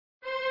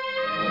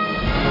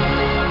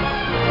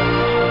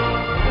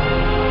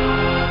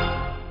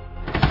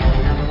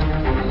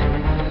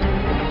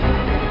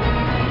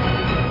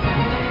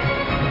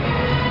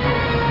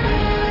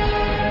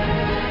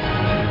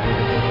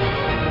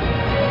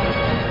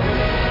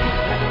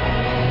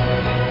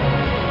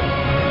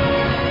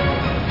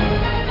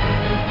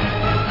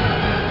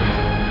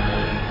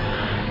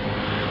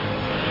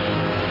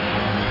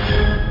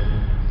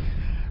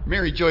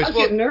Mary I Joyce, was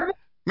well, getting nervous.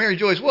 Mary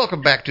Joyce,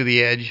 welcome back to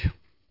the Edge.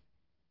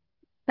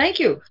 Thank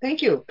you.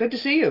 Thank you. Good to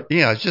see you.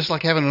 Yeah, it's just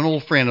like having an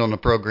old friend on the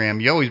program.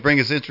 You always bring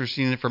us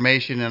interesting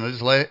information, and I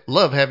just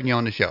love having you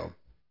on the show.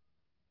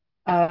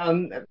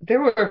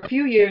 There were a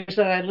few years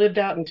that I lived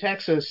out in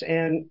Texas,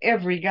 and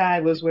every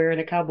guy was wearing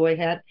a cowboy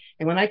hat.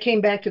 And when I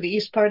came back to the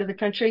east part of the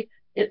country,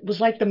 it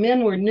was like the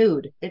men were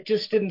nude. It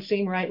just didn't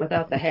seem right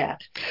without the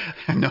hat.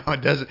 No,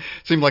 it doesn't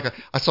seem like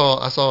I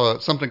saw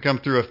something come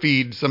through a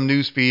feed, some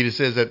news feed. It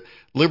says that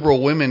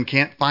liberal women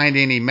can't find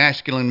any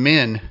masculine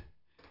men,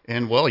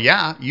 and well,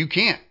 yeah, you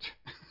can't.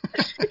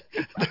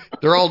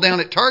 They're all down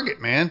at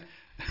Target, man.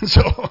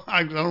 So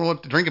I don't know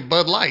what to drink a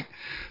Bud Light.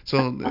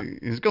 So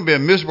it's going to be a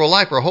miserable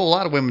life for a whole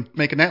lot of women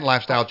making that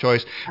lifestyle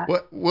choice. I,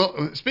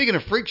 Well, speaking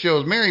of freak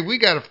shows, Mary, we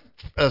got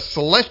a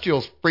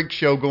celestial freak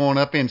show going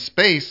up in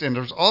space, and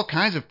there's all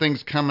kinds of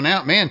things coming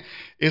out. Man,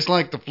 it's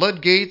like the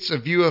floodgates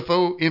of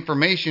UFO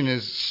information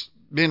has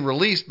been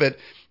released, but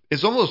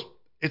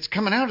it's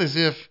coming out as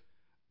if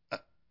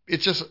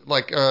it's just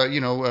like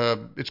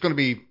it's going to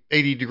be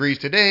 80 degrees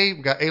today.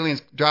 We got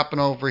aliens dropping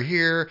over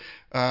here.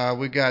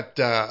 We got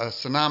a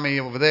tsunami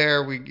over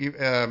there.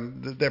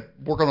 They're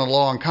working on a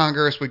law in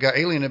Congress. We got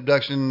alien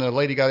abduction. A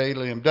lady got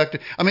alien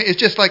abducted. I mean, it's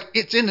just like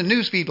it's in the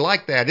newsfeed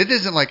like that. It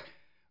isn't like,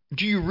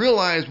 do you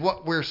realize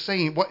what we're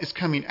saying? What is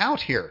coming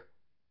out here?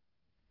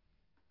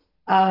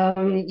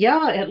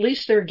 yeah, at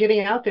least they're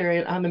getting out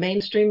there on the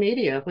mainstream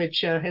media,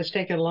 which has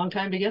taken a long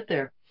time to get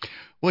there.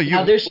 Well,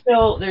 Now you.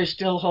 they're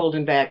still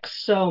holding back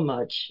so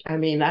much. I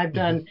mean, I've Hmm.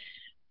 done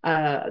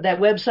that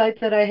website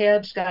that I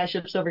have,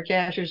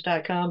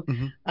 skyshipsovercashers.com.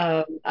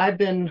 Hmm. I've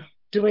been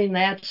doing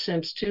that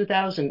since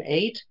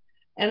 2008,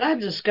 and I've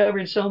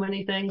discovered so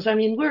many things. I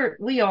mean,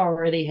 we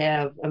already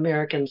have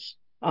Americans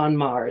on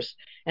Mars,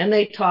 and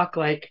they talk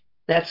like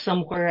that's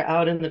somewhere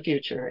out in the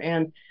future.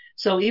 And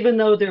so, even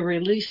though they're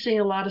releasing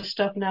a lot of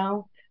stuff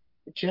now,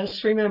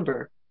 just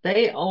remember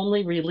they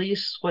only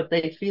release what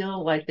they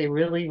feel like they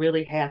really,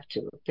 really have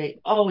to. They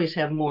always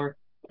have more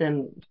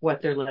than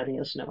what they're letting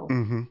us know.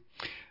 Hmm.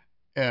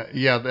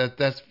 Yeah,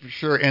 that's for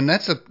sure, and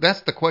that's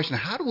the question.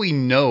 How do we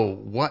know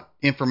what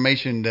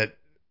information that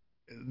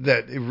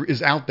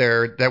is out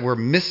there that we're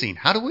missing?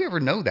 How do we ever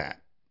know that?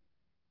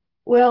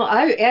 Well,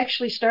 I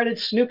actually started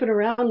snooping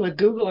around with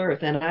Google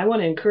Earth, and I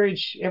want to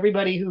encourage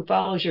everybody who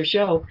follows your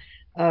show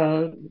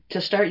uh, to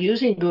start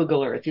using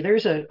Google Earth.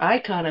 There's an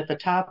icon at the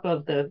top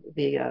of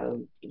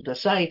the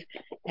site,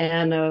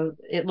 and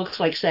it looks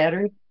like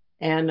Saturn.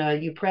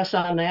 And you press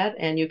on that,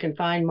 and you can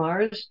find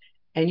Mars,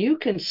 and you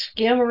can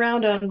skim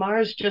around on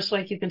Mars just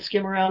like you can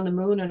skim around the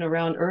moon and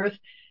around Earth.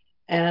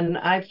 And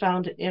I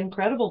found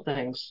incredible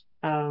things.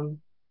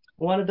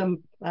 One of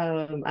them,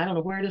 I don't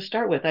know where to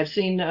start with. I've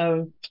seen.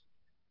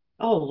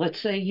 Let's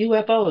say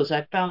UFOs.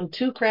 I found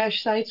two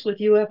crash sites with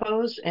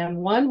UFOs and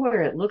one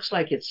where it looks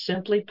like it's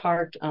simply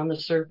parked on the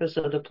surface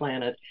of the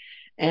planet.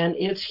 And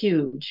it's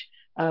huge.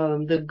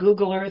 The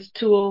Google Earth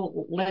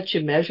tool lets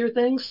you measure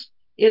things.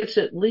 It's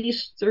at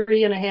least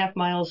 3.5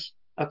 miles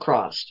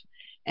across.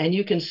 And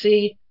you can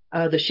see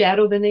the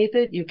shadow beneath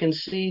it. You can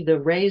see the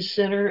raised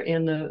center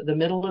in the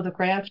middle of the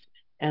craft.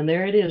 And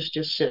there it is,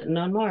 just sitting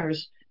on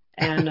Mars.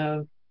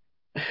 And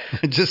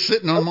Just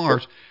sitting on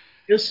Mars.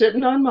 just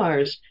sitting on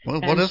Mars. Well,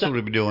 what And else so would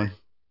we be doing?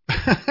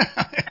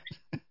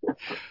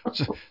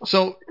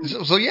 So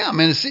yeah,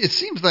 man. It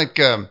seems like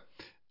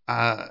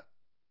uh,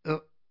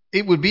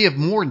 it would be of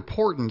more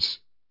importance,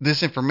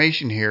 this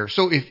information here.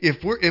 So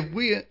if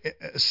we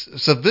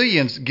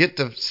civilians get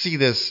to see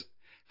this,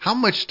 how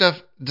much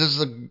stuff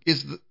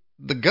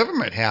the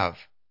government have?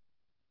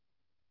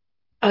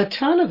 a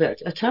ton of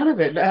it, a ton of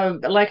it.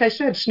 Like I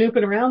said,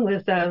 snooping around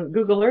with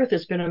Google Earth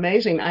has been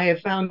amazing. I have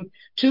found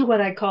two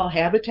what I call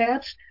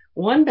habitats.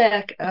 One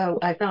back,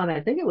 I found, I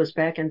think it was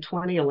back in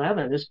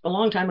 2011. It was a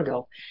long time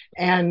ago.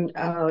 And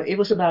it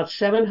was about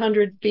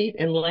 700 feet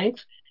in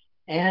length.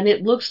 And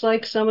it looks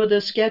like some of the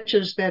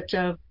sketches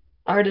that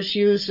artists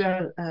use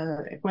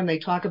when they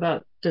talk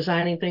about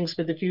designing things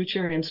for the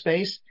future in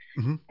space.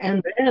 Hmm.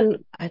 And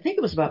then I think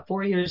it was about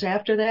 4 years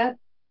after that,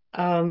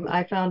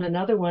 I found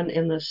another one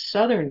in the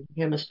southern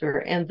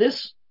hemisphere, and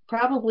this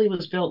probably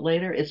was built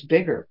later. It's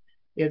bigger.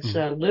 It's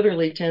Hmm.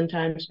 literally 10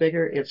 times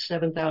bigger. It's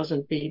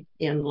 7,000 feet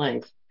in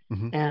length,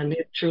 Hmm. and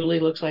it truly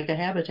looks like a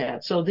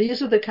habitat. So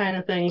these are the kind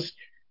of things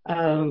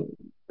um,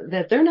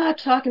 that they're not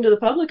talking to the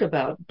public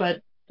about,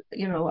 but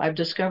I've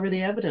discovered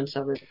the evidence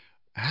of it.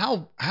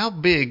 How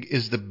big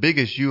is the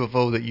biggest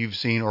UFO that you've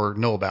seen or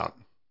know about?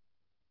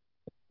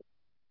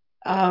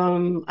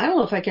 I don't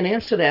know if I can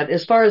answer that.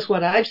 As far as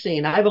what I've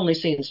seen, I've only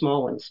seen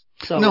small ones.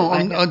 So No,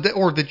 I have,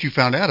 or that you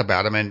found out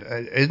about. I mean,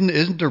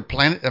 isn't there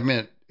planet? I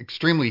mean,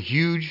 extremely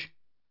huge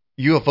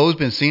UFOs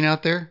been seen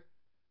out there?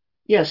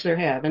 yes, there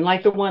have. And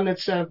like the one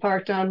that's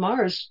parked on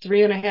Mars,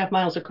 3.5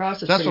 miles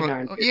across is That's pretty what.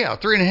 darn big. Yeah,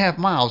 3.5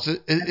 miles.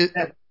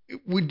 That,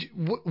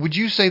 Would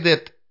you say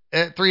that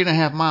at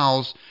 3.5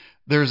 miles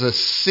there's a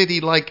city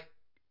like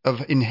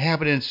of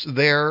inhabitants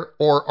there,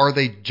 or are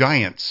they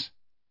giants?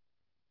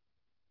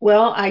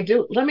 Well, I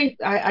do.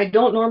 I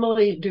don't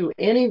normally do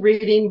any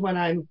reading when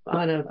I'm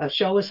on a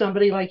show with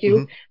somebody like Hmm.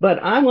 you, but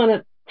I want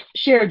to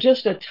share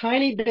just a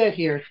tiny bit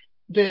here.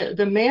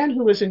 The man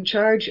who was in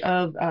charge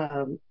of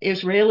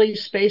Israeli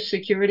space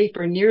security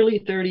for nearly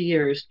 30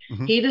 years,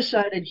 Hmm. he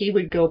decided he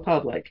would go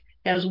public.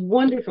 Has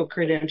wonderful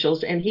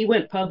credentials, and he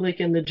went public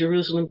in the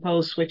Jerusalem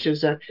Post, which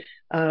is a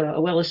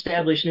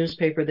well-established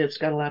newspaper that's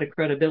got a lot of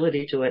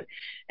credibility to it.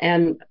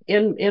 And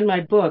in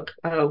my book,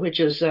 which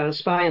is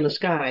Spy in the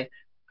Sky,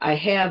 I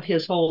have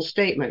his whole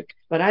statement,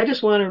 but I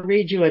just want to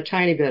read you a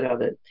tiny bit of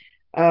it.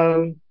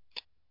 Um,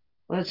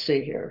 let's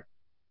see here.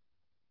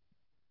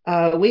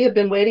 We have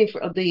been waiting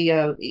for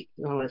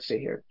let's see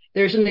here.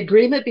 There's an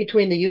agreement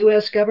between the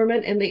U.S.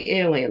 government and the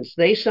aliens.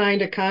 They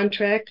signed a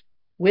contract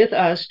with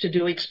us to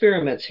do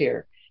experiments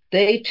here.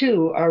 They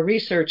too are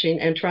researching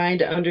and trying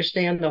to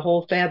understand the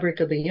whole fabric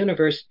of the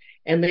universe,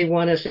 and they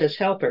want us as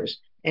helpers.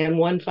 And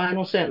one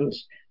final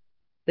sentence.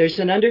 There's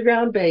an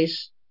underground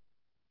base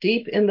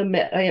deep in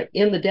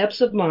the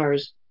depths of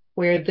Mars,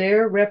 where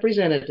their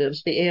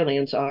representatives, the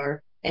aliens,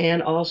 are,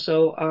 and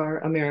also our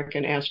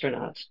American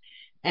astronauts.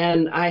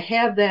 And I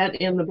have that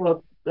in the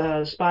book,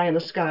 Spy in the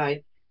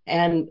Sky.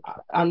 And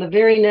on the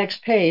very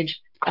next page,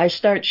 I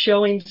start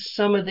showing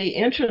some of the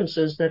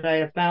entrances that I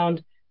have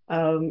found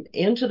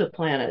into the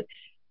planet.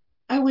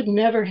 I would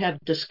never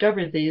have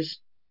discovered these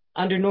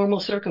under normal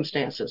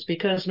circumstances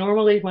because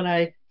normally when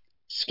I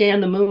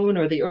scan the moon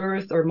or the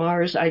earth or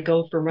Mars, I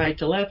go from right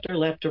to left or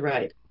left to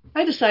right.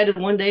 I decided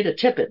one day to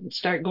tip it and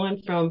start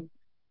going from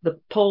the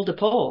pole to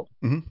pole.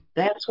 Hmm.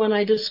 That's when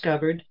I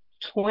discovered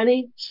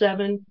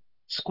 27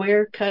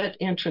 square cut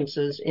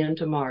entrances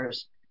into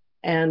Mars.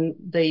 And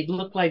they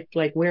look like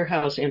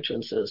warehouse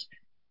entrances.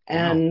 Wow.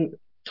 And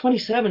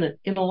 27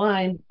 in a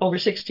line over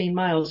 16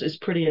 miles is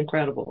pretty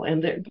incredible.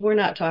 And we're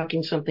not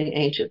talking something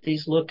ancient.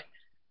 These look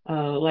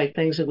like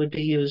things that would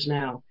be used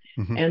now.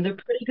 Hmm. And they're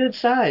pretty good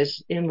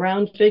size. In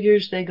round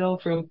figures, they go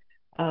from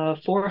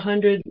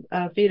 400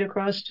 feet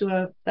across to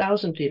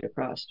 1,000 feet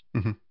across.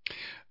 Hmm.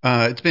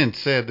 It's been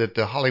said that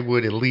the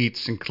Hollywood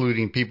elites,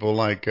 including people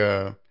like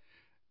uh,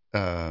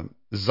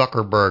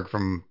 Zuckerberg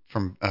from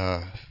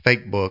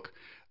Facebook,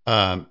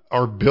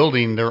 are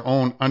building their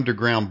own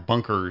underground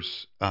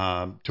bunkers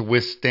to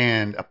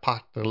withstand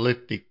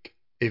apocalyptic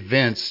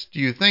events. Do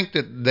you think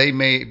that they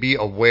may be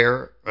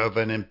aware of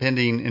an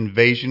impending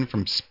invasion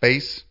from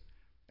space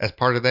as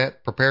part of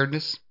that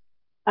preparedness?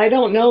 I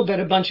don't know, but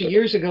a bunch of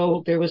years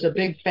ago, there was a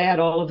big fad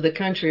all over the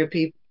country of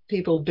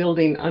people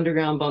building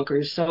underground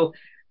bunkers. So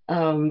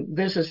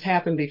this has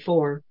happened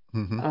before.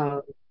 Hmm.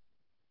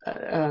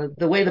 Uh,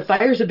 the way the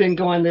fires have been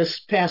going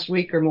this past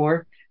week or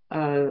more,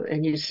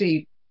 and you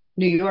see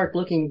New York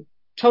looking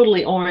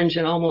totally orange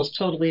and almost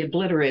totally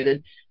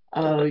obliterated,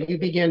 you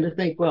begin to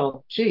think,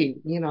 well, gee,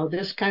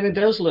 this kind of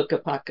does look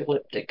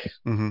apocalyptic.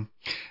 Hmm.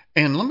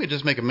 And let me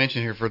just make a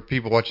mention here for the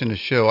people watching the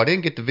show. I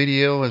didn't get the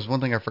video. As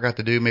one thing I forgot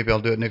to do. Maybe I'll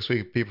do it next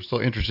week if people are still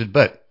interested.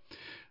 But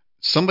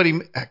somebody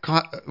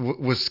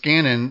was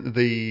scanning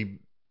the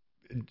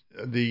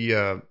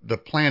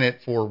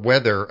planet for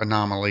weather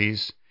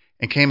anomalies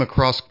and came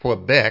across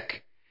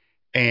Quebec.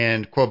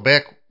 And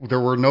Quebec, there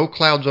were no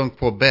clouds on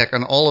Quebec,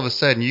 and all of a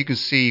sudden you can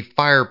see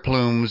fire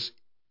plumes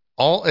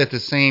all at the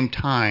same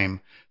time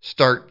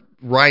start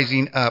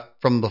rising up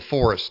from the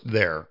forest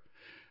there.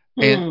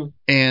 and Hmm.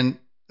 and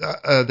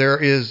there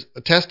is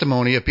a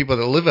testimony of people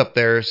that live up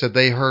there said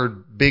they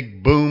heard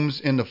big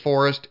booms in the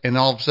forest, and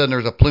all of a sudden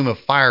there's a plume of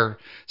fire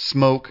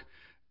smoke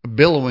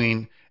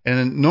billowing.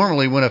 And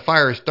normally when a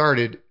fire is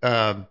started,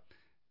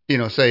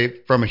 say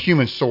from a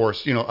human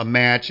source, a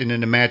match, and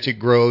then the match it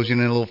grows, and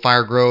then a little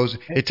fire grows.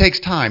 It takes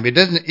time. It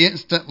doesn't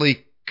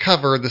instantly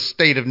cover the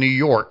state of New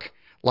York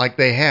like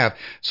they have.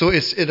 So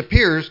it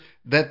appears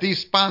that these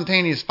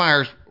spontaneous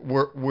fires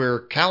were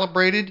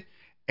calibrated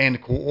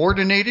and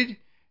coordinated,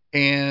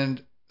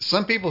 and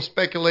some people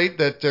speculate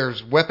that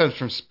there's weapons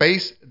from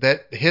space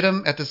that hit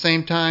them at the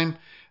same time.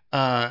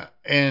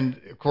 And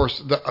of course,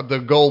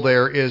 the goal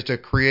there is to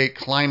create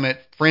climate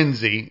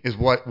frenzy, is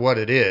what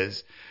it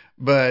is.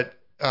 But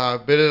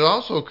it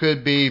also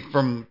could be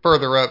from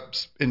further up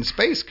in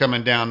space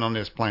coming down on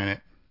this planet.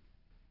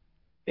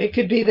 It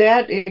could be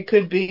that. It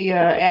could be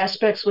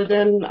aspects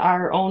within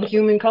our own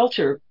human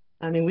culture.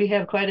 I mean, we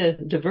have quite a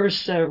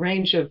diverse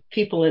range of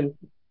people and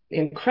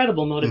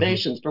incredible Hmm.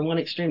 motivations from one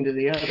extreme to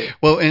the other.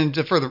 Well, and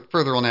to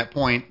further on that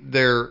point,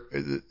 there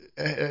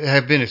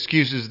have been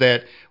excuses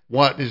that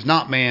what is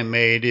not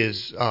man-made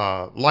is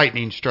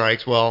lightning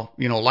strikes. Well,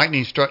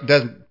 lightning strike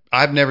doesn't.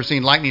 I've never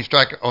seen lightning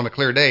strike on a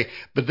clear day.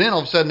 But then all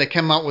of a sudden they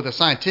come out with a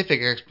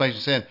scientific explanation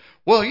saying,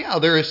 well, yeah,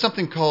 there is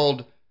something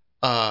called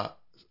uh,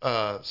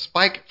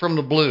 spike from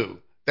the blue.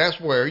 That's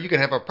where you can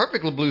have a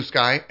perfectly blue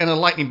sky and a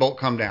lightning bolt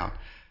come down.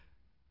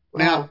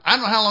 Now, Wow. I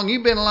don't know how long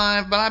you've been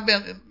alive, but I've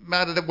been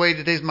about the way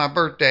today's my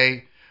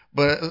birthday.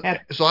 But Happy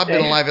so I've been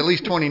birthday. alive at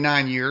least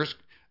 29 years,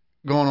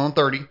 going on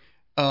 30.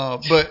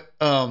 But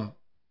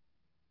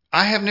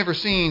I have never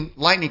seen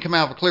lightning come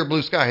out of a clear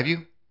blue sky. Have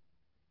you?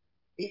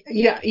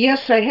 Yeah,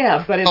 yes, I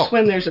have, but it's Oh,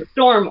 when there's a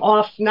storm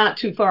off not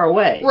too far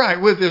away.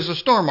 right. Well, there's a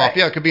storm off. Right,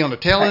 Yeah, it could be on the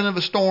tail right, end of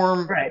a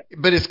storm, right.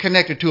 but it's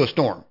connected to a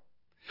storm.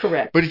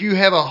 Correct. But if you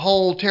have a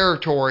whole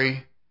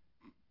territory,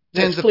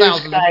 That's tens of clear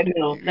thousands of sky.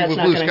 No, that's with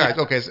not blue going to skies.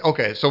 happen.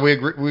 Okay. So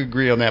we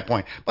agree on that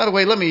point. By the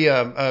way, let me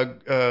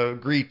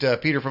greet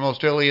Peter from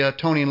Australia,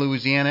 Tony in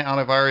Louisiana,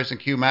 Alvarez and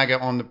Q Maga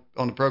on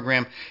the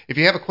program. If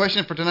you have a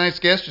question for tonight's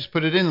guest, just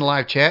put it in the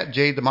live chat.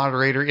 Jade, the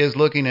moderator, is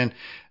looking, and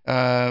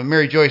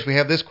Mary Joyce, we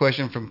have this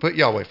question from Put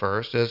Yahweh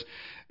First. Says,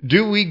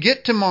 do we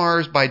get to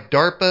Mars by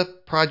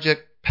DARPA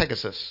Project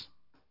Pegasus?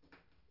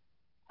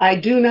 I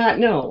do not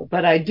know,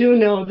 but I do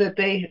know that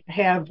they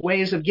have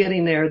ways of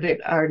getting there that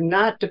are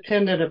not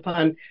dependent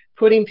upon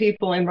putting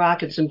people in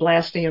rockets and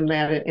blasting them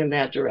in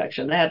that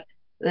direction.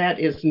 That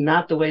is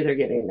not the way they're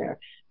getting there.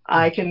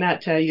 I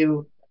cannot tell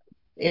you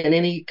in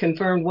any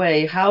confirmed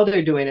way how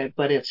they're doing it,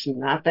 but it's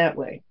not that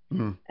way.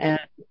 Mm. And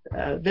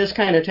this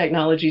kind of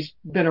technology's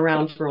been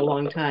around for a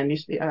long time. You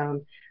see,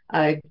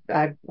 I've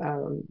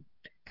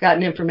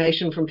gotten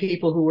information from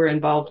people who were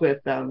involved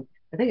with, I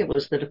think it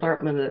was the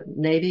Department of the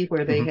Navy,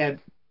 where they had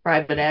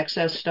private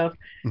access stuff,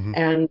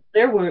 and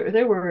there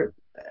were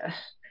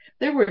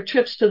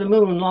trips to the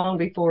moon long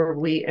before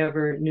we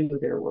ever knew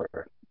there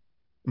were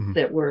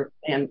that were,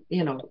 and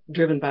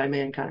driven by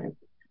mankind.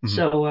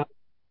 So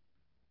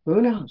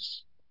who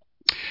knows?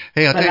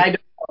 Hey, but I don't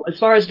know. As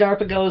far as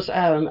DARPA goes,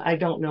 I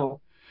don't know.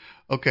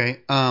 Okay.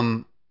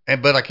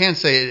 But I can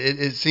say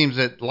it seems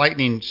that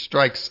lightning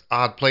strikes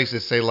odd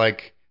places, say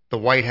like the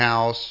White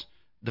House,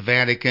 the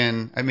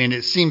Vatican. I mean,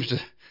 it seems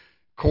to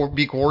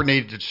be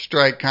coordinated to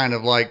strike kind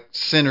of like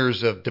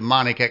centers of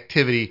demonic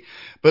activity.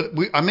 But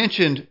I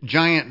mentioned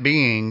giant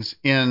beings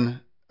in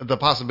the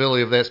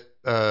possibility of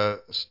that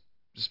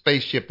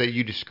spaceship that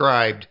you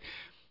described.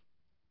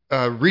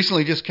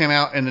 Recently just came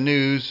out in the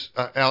news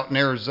out in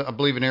Arizona, I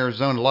believe in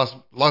Arizona,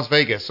 Las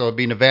Vegas, so it'd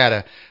be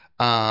Nevada.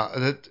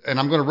 And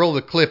I'm going to roll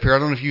the clip here. I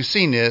don't know if you've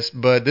seen this,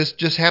 but this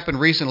just happened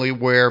recently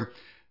where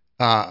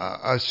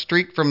a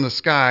streak from the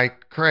sky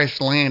crash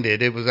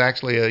landed. It was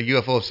actually a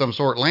UFO of some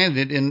sort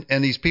landed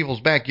in these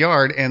people's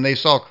backyard, and they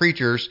saw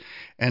creatures,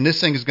 and this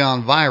thing has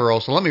gone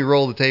viral. So let me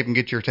roll the tape and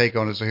get your take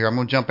on it. So here, I'm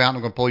going to jump out and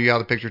I'm going to pull you out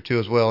of the picture too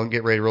as well and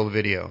get ready to roll the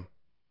video.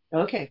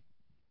 Okay.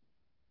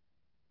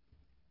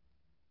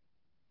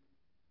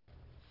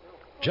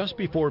 Just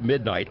before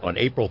midnight on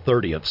April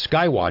 30th,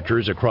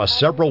 skywatchers across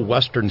several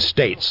western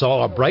states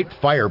saw a bright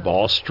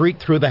fireball streak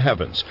through the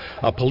heavens.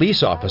 A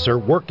police officer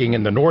working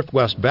in the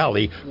Northwest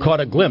Valley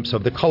caught a glimpse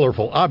of the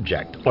colorful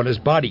object on his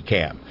body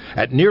cam.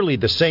 At nearly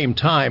the same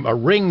time, a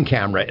Ring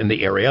camera in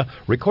the area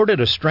recorded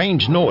a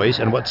strange noise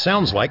and what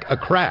sounds like a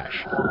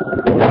crash.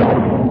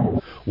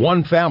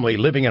 One family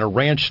living in a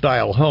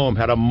ranch-style home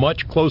had a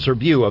much closer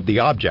view of the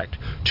object.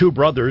 Two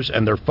brothers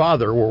and their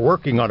father were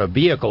working on a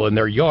vehicle in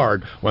their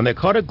yard when they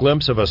caught a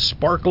glimpse of a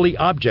sparkly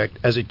object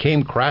as it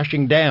came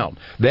crashing down,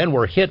 then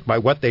were hit by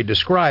what they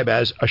describe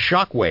as a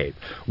shock wave.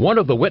 One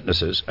of the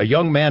witnesses, a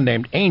young man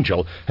named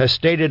Angel, has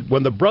stated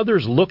when the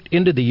brothers looked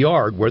into the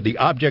yard where the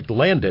object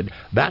landed,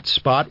 that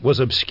spot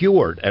was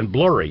obscured and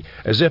blurry,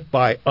 as if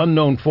by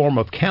unknown form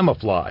of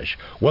camouflage.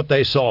 What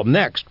they saw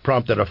next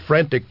prompted a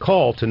frantic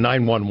call to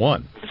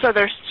 911. So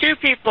there's two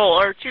people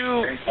or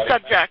two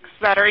subjects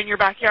that are in your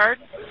backyard?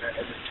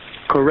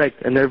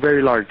 Correct, and they're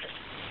very large.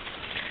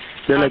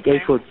 They're like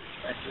 8 foot,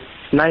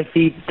 9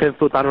 feet, 10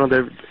 foot. I don't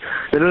know.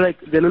 They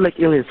look like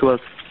aliens to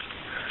us.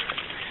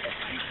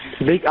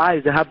 Big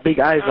eyes. They have big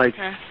eyes, like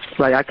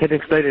I can't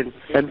explain it.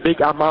 And big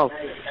mouth.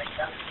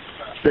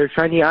 They're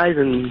shiny eyes,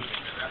 and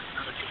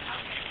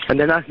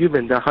they're not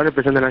human. They're 100%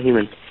 they're not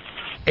human.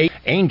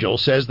 Angel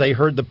says they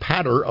heard the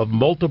patter of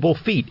multiple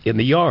feet in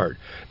the yard.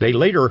 They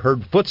later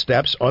heard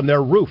footsteps on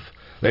their roof.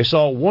 They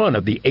saw one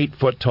of the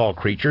 8-foot-tall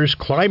creatures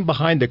climb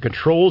behind the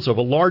controls of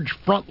a large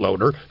front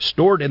loader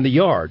stored in the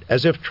yard,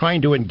 as if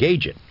trying to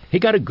engage it. He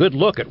got a good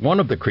look at one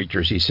of the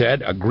creatures, he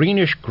said, a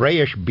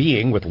greenish-grayish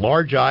being with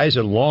large eyes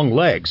and long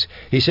legs.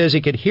 He says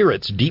he could hear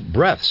its deep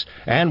breaths,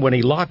 and when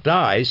he locked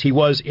eyes, he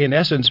was, in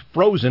essence,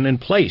 frozen in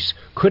place,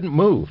 couldn't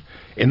move.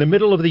 In the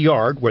middle of the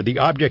yard, where the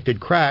object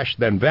had crashed,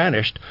 then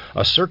vanished,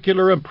 a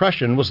circular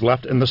impression was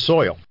left in the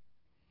soil.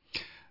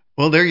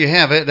 Well, there you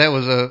have it. That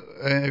was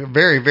a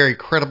very, very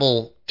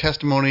credible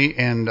testimony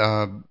and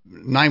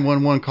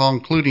 911 call,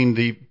 including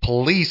the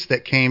police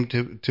that came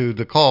to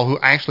the call, who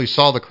actually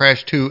saw the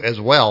crash too as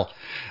well.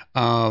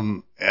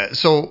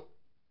 So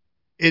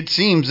it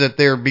seems that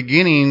they're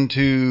beginning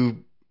to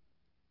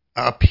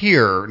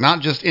appear, not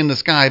just in the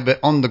sky,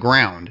 but on the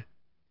ground.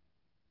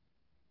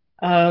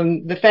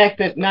 The fact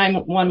that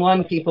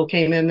 911 people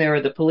came in there,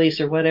 or the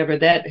police or whatever,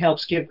 that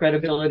helps give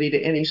credibility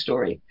to any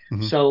story.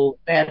 Mm-hmm. So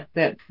that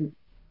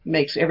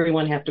makes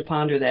everyone have to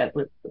ponder that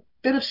with a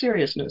bit of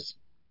seriousness.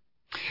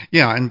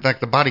 Yeah, in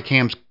fact, the body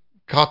cams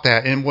caught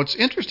that. And what's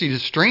interesting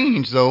is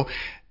strange, though,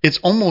 it's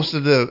almost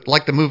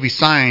like the movie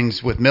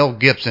Signs with Mel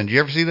Gibson. Did you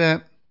ever see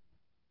that?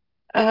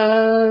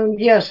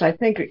 Yes, I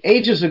think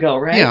ages ago,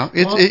 right? Yeah, Long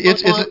time ago.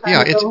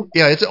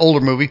 it's an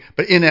older movie,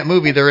 but in that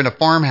movie they're in a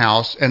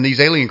farmhouse and these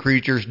alien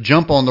creatures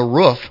jump on the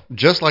roof,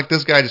 just like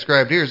this guy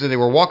described here. So they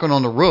were walking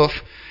on the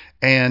roof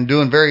and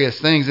doing various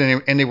things,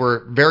 and they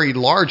were very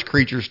large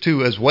creatures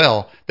too as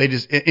well. They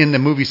just in the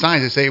movie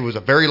signs they say it was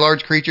a very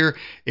large creature.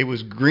 It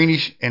was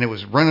greenish and it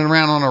was running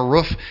around on a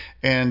roof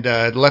and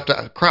left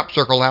a crop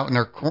circle out in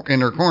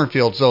their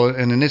cornfield. So,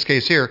 and in this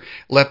case here,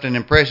 left an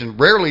impression.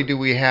 Rarely do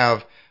we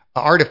have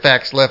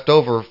artifacts left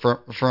over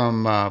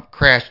from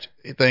crashed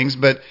things,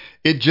 but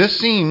it just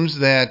seems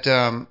that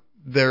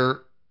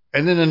there.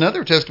 And then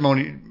another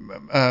testimony,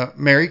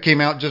 Mary, came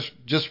out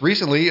just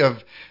recently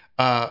of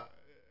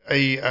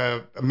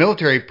a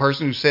military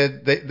person who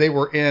said they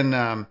were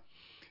in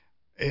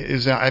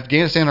is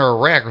Afghanistan or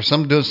Iraq or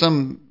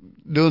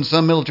doing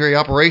some military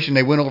operation.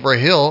 They went over a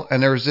hill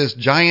and there was this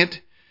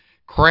giant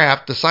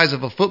craft the size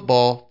of a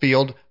football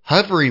field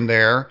hovering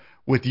there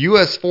with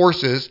U.S.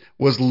 forces,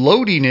 was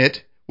loading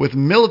it with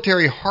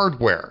military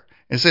hardware.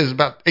 It says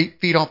about 8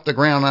 feet off the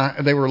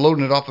ground. They were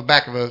loading it off the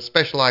back of a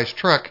specialized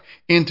truck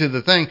into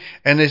the thing.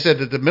 And they said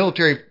that the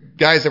military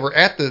guys that were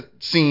at the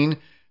scene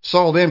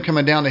saw them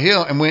coming down the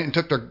hill and went and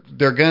took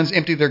their guns,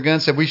 emptied their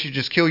guns, said, "We should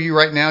just kill you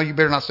right now. You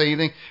better not say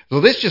anything." So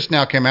this just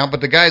now came out,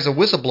 but the guy's a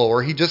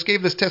whistleblower. He just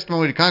gave this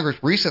testimony to Congress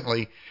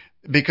recently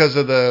because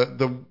of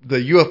the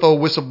UFO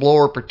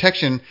whistleblower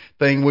protection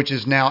thing, which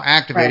is now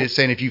activated, right,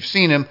 saying if you've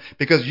seen him,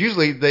 because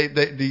usually they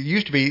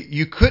used to be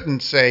you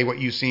couldn't say what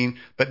you've seen,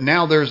 but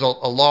now there's a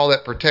law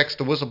that protects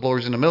the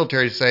whistleblowers in the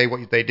military to say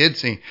what they did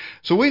see.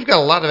 So we've got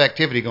a lot of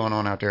activity going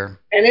on out there.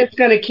 And it's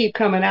going to keep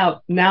coming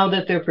out now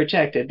that they're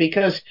protected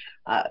because,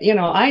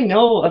 I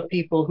know of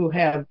people who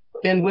have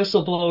been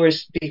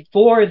whistleblowers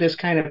before this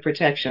kind of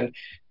protection,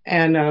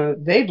 and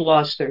they've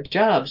lost their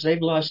jobs.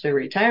 They've lost their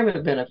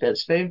retirement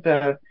benefits. They've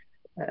had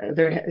a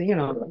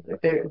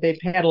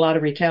lot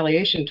of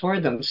retaliation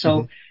toward them.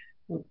 So,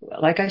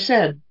 like I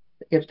said,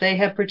 if they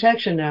have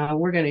protection now,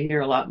 we're going to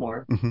hear a lot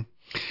more.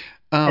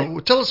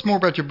 Tell us more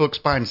about your book,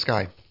 Spy in the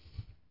Sky.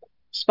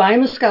 Spy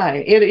in the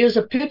Sky. It is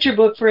a picture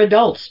book for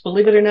adults.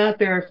 Believe it or not,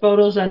 there are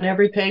photos on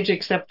every page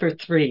except for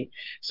 3.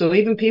 So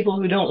even people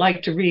who don't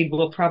like to read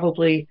will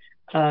probably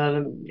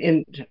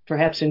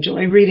perhaps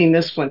enjoy reading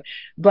this one.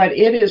 But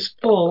it is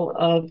full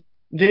of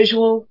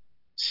visual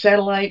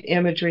satellite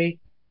imagery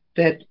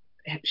that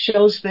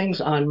shows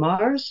things on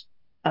Mars,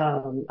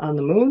 on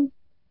the moon,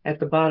 at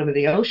the bottom of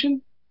the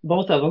ocean,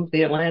 both of them,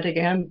 the Atlantic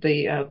and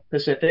the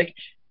Pacific,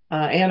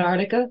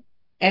 Antarctica,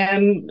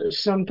 and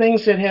some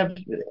things that have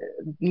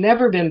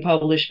never been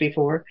published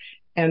before.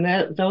 And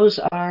those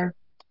are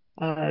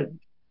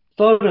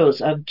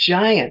photos of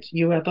giant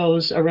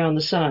UFOs around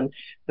the sun.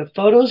 The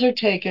photos are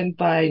taken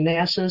by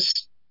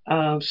NASA's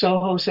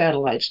SOHO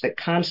satellites that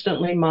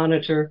constantly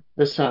monitor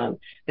the sun.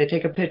 They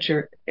take a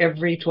picture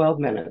every 12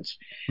 minutes.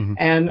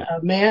 And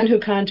a man who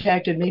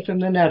contacted me from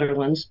the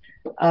Netherlands,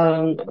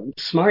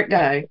 smart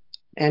guy,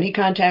 and he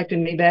contacted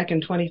me back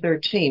in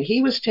 2013.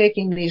 He was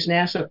taking these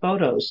NASA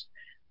photos,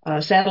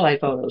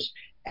 satellite photos,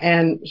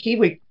 and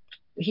he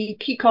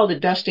called it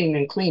dusting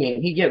and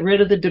cleaning. He'd get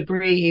rid of the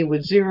debris, he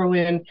would zero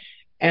in,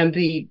 and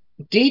the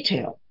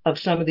detail of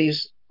some of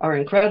these are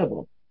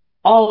incredible.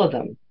 All of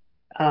them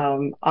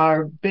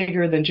are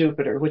bigger than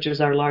Jupiter, which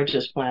is our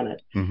largest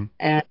planet.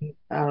 And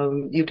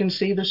you can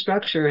see the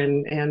structure,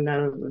 and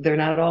they're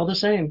not all the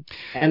same.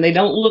 And they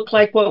don't look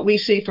like what we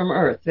see from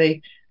Earth.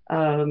 They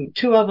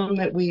 2 of them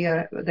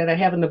that I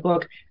have in the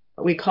book,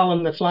 we call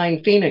them the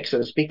flying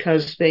phoenixes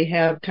because they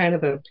have kind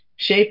of a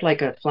shape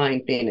like a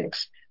flying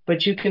phoenix.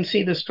 But you can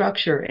see the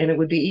structure, and it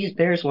would be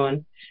there's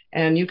one.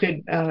 And you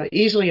could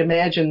easily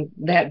imagine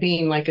that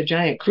being like a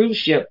giant cruise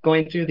ship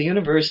going through the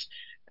universe.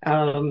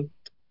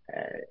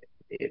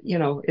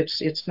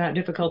 It's not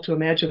difficult to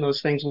imagine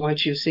those things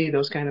once you see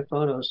those kind of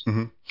photos.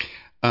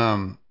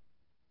 By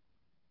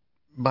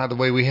the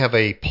way, we have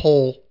a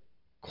poll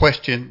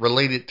question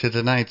related to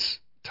tonight's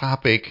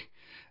topic,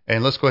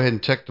 and let's go ahead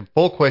and check the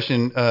poll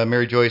question.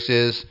 Mary Joyce,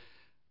 is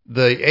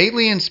the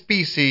alien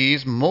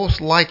species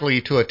most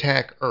likely to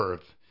attack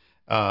Earth?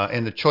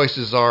 And the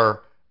choices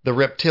are the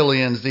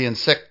reptilians, the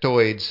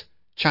insectoids,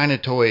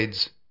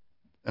 Chinatoids,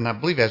 and I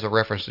believe has a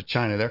reference to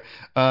China there.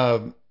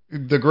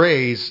 The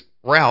Greys,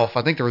 Ralph.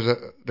 I think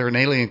there an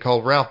alien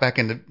called Ralph back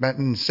in the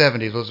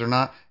 70s, was there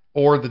not?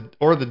 Or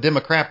the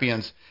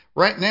Democrapians.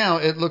 Right now,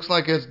 it looks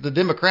like it's the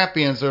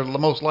Democrapians are the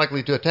most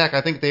likely to attack.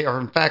 I think they are,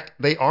 in fact,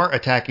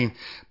 attacking.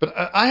 But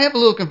I have a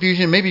little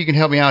confusion. Maybe you can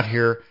help me out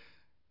here.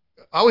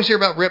 I always hear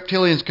about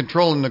reptilians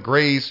controlling the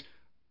Greys.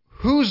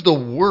 Who's the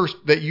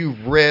worst that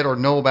you've read or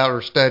know about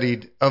or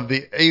studied of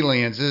the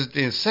aliens? Is it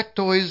the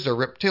insectoids, the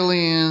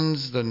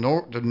reptilians, the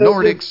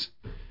Nordics?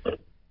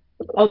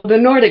 Oh, the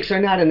Nordics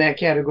are not in that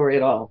category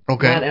at all.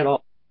 Okay. Not at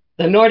all.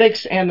 The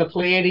Nordics and the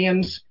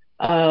Pleiadians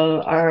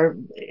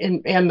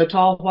and the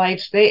tall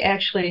whites, they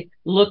actually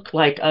look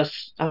like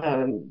us,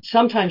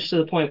 sometimes to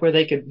the point where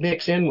they could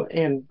mix in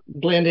and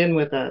blend in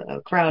with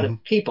a crowd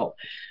of people.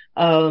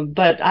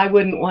 But I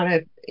wouldn't want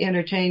to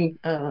entertain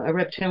a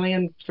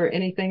reptilian for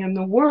anything in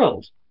the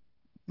world.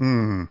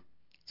 Mm.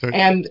 So,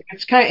 And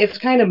it's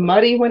kind of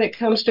muddy when it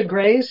comes to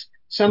grays.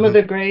 Some of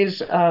the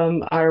grays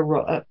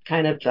are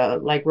kind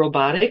of like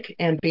robotic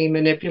and being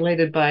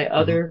manipulated by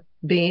other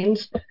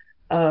beings.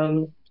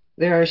 Um,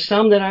 there are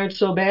some that aren't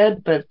so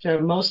bad, but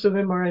most of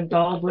them are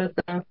involved with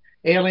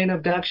alien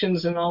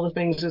abductions and all the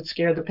things that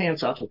scare the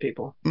pants off of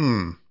people.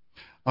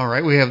 All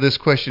right, we have this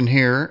question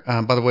here.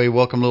 By the way,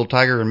 welcome, Little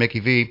Tiger and Mickey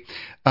V.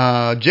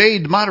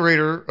 Jade,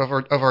 moderator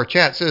of our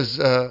chat, says,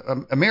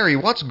 Mary,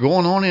 what's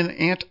going on in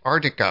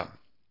Antarctica?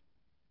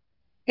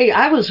 Hey,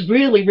 I was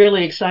really,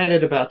 really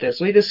excited about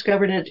this. We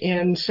discovered it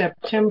in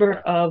September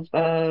of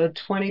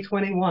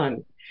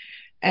 2021,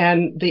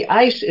 and the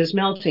ice is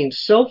melting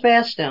so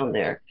fast down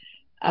there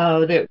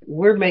that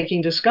we're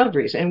making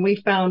discoveries. And we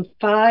found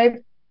 5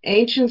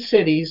 ancient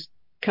cities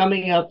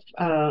coming up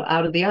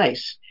out of the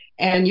ice.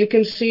 And you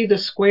can see the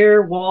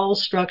square wall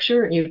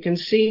structure. You can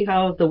see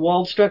how the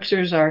wall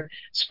structures are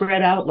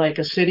spread out like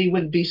a city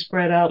would be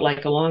spread out,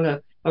 like along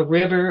a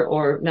river.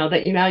 Or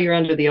now you're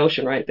under the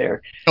ocean right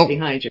there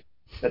behind you.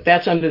 But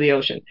that's under the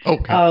ocean.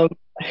 Okay.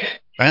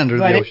 Under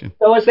the ocean.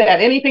 So is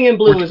that. Anything in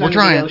blue is under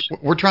the ocean.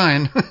 We're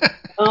trying.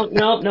 Oh,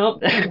 no.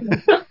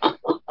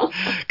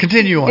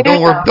 Continue on.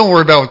 Don't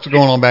worry about what's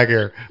going on back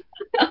here.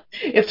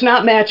 It's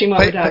not matching what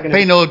we're talking about.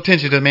 Pay no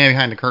attention to the man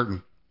behind the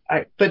curtain. All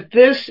right, but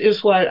this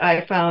is what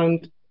I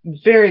found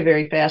very,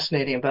 very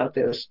fascinating about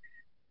this.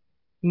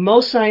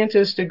 Most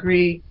scientists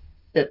agree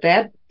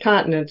that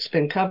continent's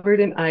been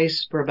covered in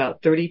ice for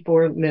about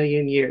 34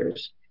 million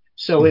years.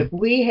 So if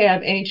we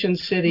have ancient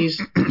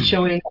cities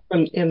showing up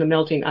in the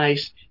melting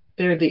ice,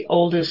 they're the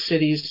oldest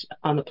cities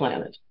on the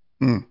planet.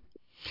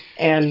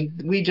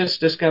 And we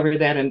just discovered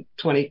that in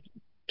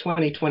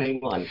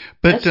 2021.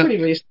 That's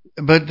pretty recent.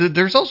 But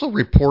there's also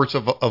reports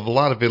of a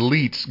lot of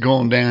elites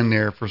going down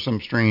there for some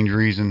strange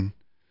reason.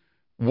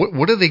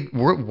 What are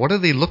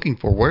they looking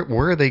for?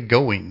 Where are they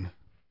going?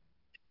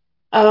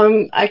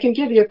 I can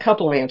give you a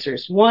couple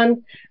answers.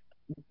 One,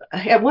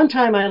 at one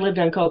time I lived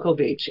on Cocoa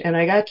Beach, and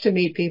I got to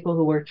meet people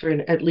who worked for,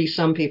 at least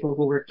some people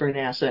who worked for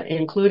NASA,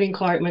 including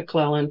Clark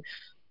McClellan,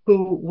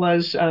 who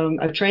was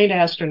a trained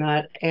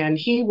astronaut, and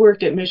he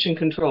worked at Mission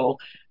Control,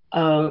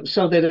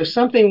 so that if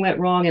something went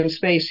wrong in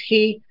space,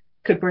 he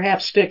could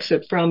perhaps fix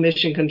it from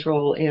Mission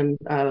Control in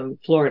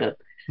Florida.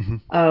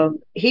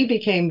 He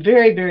became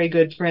very, very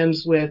good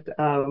friends with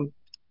Werner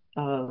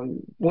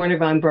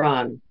von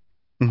Braun.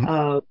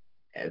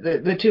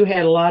 The two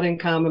had a lot in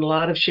common, a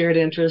lot of shared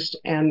interest,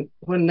 and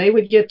when they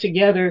would get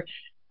together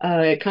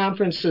at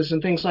conferences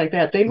and things like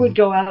that, they would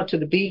go out to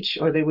the beach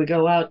or they would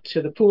go out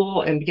to the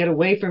pool and get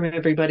away from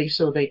everybody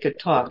so they could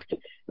talk.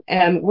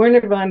 And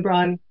Werner von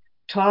Braun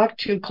talked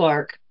to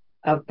Clark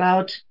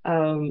about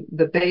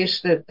the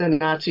base that the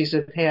Nazis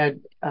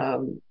had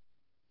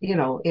in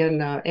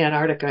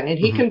Antarctica, and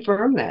he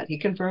confirmed that. He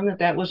confirmed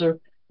that was a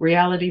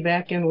reality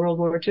back in World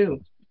War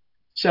II.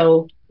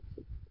 So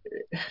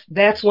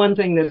that's one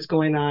thing that's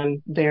going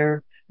on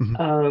there.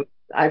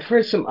 I've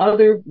heard some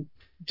other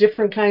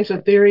different kinds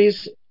of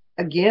theories.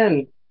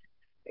 Again,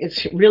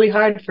 it's really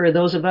hard for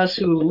those of us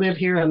who live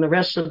here on the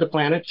rest of the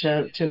planet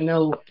to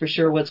know for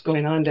sure what's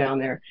going on down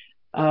there.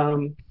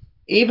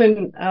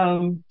 Even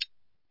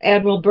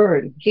Admiral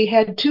Byrd, he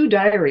had 2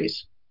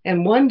 diaries,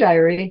 and one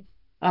diary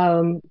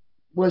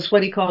was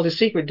what he called a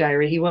secret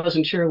diary. He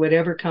wasn't sure it would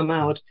ever come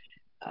out.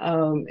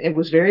 It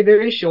was very,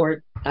 very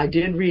short. I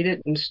did read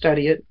it and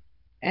study it.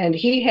 And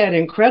he had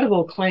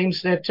incredible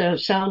claims that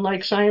sound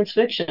like science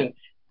fiction.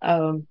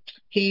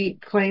 He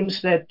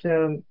claims that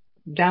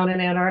down in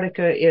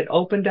Antarctica, it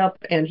opened up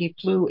and he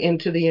flew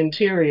into the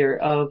interior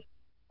of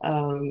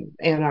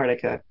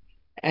Antarctica,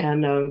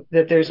 and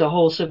that there's a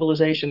whole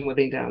civilization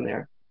living down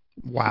there.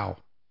 Wow.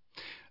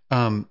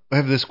 I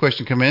have this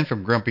question come in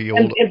from Grumpy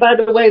Old. And by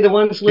the way, the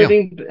ones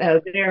living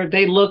there,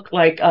 they look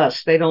like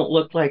us. They don't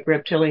look like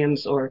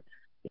reptilians or,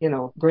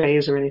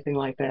 grays or anything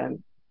like that.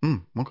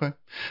 Okay.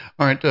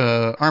 All right.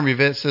 Army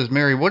Vet says,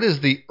 Mary, what is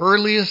the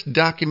earliest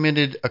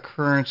documented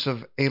occurrence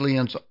of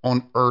aliens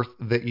on Earth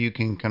that you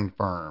can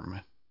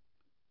confirm?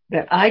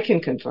 That I can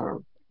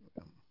confirm.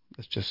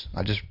 I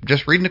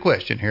just reading the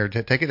question here.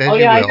 Take it as you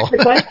will. I got the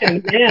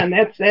question. Man,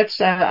 that's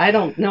I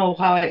don't know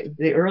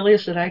the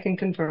earliest that I can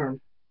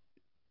confirm.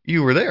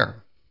 You were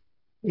there.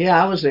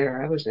 Yeah, I was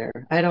there.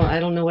 I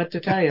don't know what to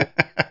tell you.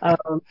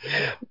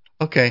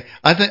 Okay.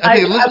 I think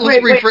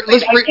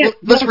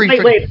let's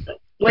rephrase.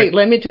 Wait,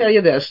 let me tell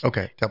you this.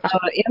 Okay.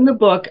 In the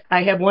book,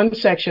 I have one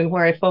section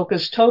where I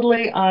focus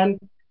totally on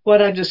what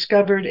I've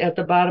discovered at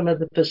the bottom of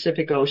the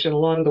Pacific Ocean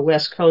along the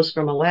west coast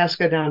from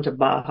Alaska down to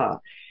Baja.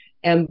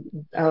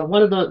 And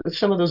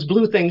some of those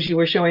blue things you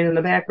were showing in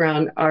the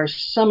background are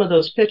some of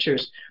those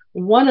pictures.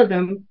 One of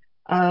them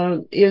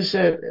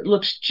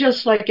looks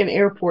just like an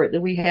airport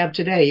that we have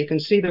today. You can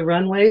see the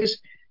runways.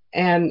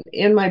 And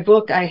in my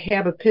book, I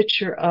have a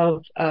picture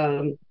of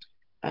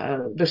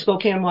the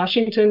Spokane,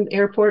 Washington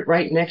airport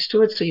right next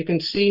to it, so you can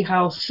see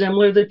how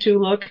similar the two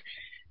look.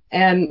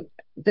 And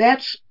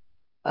that's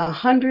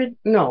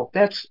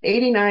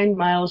 89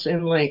 miles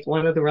in length,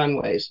 one of the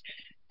runways.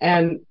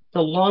 And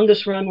the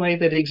longest runway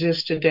that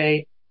exists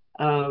today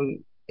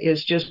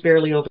is just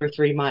barely over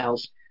 3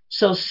 miles.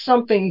 So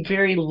something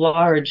very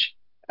large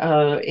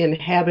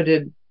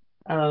inhabited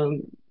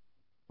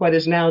what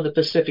is now the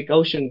Pacific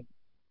Ocean,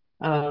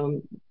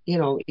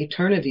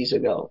 eternities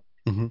ago.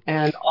 Mm-hmm.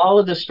 And all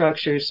of the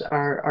structures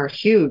are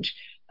huge.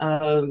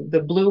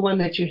 The blue one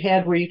that you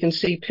had where you can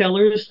see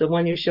pillars, the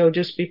one you showed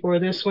just before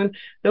this one,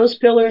 those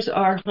pillars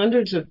are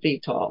hundreds of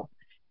feet tall.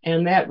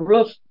 And that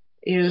roof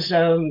is,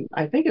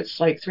 I think it's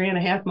like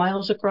 3.5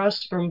 miles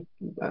across from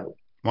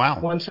Wow.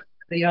 one side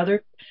to the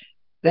other.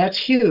 That's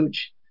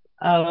huge.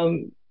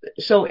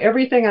 So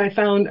everything I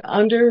found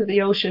under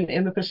the ocean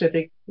in the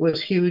Pacific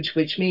was huge,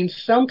 which means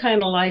some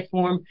kind of life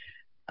form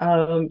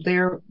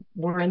there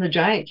were in the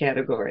giant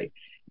category.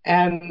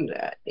 And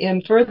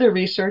in further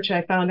research,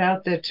 I found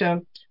out that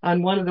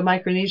on one of the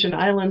Micronesian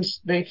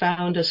islands, they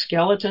found a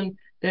skeleton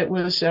that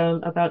was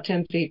about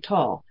 10 feet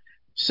tall.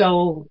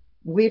 So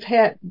we've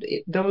had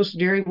those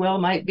very well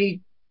might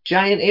be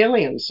giant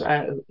aliens.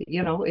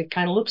 It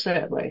kind of looks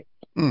that way.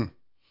 Mm.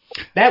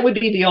 That would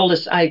be the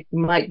oldest I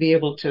might be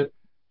able to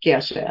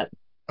guess at.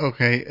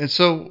 Okay. And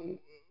so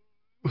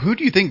who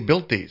do you think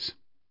built these?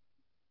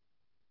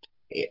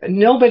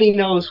 Nobody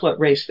knows what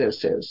race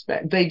this is.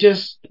 They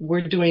just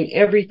were doing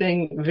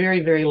everything very,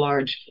 very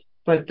large,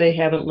 but they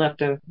haven't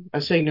left a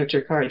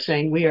signature card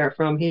saying we are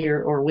from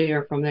here or we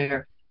are from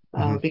there,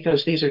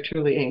 because these are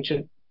truly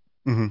ancient.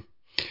 Mm-hmm.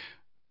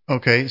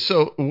 Okay.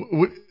 So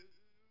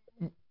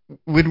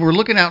when we're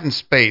looking out in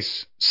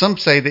space, some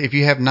say that if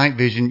you have night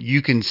vision,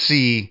 you can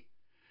see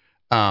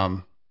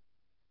UFO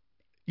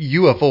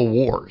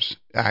wars,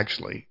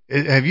 actually.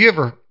 Have you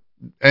ever...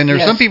 And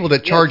there's some people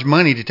that charge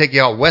money to take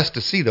you out west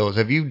to see those.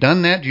 Have you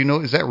done that? Do you know,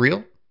 is that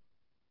real?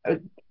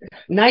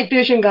 Night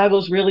vision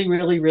goggles really,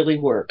 really, really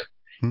work.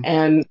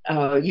 And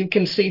you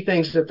can see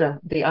things that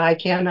the eye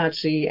cannot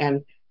see.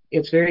 And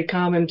it's very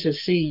common to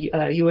see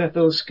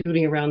UFOs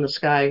scooting around the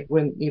sky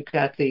when you've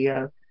got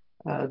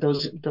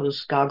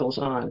those goggles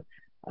on.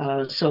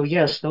 So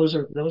yes,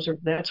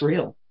 that's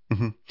real.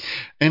 Mm-hmm.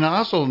 And I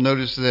also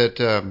noticed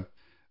that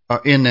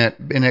in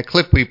that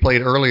clip we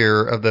played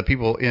earlier of the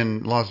people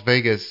in Las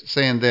Vegas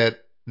saying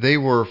that they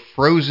were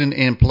frozen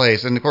in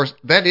place. And of course,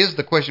 that is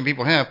the question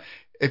people have.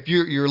 If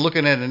you're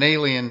looking at an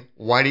alien,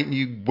 why didn't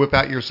you whip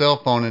out your cell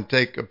phone and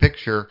take a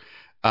picture?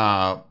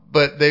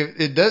 But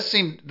it does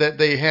seem that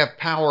they have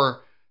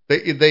power.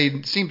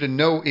 They seem to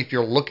know if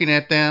you're looking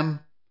at them.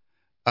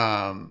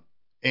 And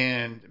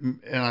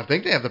I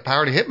think they have the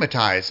power to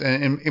hypnotize.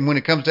 And when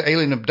it comes to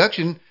alien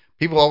abduction,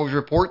 people always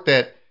report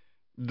that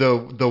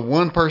the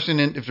one person,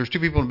 if there's two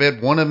people in bed,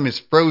 one of them is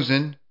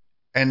frozen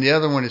and the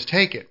other one is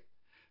taken.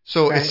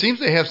 So It seems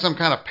they have some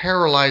kind of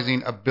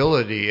paralyzing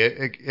ability.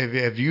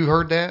 Have you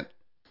heard that?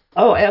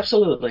 Oh,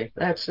 absolutely.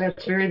 That's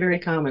very, very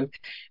common.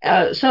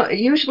 So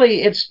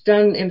usually it's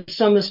done in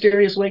some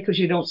mysterious way because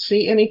you don't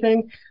see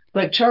anything.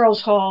 But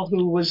Charles Hall,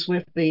 who was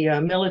with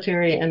the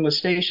military and was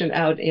stationed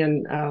out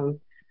in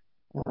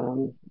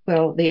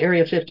the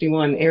Area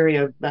 51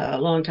 area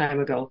a long time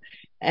ago,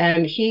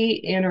 and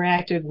he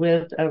interacted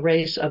with a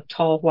race of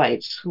tall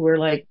whites who were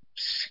like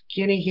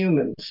skinny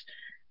humans.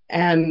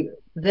 And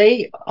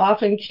they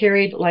often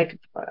carried like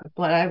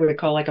what I would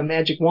call like a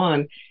magic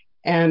wand.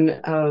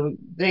 And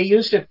they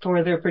used it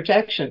for their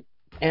protection.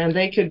 And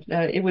they could,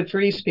 it would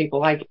freeze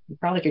people. I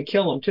probably could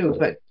kill them too,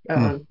 but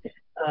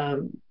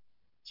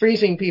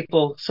freezing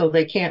people so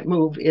they can't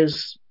move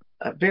is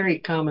very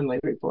commonly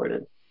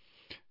reported.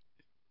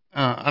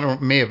 I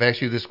may have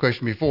asked you this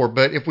question before,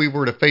 but if we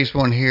were to face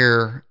one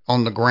here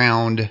on the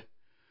ground,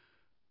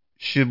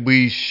 should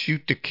we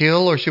shoot to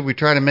kill or should we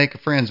try to make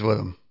friends with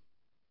them?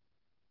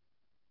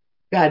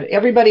 God,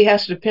 everybody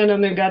has to depend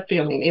on their gut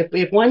feeling.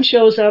 If one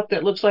shows up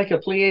that looks like a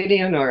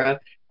Pleiadian or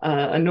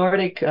a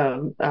Nordic,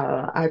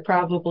 I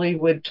probably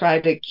would try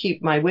to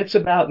keep my wits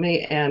about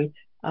me and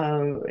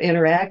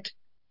interact.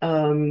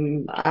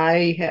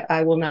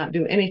 I will not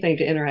do anything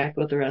to interact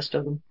with the rest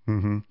of them.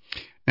 Mm-hmm.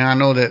 Now, I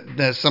know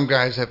that some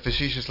guys have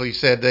facetiously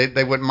said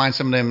they wouldn't mind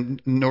some of them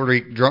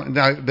Nordic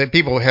that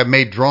people have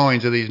made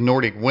drawings of these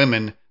Nordic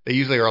women. They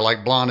usually are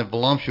like blonde and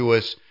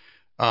voluptuous.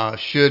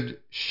 Should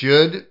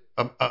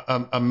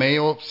a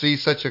male see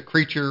such a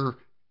creature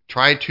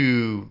try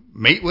to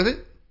mate with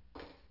it?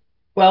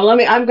 Well,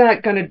 I'm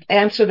not going to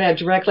answer that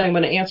directly. I'm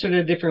going to answer it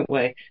a different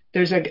way.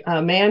 There's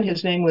a man,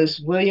 his name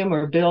was William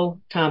or Bill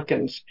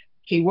Tompkins.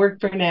 He worked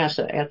for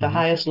NASA at the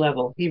highest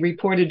level. He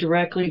reported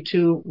directly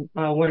to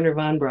Wernher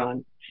von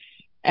Braun.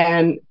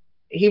 And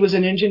he was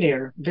an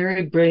engineer,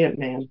 very brilliant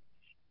man.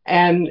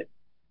 And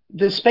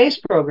the space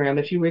program,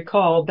 if you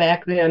recall,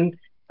 back then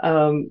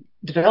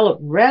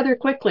developed rather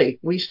quickly.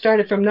 We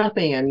started from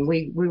nothing, and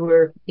we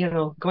were,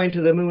 going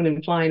to the moon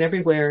and flying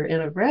everywhere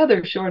in a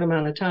rather short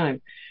amount of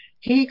time.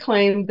 He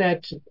claimed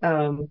that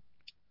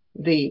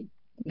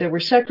there were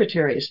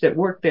secretaries that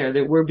worked there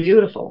that were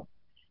beautiful,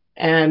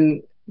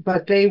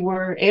 but they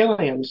were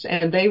aliens,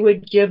 and they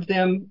would give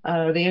them,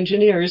 the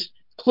engineers,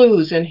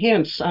 clues and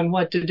hints on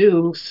what to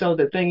do so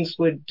that things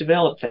would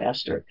develop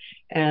faster.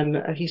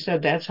 And he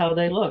said that's how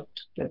they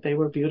looked, that they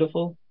were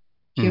beautiful,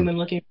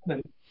 human-looking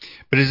women.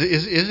 But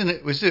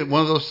is it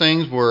one of those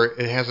things where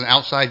it has an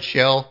outside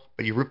shell,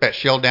 but you rip that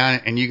shell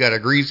down and you got a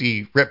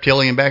greasy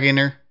reptilian back in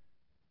there?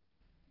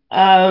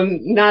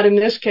 Not in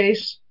this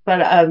case,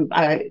 but as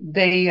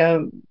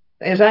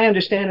I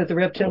understand it, the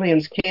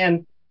reptilians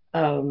can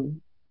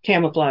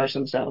camouflage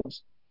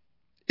themselves.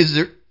 Is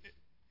there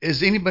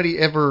has anybody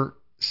ever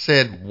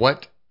said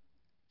what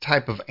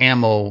type of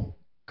ammo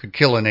could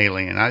kill an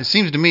alien? It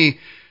seems to me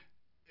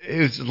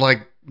it's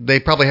like they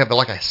probably have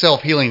like a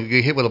self-healing. You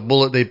get hit with a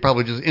bullet, they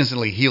probably just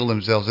instantly heal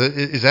themselves.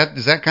 Is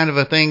that kind of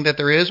a thing that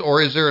there is,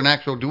 or is there an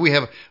actual? Do we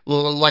have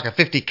like a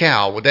 50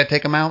 cal? Would that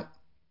take them out?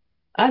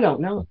 I don't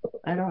know.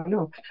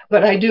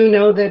 But I do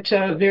know that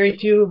very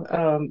few.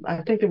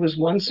 I think there was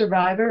one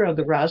survivor of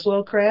the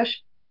Roswell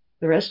crash.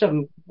 The rest of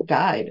them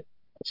died,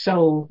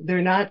 so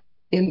they're not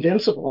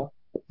invincible.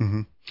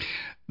 Hmm.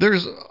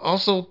 There's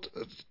also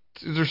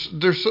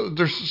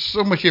there's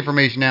so much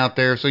information out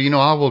there. So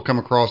I will come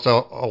across a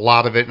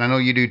lot of it, and I know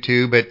you do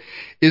too. But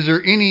is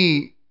there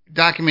any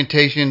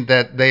documentation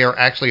that they are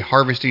actually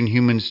harvesting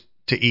humans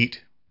to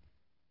eat?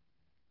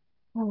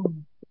 Oh.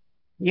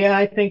 Yeah,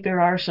 I think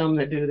there are some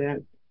that do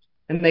that,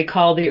 and they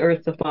call the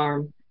Earth the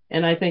farm.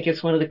 And I think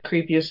it's one of the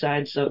creepiest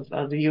sides of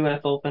the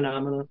UFO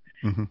phenomena.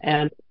 Hmm.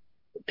 And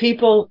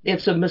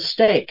it's a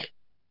mistake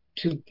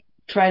to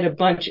try to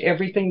bunch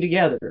everything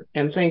together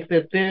and think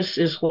that this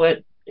is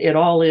what it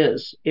all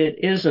is.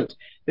 It isn't.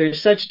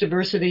 There's such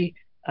diversity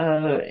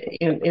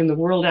in the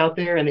world out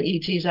there and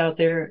the ETs out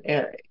there,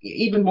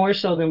 even more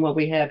so than what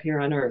we have here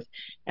on Earth.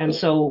 And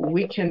so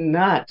we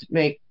cannot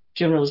make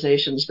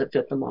generalizations that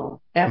fit them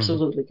all.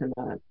 Absolutely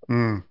cannot.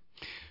 Mm.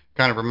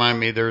 Kind of remind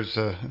me. I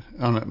don't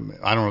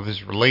know if this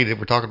is related.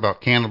 We're talking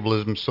about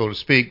cannibalism, so to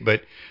speak,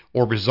 but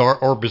or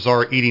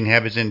bizarre eating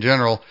habits in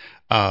general.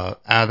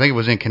 I think it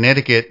was in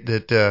Connecticut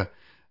that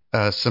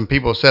some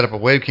people set up a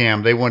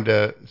webcam. They wanted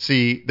to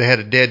see. They had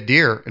a dead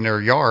deer in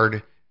their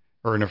yard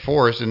or in their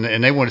forest,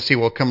 and they wanted to see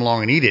what come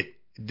along and eat it.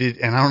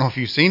 And I don't know if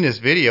you've seen this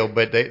video,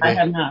 but I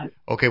have not.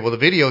 Okay, well the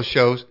video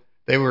shows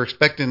they were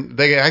expecting.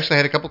 They actually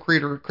had a couple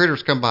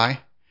critters come by.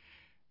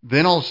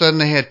 Then all of a sudden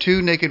they had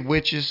two naked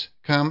witches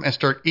come and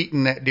start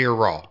eating that deer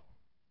raw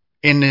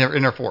in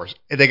their forest.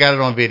 They got it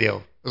on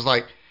video. It's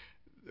like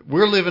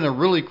we're living a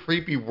really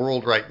creepy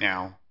world right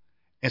now.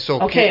 And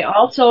so okay,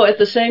 also at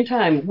the same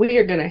time, we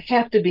are going to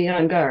have to be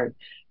on guard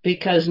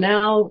because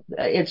now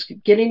it's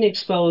getting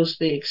exposed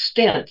the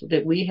extent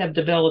that we have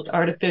developed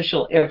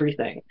artificial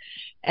everything.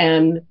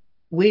 And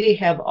we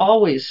have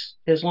always,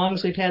 as long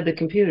as we've had the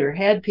computer,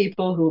 had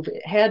people who've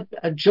had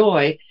a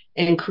joy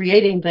in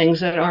creating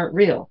things that aren't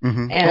real.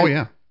 Mm-hmm.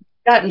 And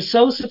gotten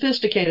so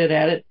sophisticated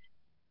at it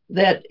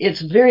that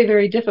it's very,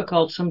 very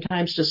difficult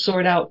sometimes to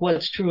sort out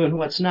what's true and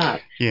what's not.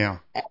 Yeah.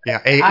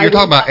 You're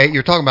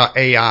talking about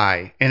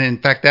AI, and in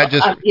fact, that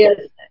just yes,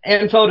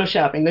 and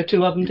photoshopping the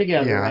two of them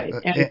together, right?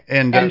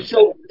 And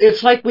so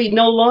it's like we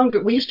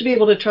used to be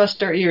able to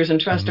trust our ears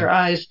and trust our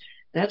eyes.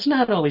 That's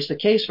not always the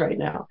case right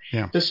now.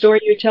 Yeah. The story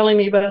you're telling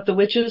me about the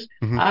witches,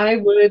 I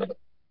would.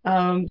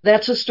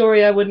 That's a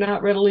story I would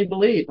not readily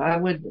believe. I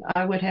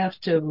would have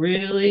to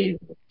really.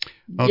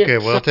 Okay,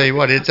 well, I'll tell you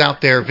what, it's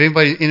out there. If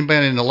anybody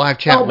in the live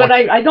chat. No, but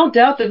I don't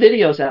doubt the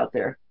video's out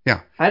there.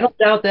 Yeah. I don't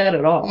doubt that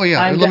at all. Oh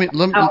yeah.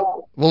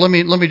 Let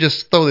me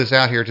just throw this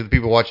out here to the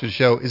people watching the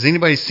show. Has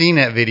anybody seen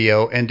that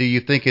video, and do you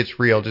think it's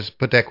real? Just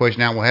put that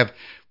question out. We'll have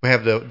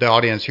the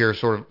audience here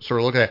sort of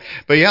look at it.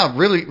 But yeah,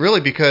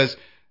 really because.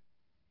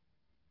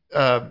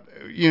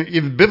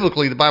 Even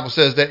biblically, the Bible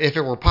says that if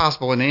it were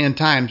possible in the end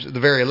times, the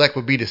very elect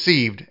would be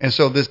deceived, and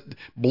so this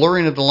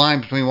blurring of the line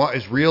between what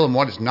is real and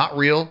what is not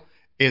real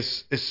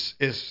is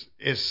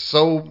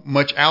so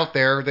much out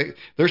there.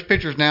 There's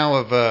pictures now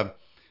of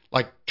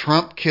like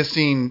Trump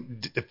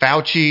kissing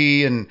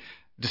Fauci, and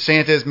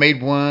DeSantis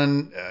made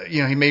one.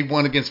 He made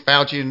one against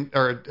Fauci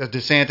or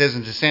DeSantis,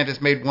 and DeSantis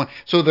made one.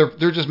 So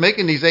they're just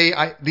making these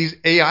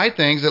AI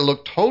things that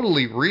look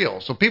totally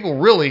real. So people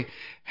really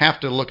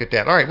have to look at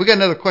that. All right, we got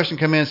another question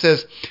come in. It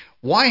says,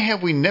 why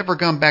have we never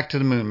gone back to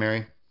the moon,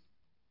 Mary?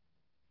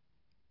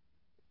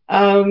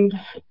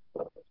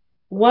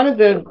 One of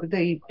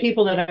the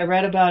people that I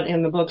read about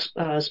in the book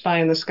Spy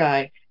in the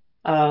Sky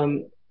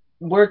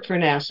worked for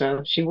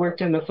NASA. She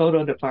worked in the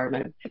photo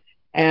department,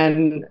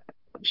 and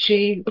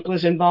she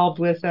was involved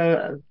with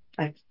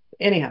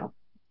anyhow,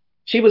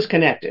 she was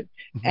connected.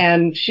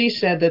 And she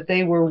said that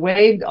they were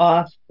waved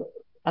off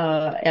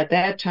at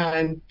that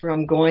time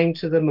from going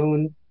to the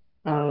moon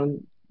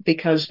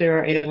because there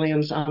are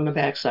aliens on the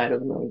backside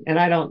of the moon. And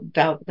I don't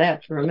doubt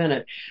that for a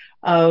minute.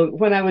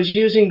 When I was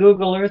using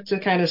Google Earth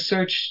to kind of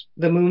search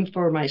the moon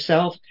for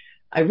myself,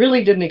 I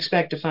really didn't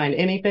expect to find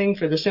anything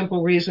for the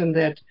simple reason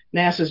that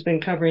NASA's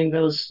been covering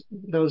those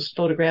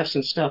photographs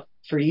and stuff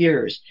for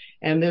years.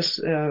 And this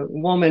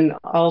woman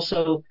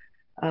also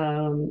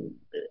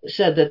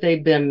said that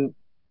they've been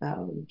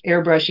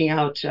airbrushing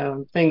out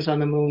things on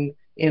the moon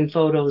in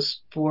photos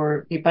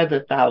by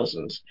the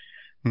thousands.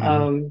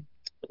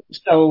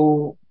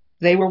 So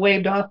they were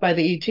waved off by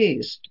the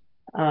ETs.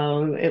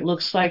 It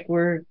looks like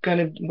we're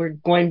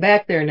going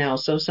back there now.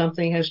 So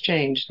something has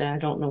changed. I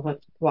don't know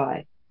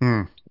why.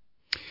 Hmm.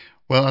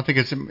 Well, I think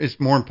it's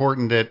more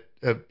important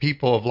that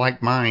people of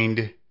like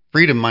mind,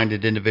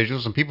 freedom-minded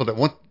individuals, and people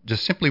that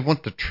simply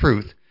want the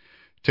truth,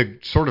 to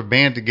sort of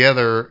band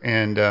together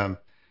and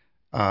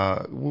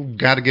we've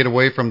got to get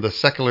away from the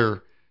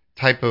secular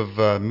type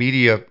of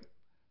media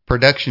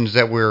productions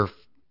that we're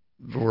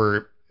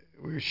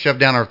shoved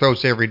down our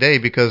throats every day,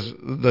 because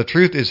the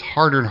truth is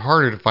harder and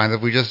harder to find.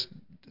 If we just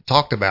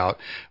talked about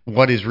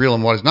what is real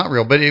and what is not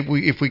real, but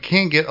if we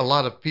can get a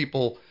lot of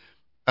people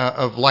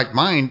of like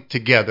mind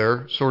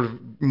together, sort of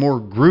more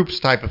groups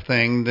type of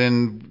thing,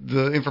 then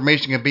the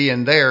information can be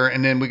in there,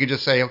 and then we can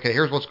just say, okay,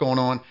 here's what's going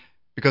on,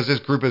 because this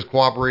group has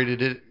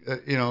cooperated it,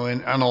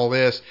 and all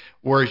this.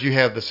 Whereas you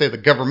have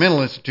the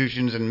governmental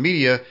institutions and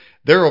media,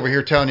 they're over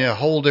here telling you a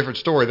whole different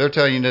story. They're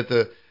telling you that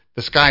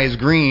the sky is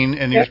green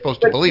and you're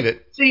supposed to believe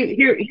it. See,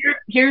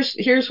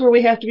 here's where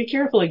we have to be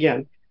careful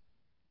again.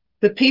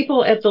 The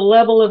people at the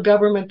level of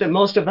government that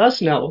most of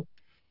us know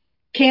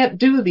can't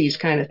do these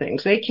kind of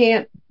things. They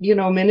can't,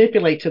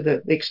 manipulate to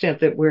the extent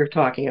that we're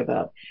talking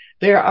about.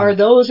 There are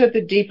those at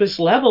the deepest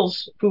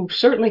levels who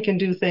certainly can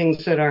do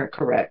things that aren't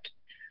correct.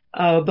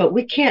 But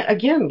we can't,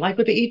 again, like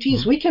with the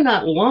ETs, we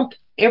cannot lump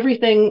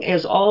everything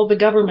as all the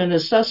government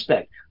is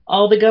suspect.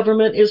 All the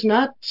government is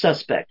not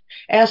suspect.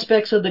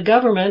 Aspects of the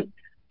government,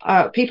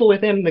 people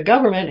within the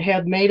government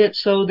have made it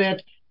so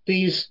that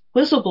these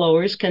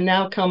whistleblowers can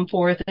now come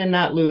forth and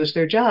not lose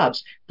their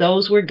jobs.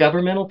 Those were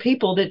governmental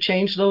people that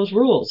changed those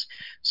rules.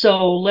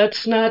 So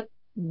let's not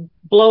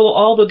blow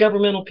all the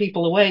governmental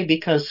people away,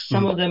 because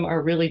some of them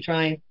are really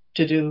trying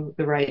to do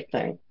the right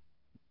thing.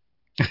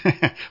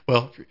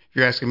 Well, if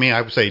you're asking me,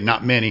 I would say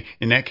not many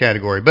in that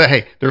category. But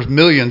hey, there's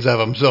millions of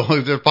them, so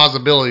there's a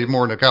possibility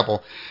more than a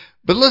couple.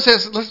 But let's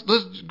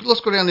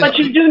go down this. But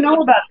you do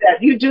know about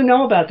that. You do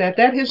know about that.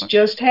 That has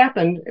just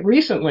happened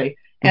recently.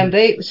 And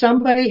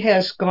somebody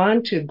has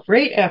gone to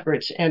great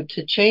efforts and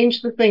to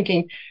change the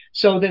thinking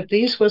so that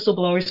these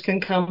whistleblowers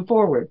can come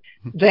forward.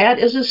 That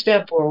is a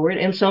step forward,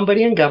 and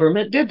somebody in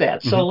government did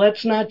that. So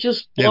let's not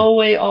just blow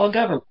away all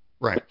government.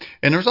 Right.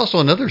 And there's also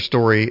another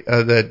story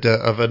of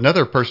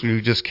another person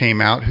who just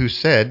came out who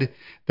said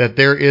that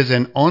there is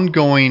an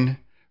ongoing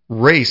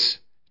race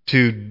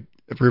to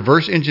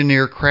reverse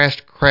engineer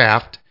crashed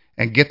craft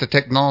and get the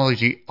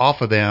technology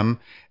off of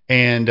them.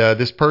 And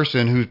this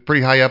person, who's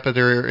pretty high up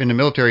there in the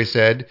military,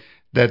 said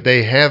that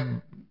they've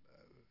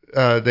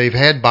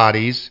had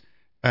bodies,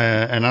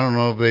 and I don't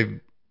know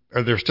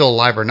if they're still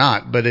alive or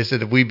not, but they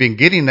said that we've been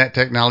getting that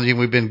technology and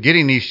we've been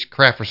getting these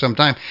craft for some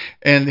time.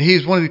 And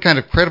he's one of the kind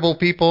of credible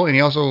people, and he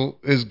also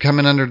is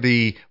coming under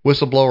the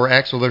Whistleblower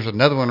Act, so there's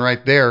another one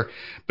right there.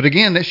 But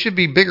again, that should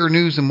be bigger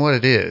news than what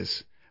it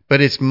is.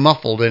 But it's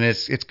muffled, and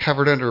it's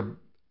covered under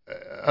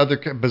other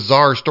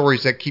bizarre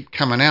stories that keep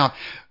coming out.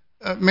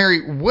 Mary,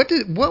 what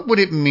would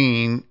it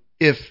mean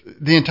if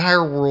the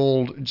entire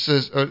world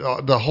says,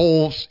 the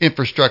whole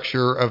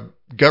infrastructure of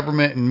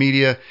government and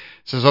media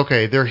says,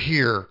 okay, they're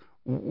here?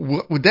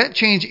 Would that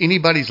change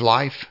anybody's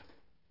life?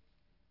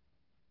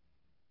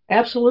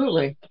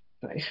 Absolutely.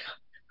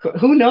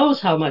 Who knows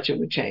how much it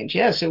would change?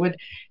 Yes, it would.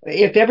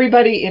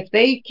 If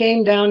they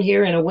came down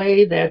here in a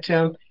way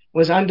that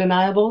was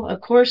undeniable,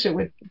 of course it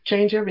would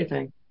change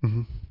everything.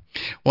 Mm-hmm.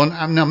 Well,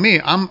 now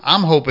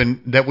I'm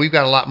hoping that we've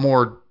got a lot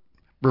more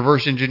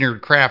reverse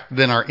engineered craft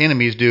than our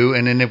enemies do,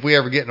 and then if we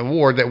ever get in a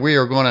war, that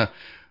we're going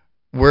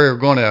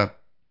to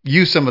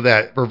use some of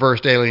that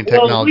reversed alien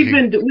technology.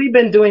 Well, we've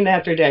been doing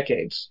that for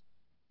decades.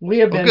 We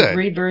have been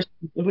reversed.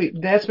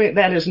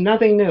 That is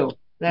nothing new.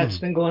 That's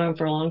been going on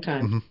for a long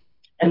time,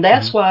 and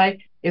that's why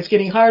it's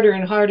getting harder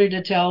and harder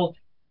to tell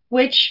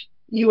which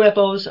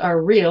UFOs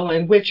are real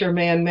and which are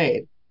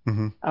man-made.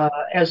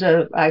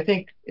 I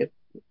think,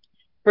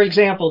 for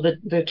example,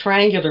 the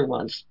triangular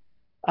ones,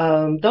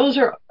 those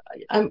are.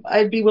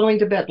 I'd be willing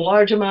to bet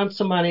large amounts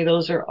of money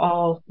those are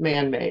all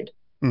man-made.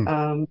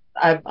 On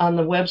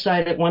the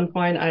website at one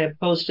point I had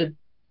posted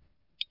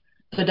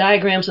the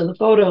diagrams and the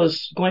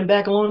photos going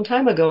back a long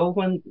time ago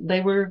when they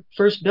were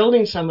first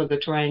building some of the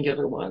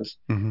triangular ones.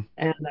 And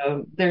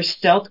they're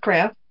stealth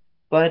craft,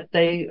 but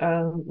they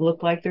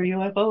look like they're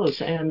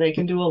UFOs, and they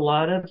can do a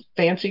lot of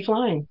fancy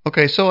flying.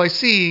 Okay, so I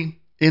see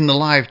in the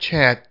live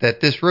chat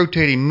that this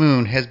rotating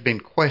moon has been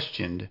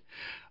questioned.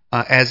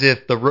 As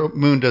if the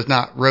moon does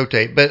not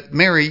rotate. But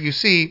Mary, you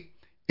see,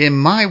 in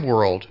my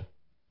world,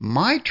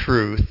 my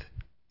truth,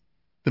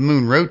 the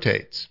moon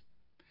rotates.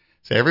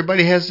 So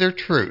everybody has their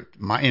truth.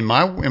 In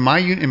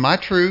my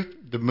truth,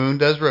 the moon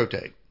does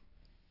rotate.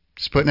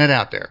 Just putting it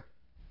out there.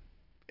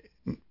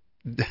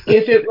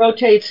 If it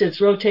rotates, it's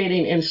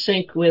rotating in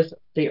sync with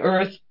the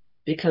Earth,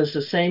 because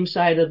the same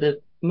side of the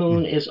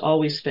moon is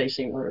always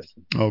facing Earth.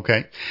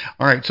 Okay.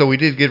 All right. So we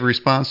did get a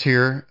response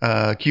here.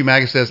 Q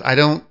Maga says, I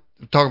don't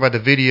talk about the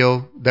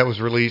video that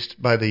was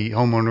released by the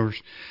homeowners.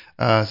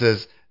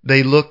 Says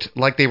they looked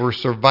like they were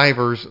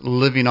survivors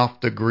living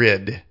off the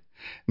grid.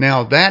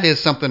 Now, that is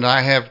something that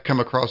I have come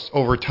across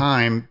over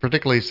time,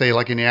 particularly, say,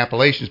 like in the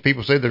Appalachians.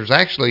 People say there's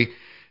actually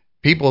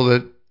people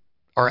that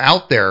are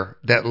out there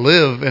that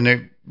live, and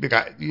they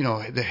got,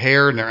 the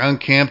hair, and they're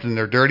unkempt and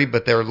they're dirty,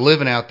 but they're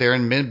living out there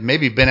and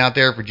maybe been out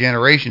there for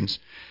generations.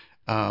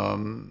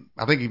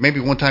 I think maybe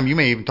one time you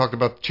may even talked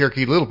about the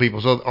Cherokee Little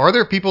People. So are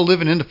there people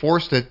living in the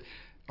forest that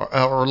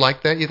are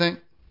like that, you think?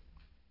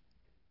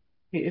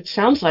 It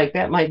sounds like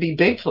that might be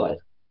Bigfoot.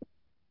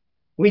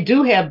 We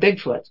do have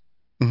Bigfoot.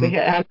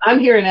 Mm-hmm. I'm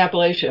here in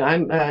Appalachia.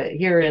 I'm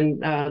here in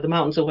the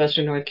mountains of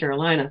western North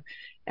Carolina.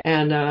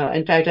 And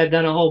in fact, I've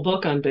done a whole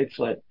book on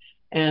Bigfoot.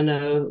 And,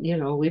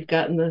 we've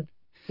gotten the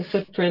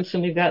footprints,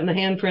 and we've gotten the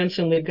handprints,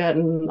 and we've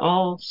gotten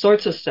all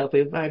sorts of stuff.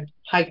 I've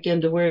hiked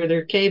into where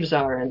their caves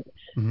are. And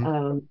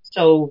Mm-hmm.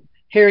 so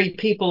hairy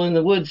people in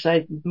the woods,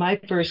 my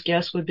first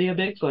guess would be a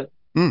Bigfoot.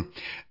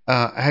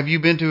 Have you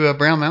been to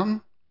Brown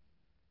Mountain?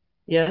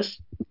 Yes.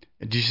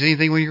 Did you see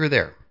anything when you were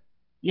there?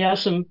 Yeah,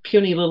 some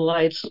puny little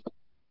lights.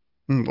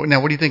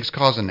 Now, what do you think is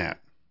causing that?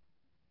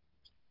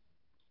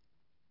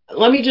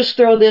 Let me just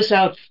throw this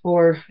out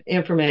for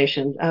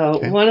information.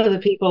 Okay. One of the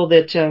people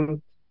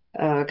that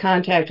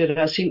contacted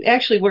us, he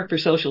actually worked for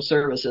social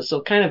services,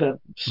 so kind of a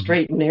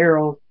straight and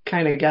narrow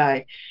kind of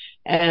guy.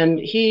 And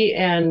he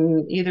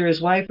and either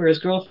his wife or his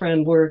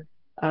girlfriend were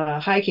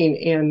hiking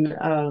in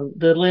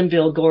the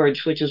Linville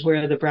Gorge, which is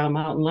where the Brown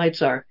Mountain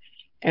Lights are.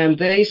 And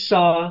they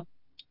saw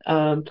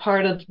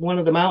part of one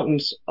of the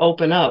mountains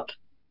open up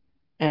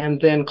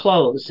and then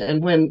close.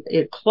 And when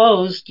it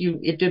closed,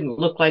 it didn't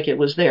look like it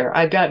was there.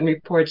 I've gotten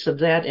reports of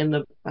that in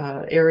the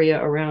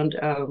area around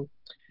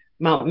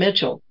Mount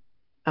Mitchell,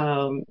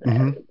 out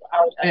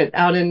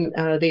in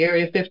the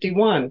Area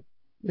 51.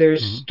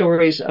 There's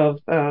stories of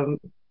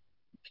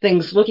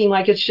things looking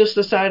like it's just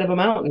the side of a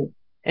mountain,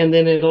 and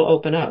then it'll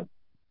open up.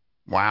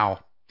 Wow.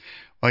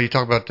 Well, you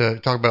talk about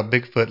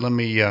Bigfoot. Let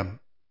me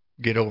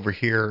get over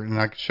here, and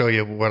I can show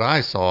you what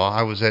I saw.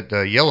 I was at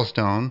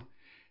Yellowstone,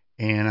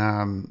 and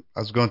I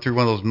was going through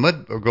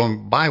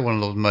going by one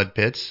of those mud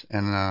pits,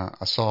 and I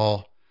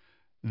saw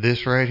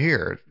this right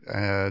here.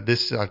 I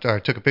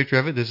took a picture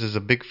of it. This is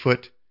a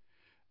Bigfoot.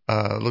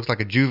 Looks like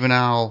a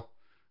juvenile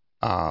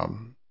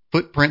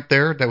footprint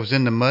there that was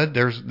in the mud.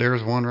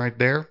 There's one right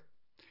there.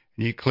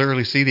 You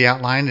clearly see the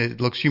outline.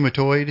 It looks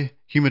humanoid.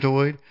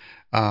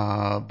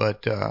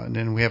 But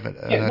then we have it.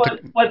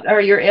 What are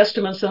your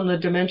estimates on the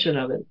dimension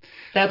of it?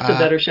 That's a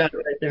better shot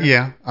right there.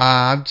 Yeah,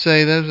 I'd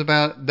say there's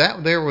about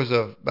that. There was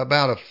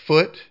about a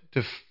foot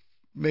to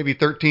maybe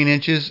 13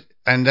 inches,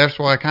 and that's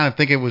why I kind of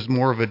think it was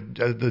more of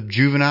the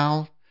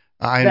juvenile.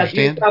 I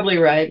understand. You're probably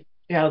right.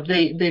 Yeah,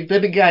 the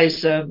big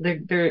guys,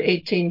 they're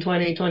 18,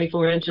 20,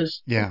 24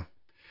 inches. Yeah.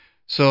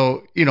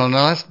 So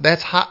now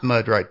that's hot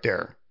mud right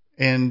there.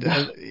 And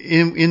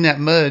in that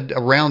mud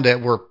around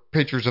that were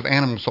pictures of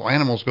animals, so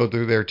animals go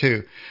through there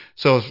too.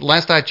 So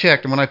last I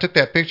checked, and when I took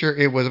that picture,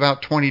 it was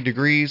about 20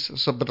 degrees.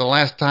 So, but the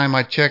last time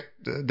I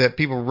checked, that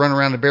people run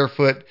around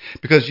barefoot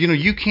because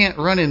you can't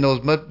run in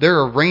those mud. There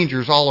are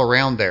rangers all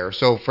around there.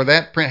 So for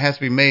that print has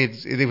to be made,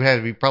 it would have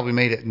to be probably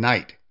made at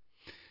night.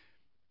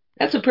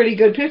 That's a pretty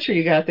good picture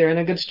you got there, and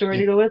a good story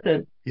to go with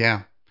it.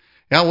 Yeah.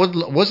 Yeah, I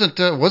wasn't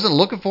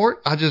looking for it.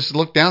 I just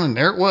looked down and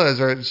there it was.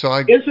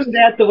 Isn't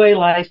that the way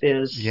life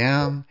is?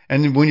 Yeah,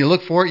 and when you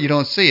look for it, you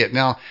don't see it.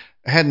 Now,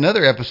 I had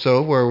another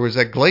episode where it was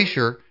at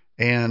Glacier,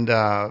 and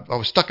I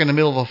was stuck in the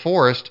middle of a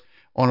forest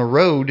on a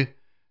road.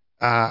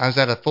 I was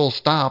at a full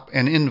stop,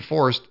 and in the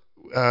forest,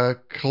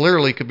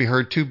 clearly could be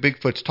heard two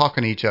Bigfoots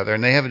talking to each other,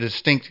 and they have a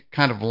distinct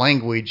kind of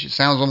language. It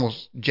sounds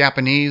almost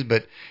Japanese,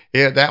 but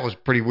yeah, that was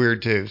pretty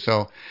weird too.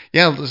 So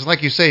yeah, it's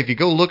like you say, if you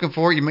go looking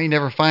for it, you may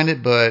never find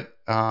it, but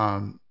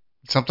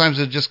sometimes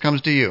it just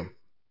comes to you.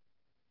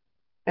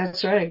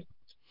 That's right.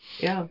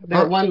 Yeah,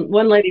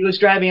 one lady was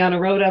driving on a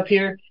road up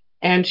here,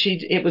 and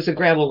it was a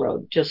gravel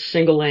road, just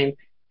single lane,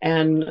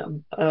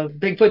 and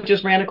Bigfoot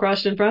just ran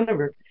across in front of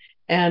her,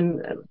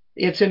 and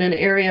it's in an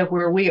area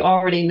where we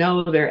already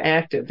know they're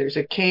active. There's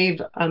a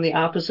cave on the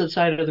opposite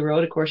side of the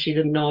road. Of course, she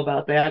didn't know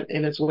about that,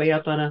 and it's way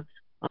up on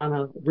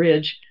a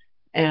ridge.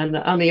 And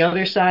on the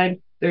other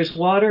side, there's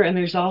water, and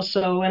there's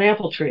also an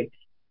apple tree.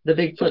 The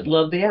Bigfoot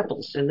loved the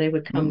apples, and they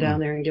would come down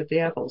there and get the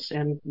apples.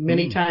 And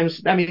many times,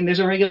 there's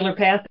a regular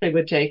path they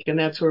would take, and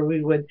that's where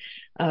we would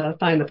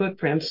find the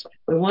footprints.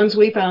 The ones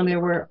we found, they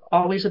were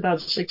always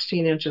about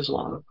 16 inches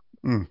long.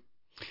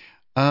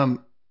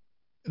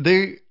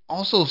 They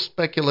also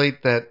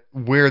speculate that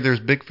where there's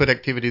Bigfoot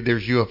activity,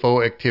 there's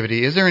UFO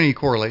activity. Is there any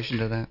correlation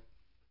to that?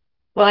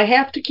 Well, I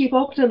have to keep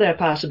open to that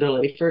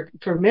possibility for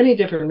many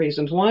different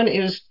reasons. One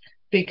is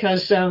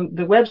because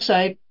the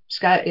website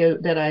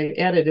that I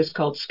edit is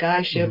called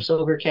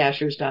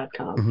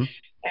skyshipsovercachers.com.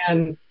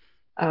 And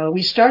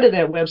we started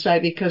that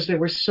website because there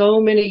were so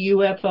many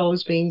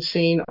UFOs being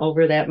seen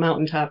over that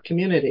mountaintop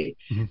community.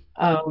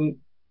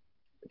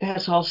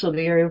 That's also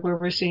the area where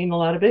we're seeing a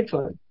lot of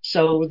Bigfoot.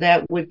 So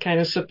that would kind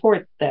of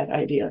support that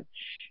idea.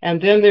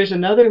 And then there's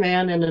another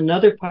man in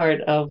another part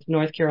of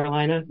North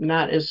Carolina,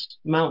 not as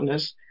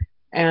mountainous,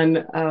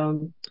 and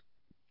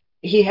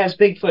he has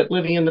Bigfoot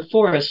living in the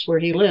forest where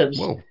he lives.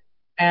 Whoa.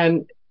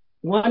 And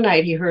one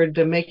night he heard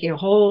them making a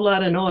whole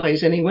lot of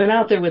noise, and he went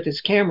out there with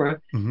his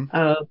camera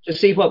to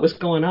see what was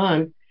going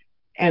on.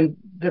 And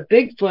the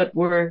Bigfoot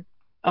were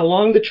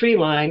along the tree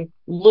line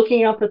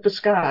looking up at the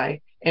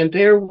sky, and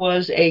there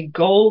was a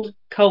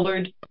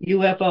gold-colored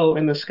UFO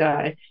in the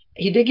sky.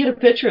 He did get a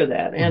picture of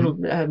that, and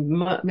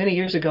many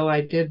years ago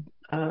I did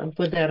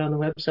put that on the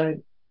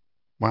website.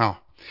 Wow.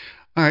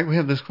 All right, we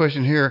have this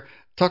question here.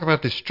 Talk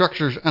about the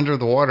structures under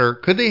the water.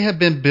 Could they have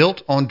been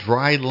built on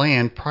dry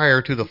land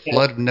prior to the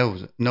flood of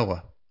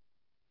Noah?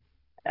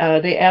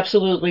 They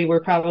absolutely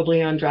were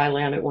probably on dry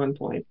land at one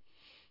point.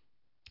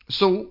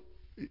 So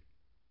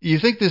you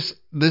think this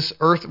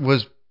Earth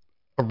was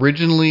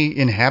originally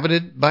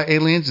inhabited by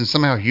aliens and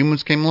somehow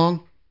humans came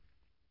along?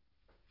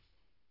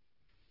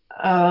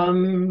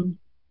 Trying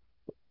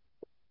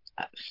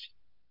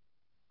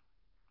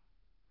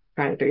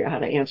to figure out how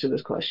to answer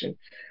this question.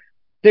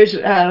 There's,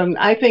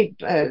 I think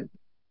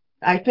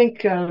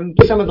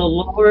some of the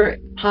lower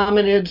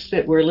hominids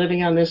that were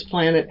living on this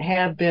planet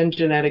have been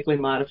genetically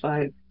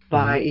modified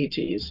by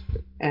ETs,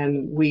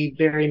 and we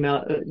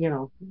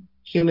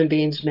human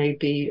beings may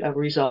be a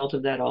result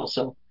of that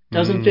also.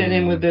 Doesn't fit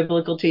in with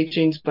biblical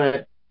teachings,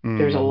 but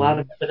there's a lot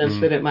of evidence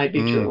that it might be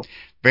true.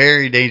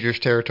 Very dangerous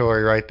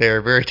territory right there.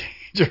 Very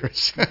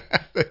dangerous.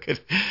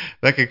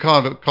 that could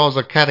cause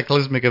a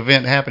cataclysmic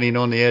event happening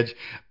on the Edge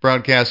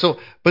broadcast. So,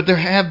 but there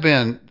have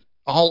been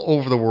all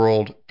over the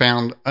world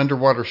found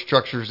underwater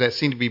structures that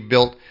seem to be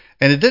built,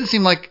 and it didn't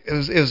seem like it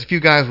was a few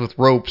guys with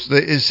ropes.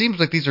 It seems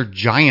like these are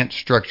giant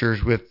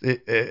structures with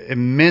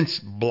immense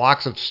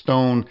blocks of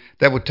stone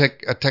that would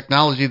take a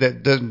technology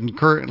that doesn't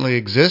currently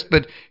exist,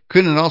 but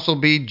couldn't it also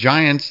be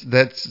giants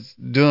that's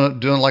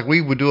doing like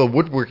we would do a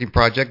woodworking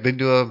project? They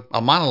do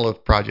a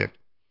monolith project.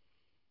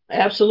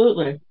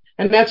 Absolutely.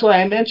 And that's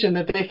why I mentioned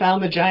that they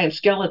found the giant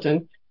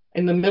skeleton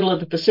in the middle of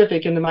the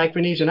Pacific in the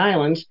Micronesian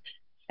islands.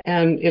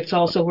 And it's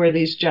also where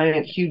these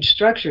giant, huge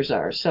structures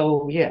are.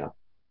 So, yeah.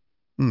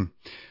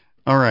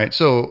 All right.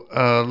 So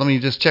let me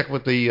just check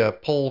with the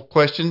poll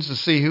questions to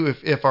see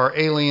if our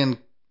alien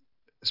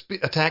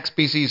attack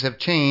species have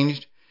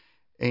changed.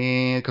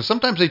 And because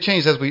sometimes they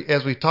change as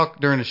we talk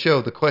during the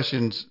show, the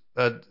questions,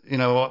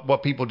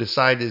 what people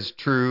decide is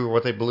true or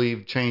what they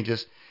believe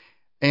changes.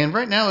 And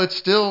right now, it's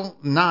still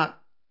not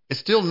the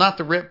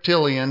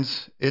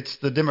reptilians. It's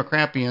the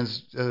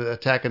Democratians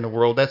attacking the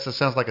world. That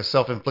sounds like a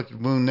self-inflicted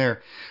wound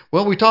there.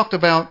 Well, we talked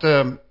about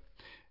the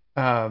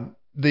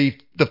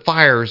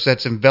fires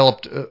that's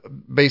enveloped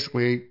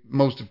basically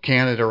most of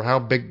Canada, or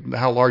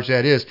how large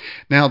that is.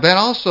 Now, that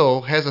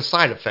also has a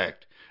side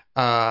effect.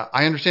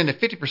 I understand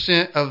that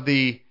 50% of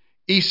the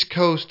East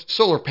Coast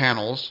solar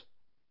panels,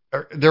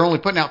 they're only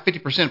putting out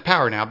 50%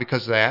 power now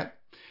because of that.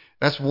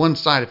 That's one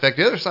side effect.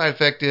 The other side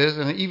effect is,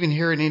 and even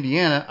here in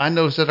Indiana, I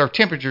noticed that our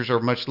temperatures are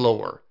much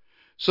lower.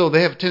 So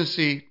they have a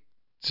tendency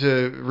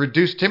to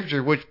reduce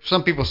temperature, which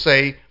some people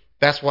say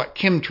that's what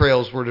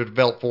chemtrails were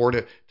developed for,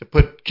 to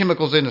put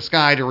chemicals in the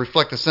sky to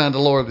reflect the sun to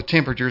lower the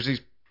temperatures.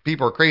 These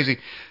people are crazy.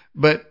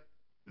 But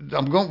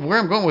where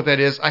I'm going with that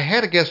is, I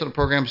had a guest on the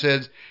program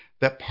said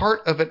that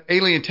part of an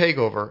alien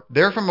takeover,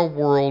 they're from a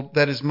world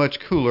that is much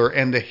cooler,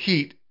 and the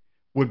heat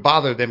would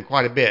bother them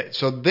quite a bit.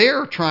 So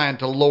they're trying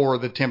to lower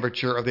the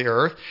temperature of the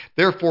Earth,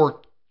 therefore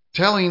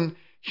telling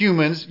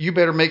humans, you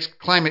better make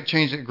climate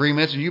change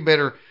agreements, and you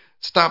better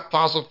stop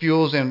fossil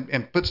fuels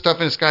and put stuff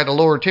in the sky to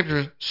lower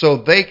temperatures so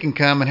they can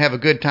come and have a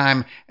good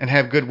time and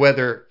have good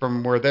weather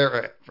from where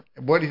they're at.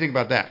 What do you think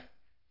about that?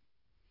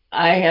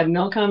 I have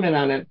no comment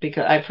on it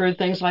because I've heard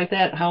things like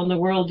that. How in the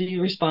world do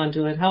you respond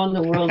to it? How in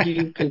the world do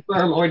you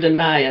confirm or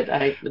deny it?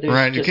 Right.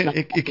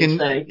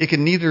 It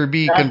can neither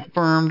be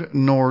confirmed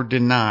nor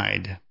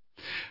denied.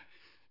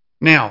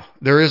 Now,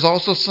 there is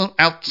also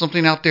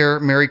something out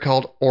there, Mary,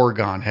 called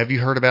Oregon. Have you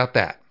heard about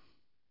that?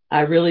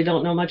 I really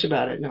don't know much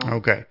about it, no.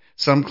 Okay.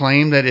 Some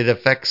claim that it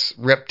affects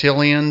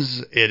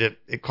reptilians.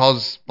 It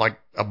causes like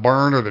a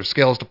burn or their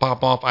scales to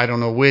pop off. I don't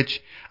know which.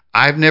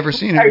 I've never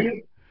seen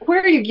it. Where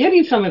are you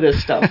getting some of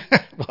this stuff?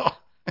 Well,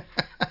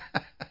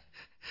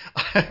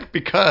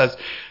 because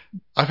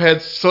I've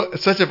had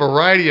such a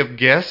variety of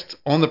guests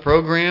on the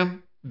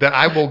program that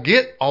I will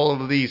get all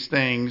of these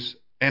things,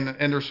 and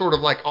they're sort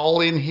of like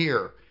all in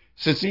here.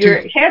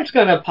 Your head's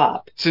going to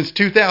pop. Since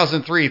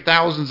 2003,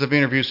 thousands of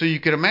interviews. So you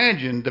can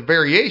imagine the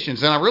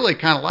variations, and I really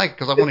kind of like it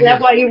because I want to hear. Is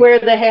that why you wear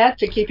the hat,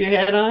 to keep your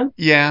head on?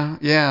 Yeah.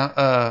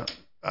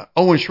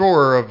 Owen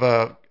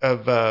Schroer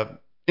of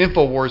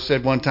InfoWars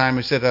said one time,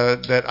 he said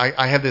that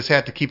I have this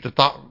hat to keep the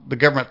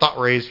government thought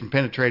rays from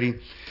penetrating.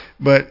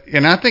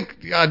 And I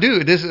think I do.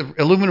 It is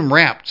aluminum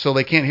wrapped, so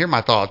they can't hear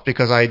my thoughts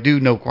because I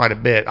do know quite a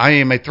bit. I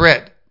am a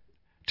threat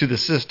to the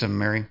system,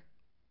 Mary.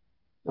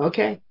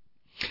 Okay.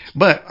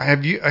 But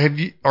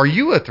are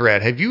you a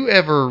threat? Have you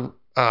ever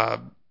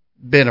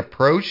been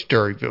approached,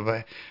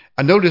 or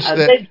I noticed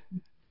that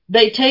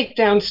they take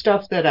down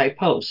stuff that I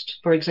post.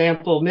 For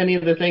example, many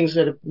of the things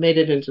that have made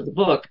it into the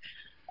book.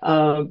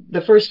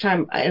 The first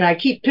time, and I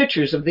keep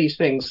pictures of these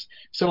things,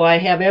 so I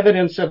have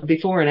evidence of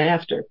before and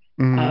after.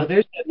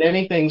 There's been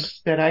many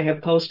things that I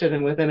have posted,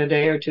 and within a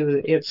day or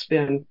two, it's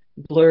been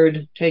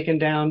blurred, taken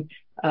down.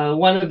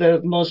 One of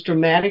the most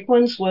dramatic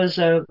ones was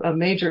a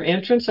major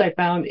entrance I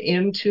found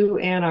into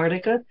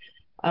Antarctica.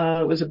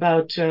 It was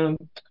about,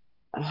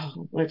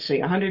 let's see,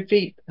 100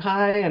 feet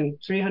high and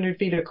 300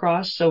 feet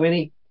across, so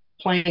any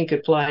plane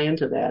could fly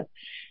into that.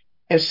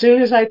 As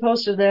soon as I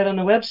posted that on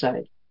the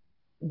website,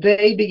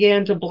 they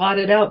began to blot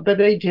it out, but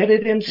they did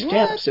it in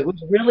steps. It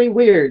was really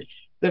weird.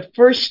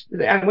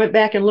 I went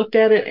back and looked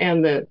at it,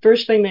 and the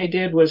first thing they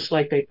did was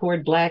like they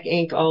poured black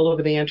ink all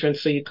over the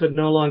entrance so you could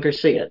no longer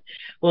see it.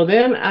 Well,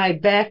 then I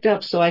backed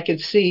up so I could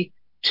see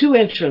two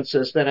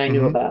entrances that I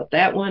knew about,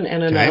 that one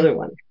and another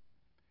one.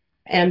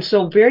 And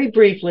so very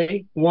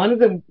briefly, one of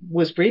them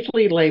was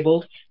briefly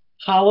labeled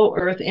Hollow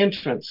Earth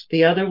Entrance.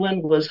 The other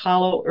one was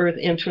Hollow Earth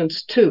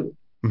Entrance 2.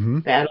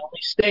 That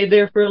only stayed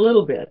there for a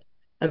little bit.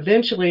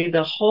 Eventually,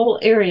 the whole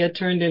area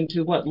turned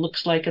into what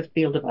looks like a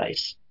field of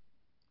ice.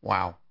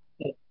 Wow.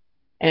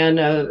 And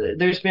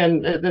there's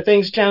been the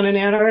things down in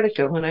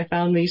Antarctica when I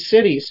found these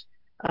cities.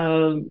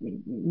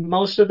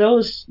 Most of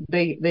those,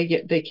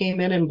 they came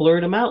in and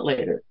blurred them out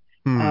later.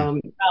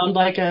 Found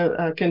like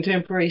a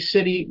contemporary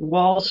city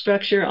wall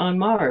structure on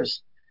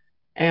Mars.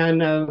 And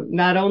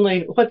not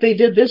only what they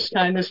did this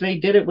time is they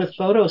did it with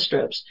photo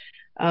strips.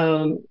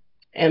 And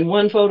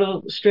one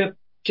photo strip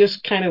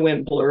just kind of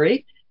went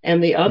blurry.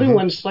 And the other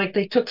one's like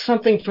they took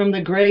something from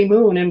the gray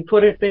moon and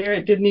put it there.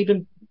 It didn't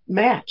even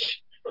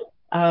match.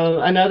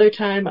 Another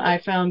time I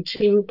found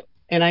two,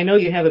 and I know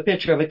you have a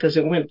picture of it because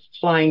it went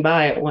flying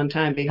by at one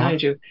time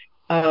behind you,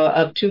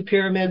 of two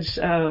pyramids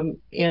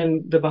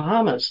in the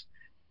Bahamas.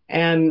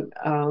 And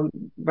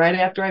right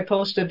after I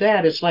posted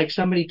that, it's like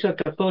somebody took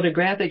a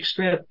photographic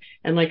strip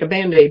and like a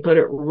Band-Aid put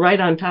it right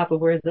on top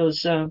of where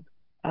those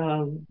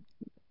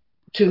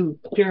two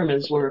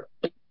pyramids were.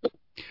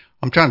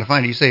 I'm trying to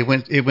find it. You say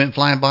it went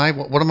flying by.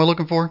 What am I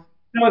looking for?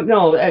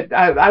 No.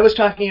 I was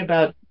talking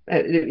about.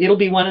 It'll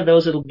be one of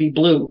those. It'll be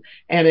blue,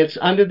 and it's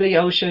under the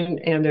ocean,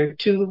 and there are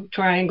two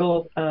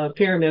triangle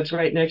pyramids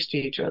right next to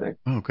each other.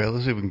 Okay,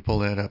 let's see if we can pull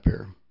that up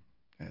here.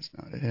 That's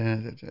not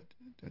it.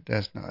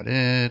 That's not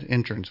it.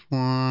 Entrance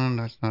 1.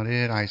 That's not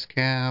it. Ice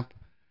cap.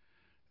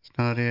 That's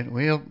not it.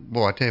 Well,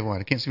 boy, I tell you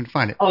what, I can't seem to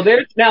find it. Oh,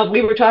 now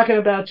we were talking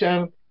about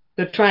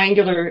the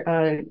triangular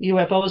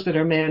UFOs that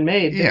are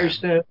man-made. Yeah.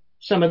 There's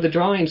some of the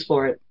drawings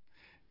for it.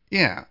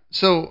 Yeah.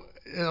 So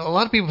a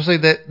lot of people say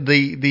that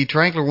the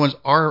triangular ones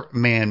are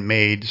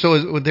man-made.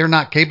 So they're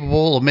not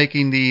capable of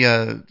making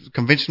the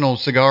conventional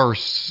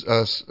cigars,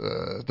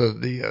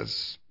 the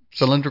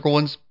cylindrical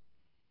ones?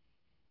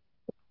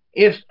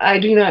 If I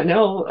do not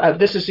know,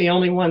 this is the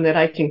only one that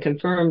I can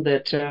confirm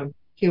that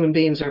human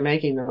beings are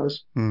making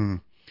those.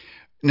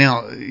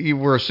 Now, you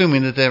were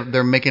assuming that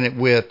they're making it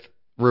with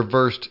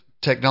reversed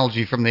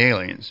technology from the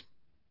aliens.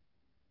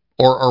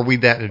 Or are we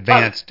that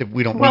advanced if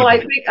we don't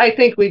need I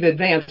think we've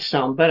advanced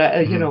some, but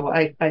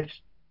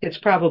it's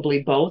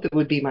probably both. It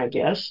would be my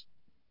guess.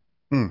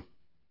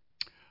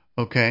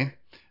 Okay.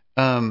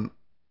 I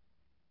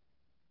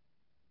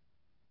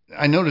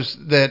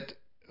noticed that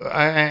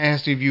I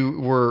asked if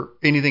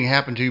anything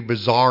happened to you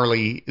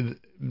bizarrely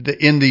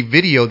in the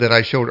video that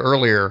I showed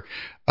earlier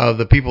of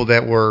the people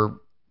that were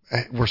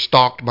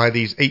stalked by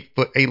these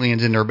 8-foot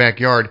aliens in their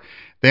backyard.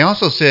 They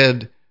also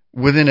said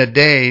within a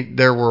day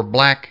there were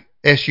black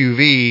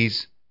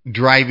SUVs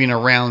driving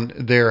around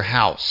their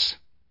house.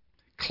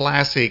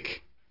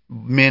 Classic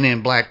Men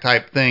in Black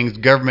type things.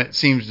 Government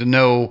seems to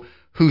know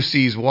who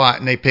sees what,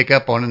 and they pick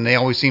up on it, and they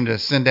always seem to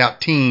send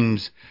out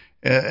teams.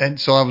 And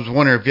so I was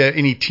wondering if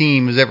any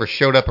team has ever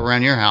showed up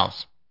around your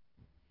house.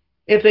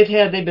 If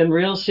they've been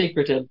real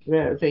secretive.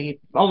 The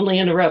only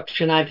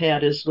interruption I've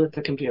had is with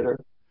the computer.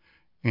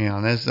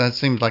 Yeah, that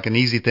seems like an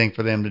easy thing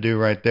for them to do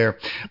right there.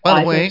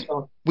 By the way,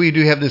 we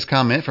do have this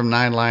comment from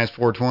 9 Lions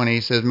 420.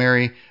 It says,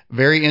 Mary,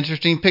 very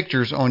interesting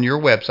pictures on your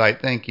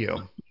website. Thank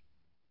you.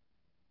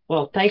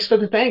 Well, thanks for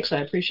the thanks.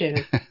 I appreciate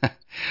it.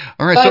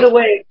 All right. By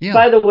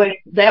the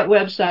way, that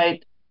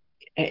website,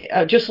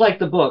 just like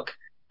the book,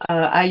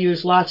 I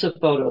use lots of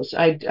photos.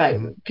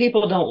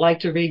 People don't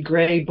like to read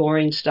gray,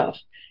 boring stuff.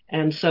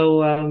 And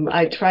so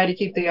I try to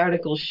keep the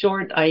articles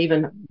short. I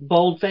even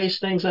boldface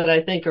things that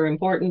I think are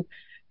important.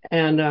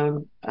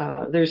 And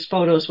there's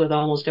photos with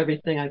almost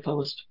everything I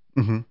post.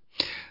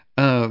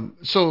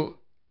 So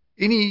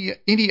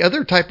any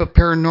other type of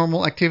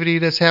paranormal activity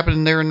that's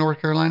happening there in North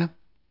Carolina?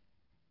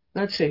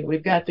 Let's see.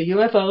 We've got the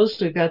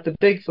UFOs. We've got the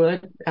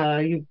Bigfoot.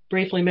 You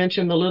briefly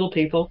mentioned the little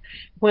people.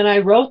 When I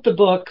wrote the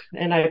book,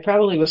 and I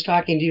probably was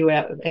talking to you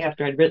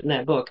after I'd written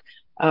that book,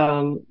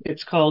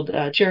 it's called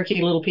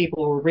Cherokee Little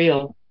People Were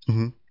Real.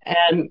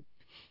 And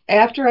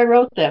after I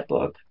wrote that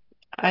book,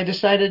 I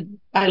decided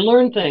I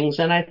learned things,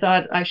 and I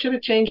thought I should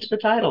have changed the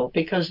title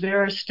because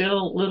there are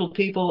still little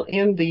people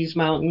in these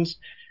mountains,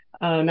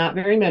 not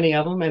very many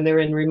of them, and they're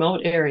in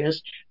remote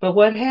areas. But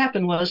what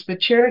happened was the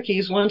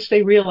Cherokees, once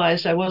they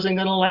realized I wasn't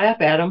going to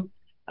laugh at them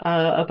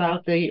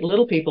about the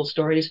little people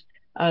stories,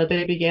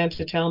 they began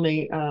to tell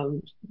me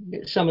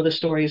some of the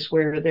stories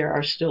where there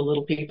are still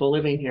little people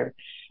living here.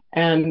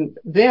 And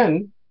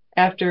then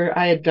after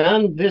I had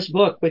done this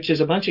book, which is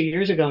a bunch of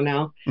years ago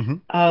now, Mm-hmm.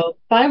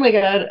 finally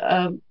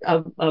got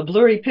a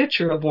blurry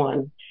picture of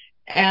one.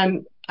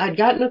 And I'd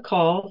gotten a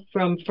call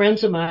from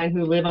friends of mine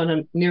who live on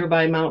a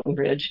nearby mountain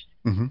ridge.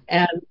 Mm-hmm.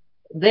 And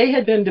they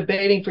had been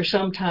debating for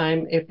some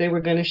time if they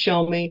were going to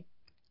show me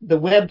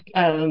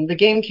the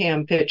game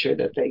cam picture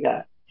that they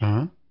got.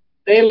 Uh-huh.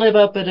 They live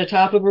up at the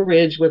top of a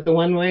ridge with a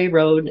one-way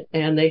road,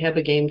 and they have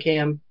a game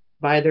cam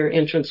by their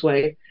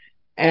entranceway.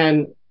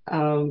 And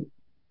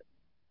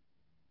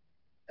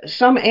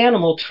some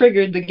animal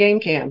triggered the game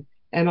cam.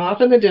 And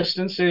off in the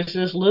distance, there's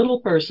this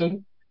little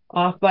person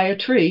off by a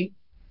tree.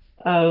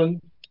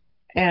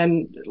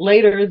 And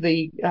later,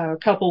 the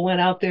couple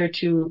went out there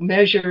to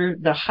measure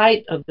the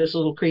height of this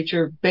little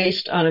creature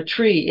based on a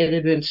tree it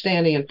had been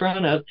standing in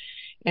front of.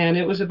 And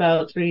it was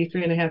about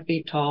 3.5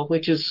 feet tall,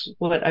 which is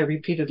what I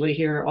repeatedly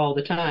hear all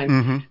the time.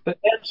 Mm-hmm. But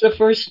that's the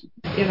first,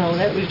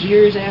 that was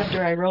years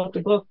after I wrote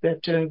the book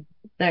that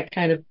that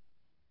kind of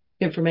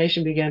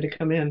information began to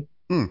come in.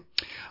 All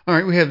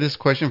right, we have this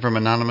question from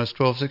Anonymous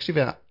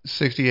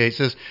 1268.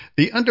 Says,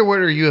 the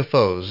underwater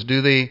UFOs,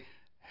 do they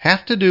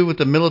have to do with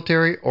the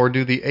military, or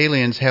do the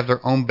aliens have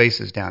their own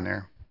bases down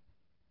there?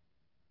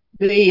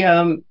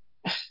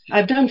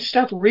 I've done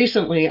stuff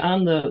recently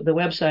on the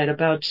website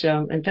about,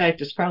 in fact,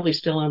 it's probably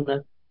still on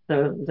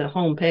the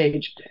home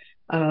page,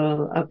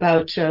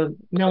 about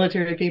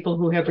military people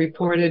who have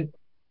reported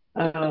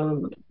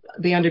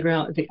the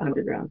underwater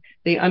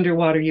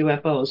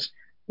UFOs.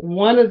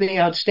 One of the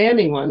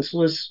outstanding ones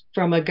was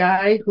from a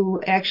guy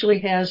who actually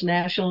has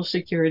national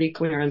security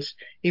clearance.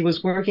 He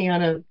was working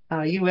on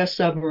a U.S.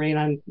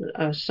 submarine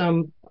on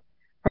some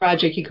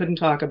project he couldn't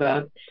talk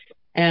about.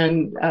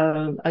 And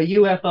a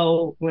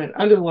UFO went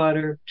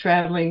underwater,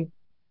 traveling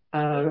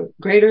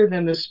greater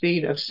than the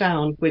speed of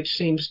sound, which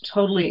seems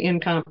totally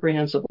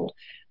incomprehensible.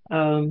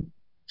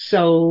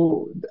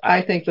 So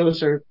I think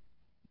those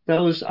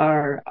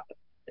are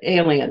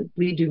alien.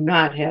 We do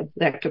not have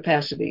that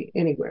capacity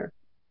anywhere.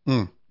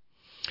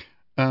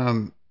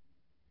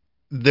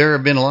 There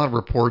have been a lot of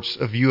reports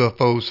of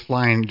UFOs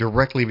flying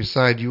directly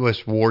beside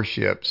U.S.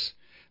 warships.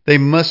 They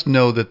must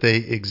know that they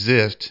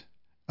exist.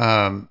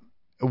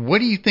 What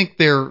do you think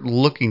they're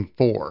looking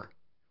for?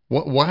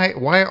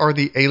 Why are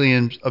the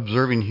aliens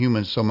observing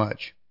humans so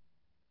much?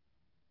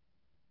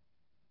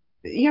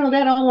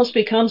 That almost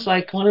becomes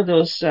like one of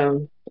those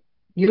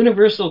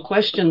universal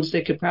questions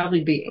that could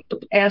probably be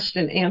asked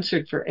and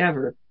answered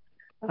forever.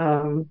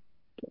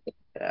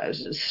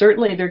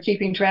 Certainly, they're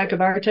keeping track of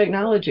our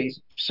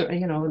technologies,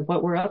 and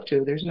what we're up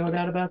to. There's no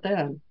doubt about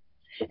that.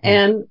 Mm-hmm.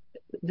 And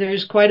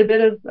there's quite a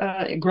bit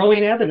of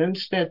growing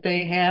evidence that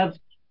they have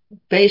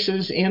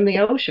bases in the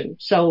ocean.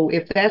 So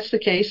if that's the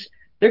case,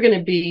 they're going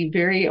to be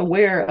very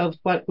aware of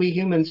what we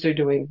humans are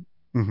doing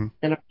in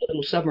our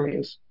little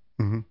submarines.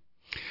 Mm-hmm.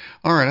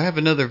 All right, I have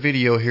another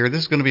video here.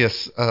 This is going to be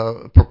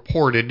a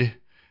purported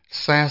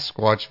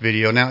Sasquatch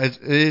video. Now,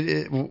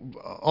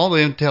 all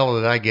the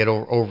intel that I get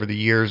over the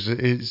years,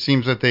 it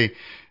seems that they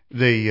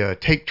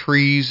take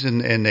trees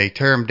and they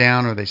tear them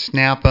down, or they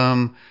snap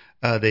them.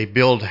 They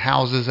build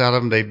houses out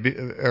of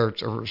them,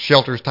 or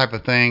shelters type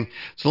of thing.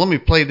 So let me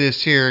play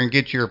this here and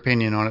get your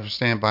opinion on it.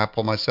 Stand by. I'll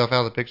pull myself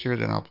out of the picture,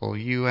 then I'll pull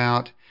you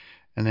out,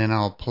 and then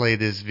I'll play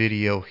this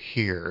video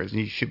here. And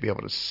you should be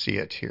able to see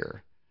it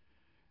here.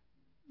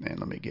 And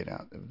let me get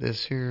out of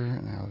this here,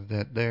 and out of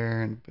that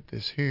there, and put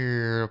this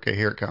here. Okay,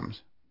 here it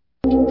comes.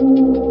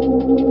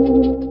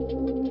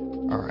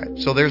 All right,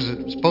 so there's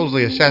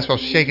supposedly a Sasquatch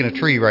shaking a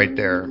tree right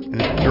there,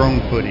 and it's drone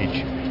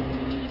footage.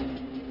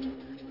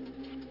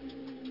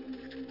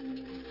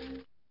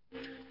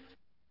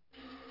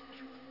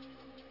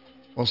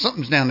 Well,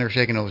 something's down there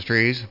shaking those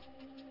trees.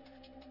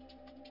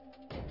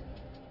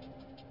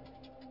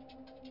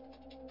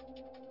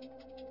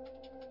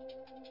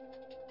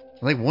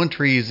 I think one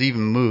tree is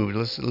even moved.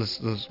 Let's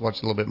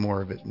watch a little bit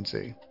more of it and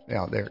see.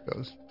 Yeah, there it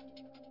goes.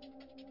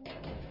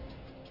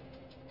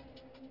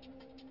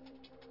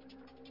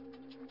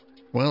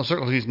 Well,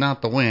 certainly it's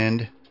not the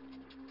wind.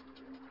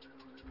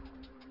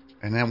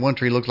 And that one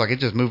tree looks like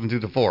it's just moving through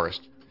the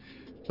forest.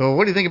 So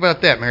what do you think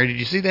about that, Mary? Did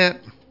you see that?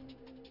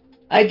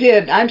 I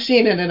did. I'm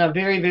seeing it in a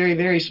very, very,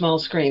 very small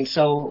screen,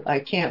 so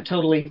I can't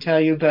totally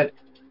tell you, but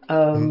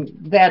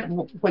that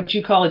what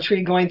you call a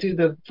tree going through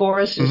the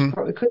forest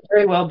it could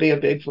very well be a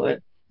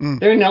Bigfoot.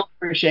 They're known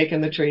for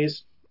shaking the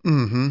trees.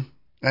 And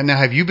now,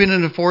 have you been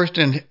in the forest,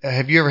 and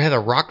have you ever had a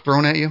rock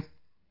thrown at you?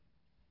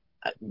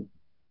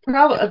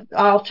 Probably.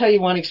 I'll tell you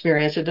one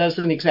experience. It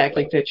doesn't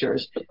exactly fit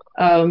yours.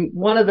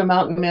 One of the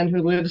mountain men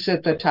who lives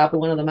at the top of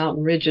one of the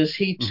mountain ridges,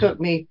 he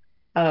took me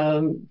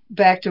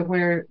back to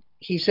where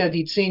he said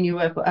he'd seen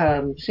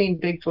seen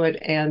Bigfoot,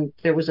 and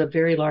there was a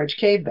very large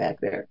cave back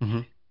there.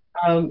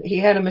 He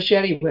had a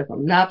machete with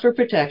him, not for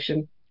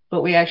protection,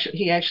 but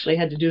he actually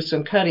had to do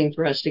some cutting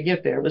for us to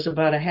get there. It was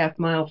about a half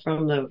mile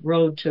from the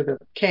road to the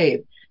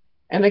cave.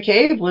 And the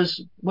cave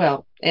was,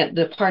 and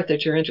the part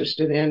that you're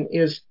interested in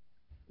is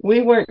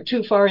we weren't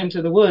too far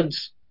into the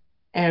woods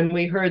and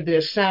we heard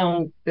this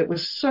sound that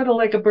was sort of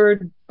like a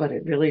bird, but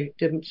it really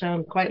didn't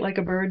sound quite like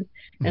a bird.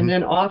 And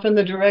then off in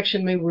the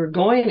direction we were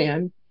going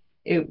in,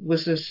 it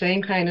was the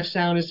same kind of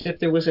sound as if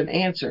there was an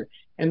answer.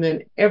 And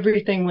then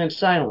everything went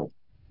silent.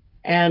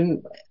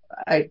 And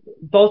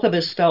both of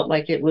us felt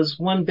like it was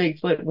one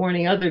Bigfoot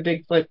warning other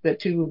Bigfoot that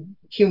two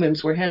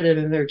humans were headed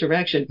in their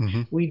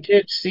direction. We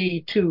did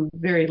see two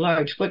very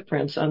large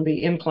footprints on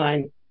the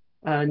incline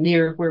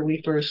near where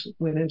we first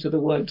went into the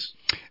woods.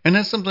 And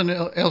that's something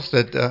else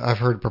that I've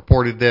heard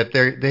purported, that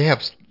they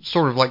have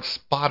sort of like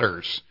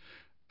spotters.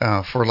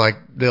 For like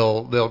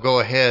they'll go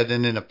ahead,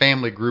 and then a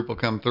family group will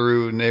come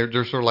through, and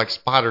they're sort of like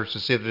spotters to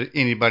see if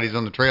anybody's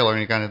on the trail or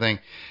any kind of thing.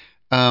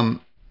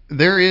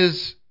 There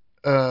is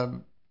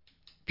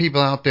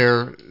people out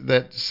there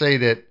that say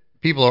that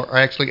people are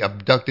actually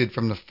abducted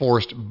from the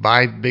forest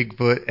by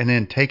Bigfoot and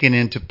then taken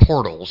into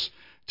portals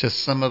to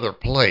some other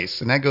place,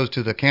 and that goes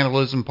to the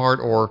cannibalism part,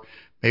 or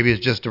maybe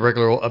it's just a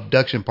regular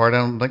abduction part. I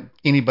don't think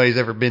anybody's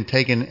ever been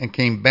taken and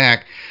came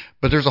back,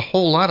 but there's a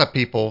whole lot of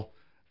people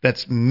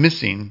that's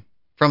missing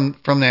from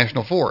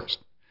national forest.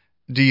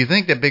 Do you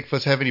think that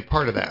Bigfoots have any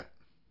part of that?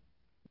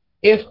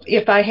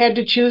 If I had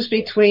to choose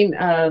between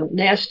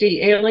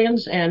nasty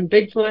aliens and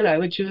Bigfoot, I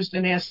would choose the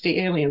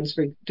nasty aliens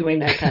for doing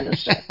that kind of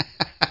stuff.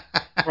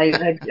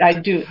 I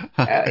do.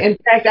 In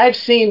fact, I've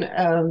seen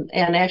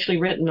and actually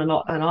written an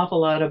awful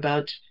lot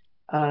about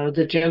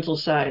the gentle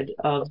side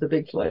of the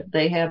Bigfoot.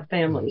 They have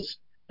families.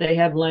 They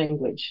have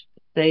language.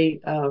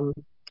 They're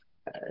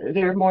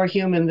more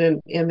human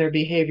than in their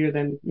behavior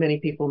than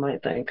many people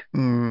might think.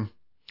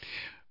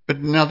 But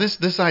now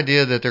this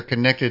idea that they're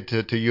connected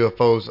to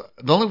UFOs,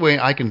 the only way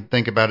I can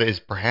think about it is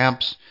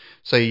perhaps,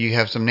 say you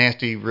have some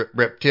nasty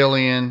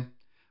reptilian,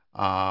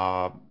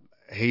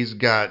 he's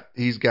got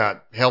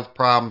health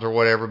problems or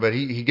whatever, but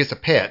he gets a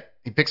pet.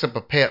 He picks up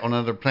a pet on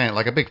another planet,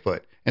 like a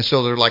Bigfoot, and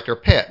so they're like their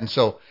pet, and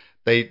so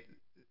they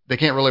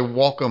can't really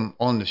walk them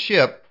on the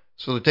ship,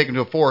 so they take them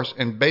to a forest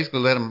and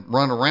basically let them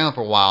run around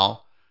for a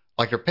while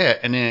like their pet,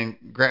 and then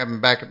grab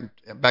them back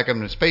up in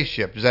the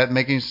spaceship. Does that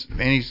make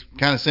any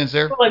kind of sense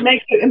there? Well,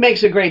 it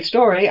makes a great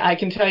story. I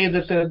can tell you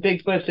that the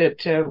Bigfoot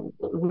that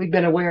we've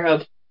been aware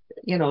of,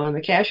 in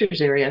the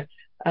Cashers area,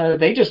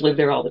 they just live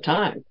there all the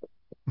time.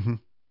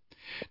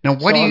 Now,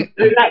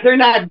 they're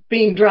not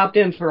being dropped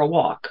in for a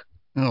walk.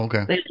 Oh,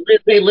 okay.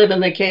 They live in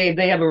the cave.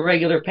 They have a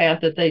regular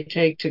path that they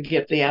take to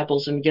get the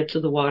apples and get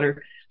to the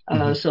water.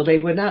 So they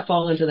would not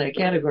fall into that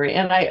category.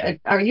 And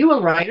are you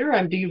a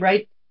writer? Do you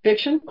write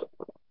fiction?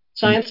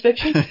 Science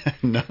fiction?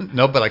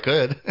 No, but I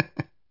could.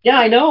 Yeah,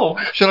 I know.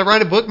 Should I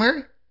write a book,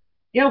 Mary?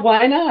 Yeah,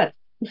 why not?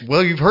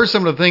 Well, you've heard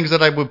some of the things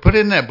that I would put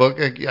in that book.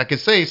 I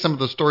could say some of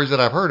the stories that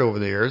I've heard over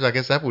the years. I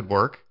guess that would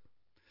work.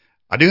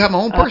 I do have my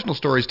own personal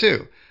stories,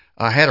 too.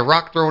 I had a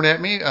rock thrown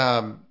at me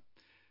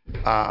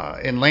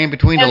in land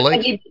between the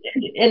lakes.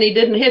 And he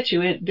didn't hit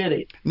you, did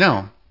he?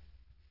 No.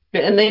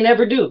 And they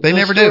never do. They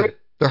never do.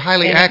 They're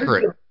highly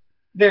accurate.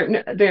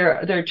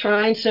 They're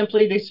trying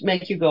simply to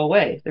make you go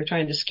away. They're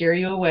trying to scare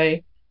you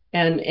away.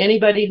 And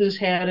anybody who's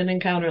had an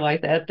encounter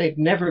like that, they've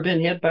never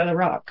been hit by the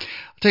rock.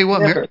 I'll tell you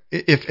what, Mary,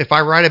 if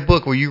I write a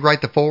book, will you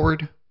write the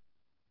foreword?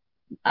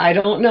 I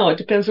don't know. It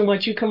depends on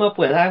what you come up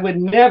with. I would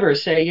never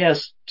say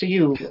yes to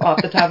you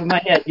off the top of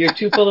my head. You're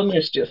too full of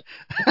mischief.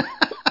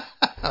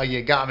 Oh,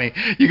 you got me.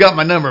 You got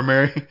my number,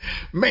 Mary.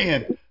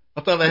 Man,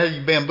 I thought I had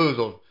you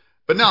bamboozled.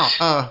 But no,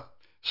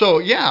 so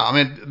yeah, I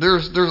mean,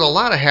 there's a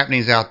lot of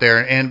happenings out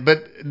there,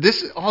 but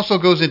this also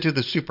goes into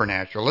the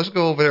supernatural. Let's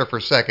go over there for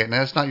a second. Now,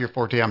 that's not your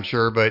forte, I'm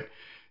sure, but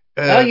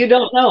well, you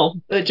don't know.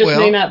 It just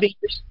may not be.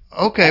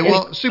 Okay,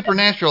 well,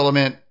 supernatural. I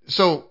mean,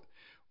 so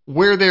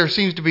where there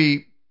seems to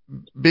be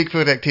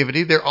Bigfoot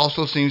activity, there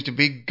also seems to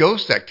be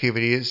ghost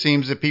activity. It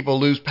seems that people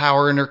lose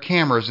power in their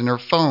cameras and their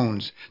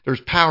phones.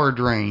 There's power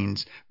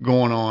drains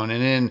going on,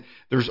 and then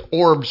there's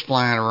orbs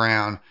flying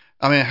around.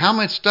 I mean, how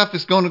much stuff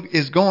is going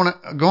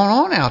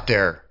on out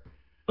there?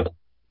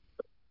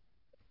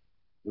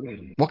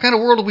 What kind of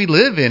world do we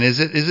live in?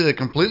 Is it a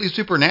completely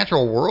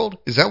supernatural world?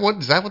 Is that what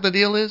the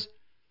deal is?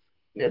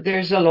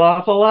 There's an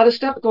awful lot of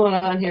stuff going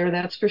on here.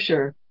 That's for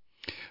sure.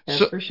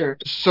 For sure.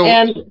 So,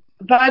 and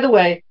by the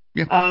way,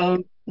 yeah.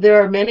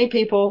 There are many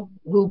people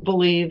who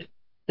believe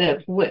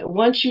that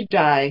once you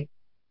die,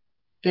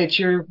 that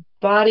your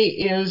body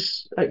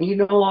is you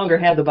no longer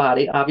have the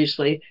body,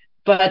 obviously.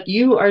 But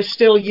you are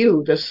still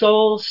you. The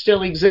soul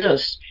still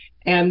exists,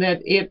 and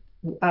that it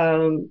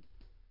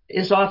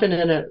is often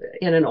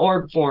in an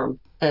orb form,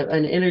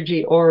 an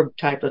energy orb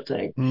type of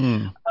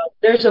thing.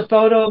 There's a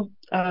photo,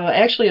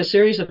 actually a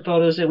series of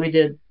photos that we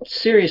did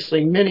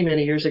seriously many,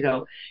 many years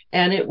ago,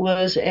 and it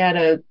was at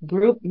a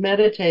group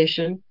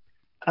meditation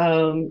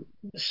in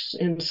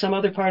some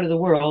other part of the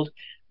world.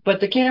 But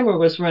the camera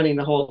was running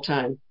the whole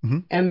time,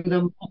 and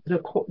the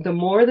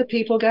more the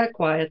people got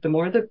quiet, the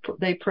more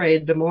they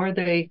prayed, the more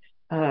they,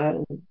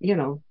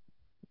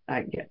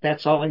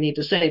 that's all I need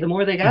to say. The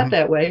more they got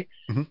that way,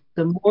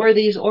 the more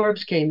these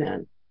orbs came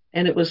in,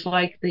 and it was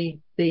like the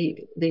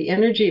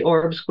energy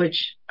orbs,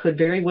 which could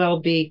very well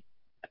be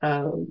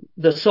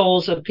the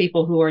souls of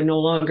people who are no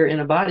longer in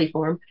a body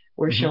form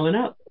were showing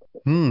up.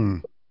 Hmm.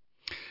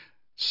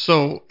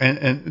 So,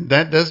 and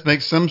that does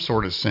make some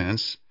sort of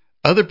sense.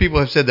 Other people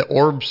have said that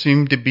orbs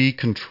seem to be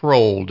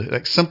controlled,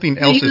 like something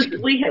else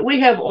is. We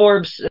have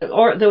orbs,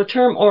 or the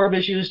term orb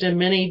is used in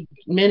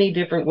many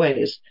different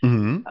ways.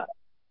 Mm-hmm.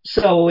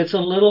 So it's a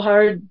little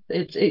hard.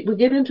 We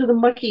get into the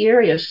mucky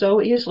area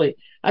so easily.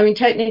 I mean,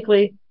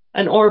 technically,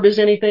 an orb is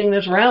anything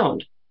that's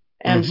round,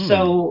 and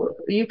so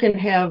you can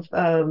have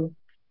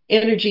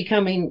energy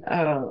coming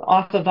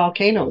off of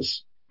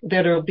volcanoes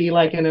that'll be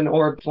like in an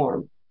orb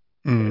form.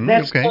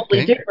 That's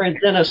totally different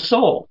than a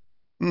soul.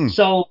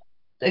 So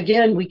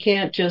again, we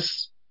can't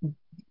just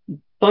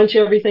bunch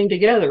everything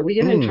together. We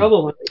get in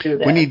trouble when we do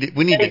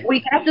that.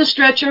 We have to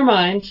stretch our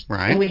minds,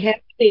 and we have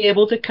to be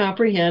able to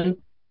comprehend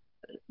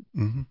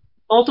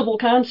multiple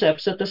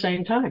concepts at the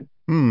same time.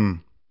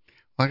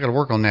 I got to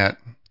work on that.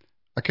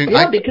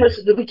 Because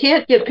we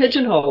can't get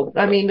pigeonholed.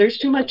 I mean, there's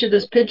too much of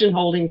this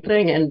pigeonholing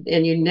thing, and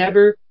you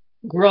never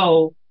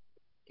grow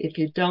if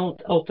you don't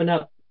open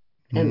up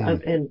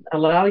and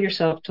allow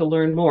yourself to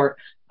learn more.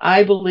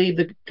 I believe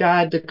that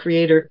God, the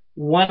Creator,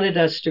 wanted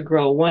us to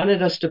grow,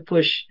 wanted us to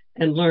push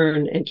and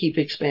learn and keep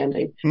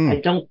expanding.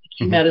 I don't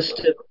think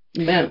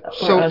He meant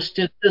for us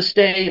to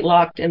stay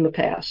locked in the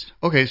past.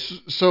 Okay,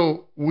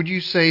 so would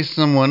you say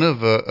someone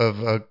of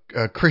a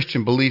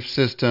Christian belief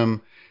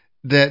system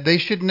that they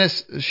should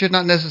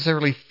not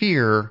necessarily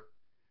fear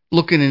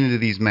looking into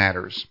these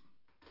matters?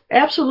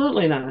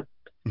 Absolutely not.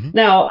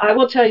 Now, I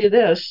will tell you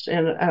this,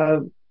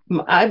 and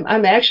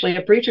I'm actually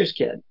a preacher's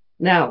kid.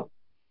 Now,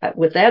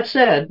 with that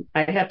said,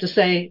 I have to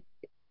say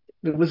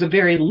it was a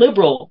very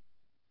liberal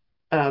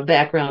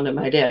background that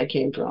my dad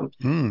came from.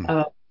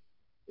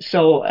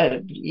 So,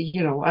 I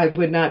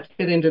would not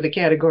fit into the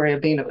category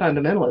of being a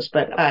fundamentalist,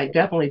 but I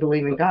definitely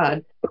believe in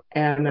God,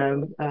 and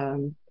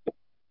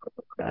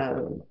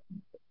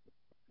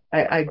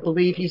I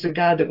believe He's a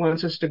God that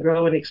wants us to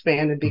grow and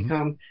expand and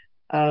become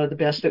the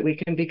best that we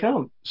can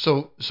become.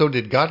 So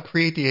did God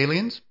create the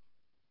aliens?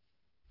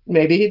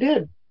 Maybe He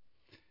did.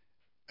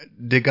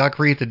 Did God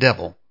create the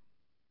devil?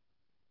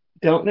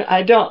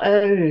 I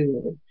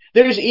don't.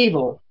 There's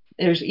evil.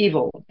 There's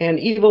evil, and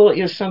evil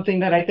is something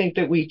that I think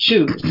that we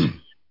choose,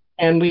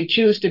 and we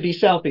choose to be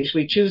selfish.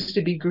 We choose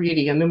to be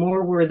greedy, and the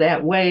more we're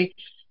that way,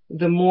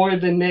 the more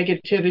the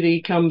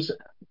negativity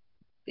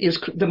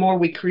the more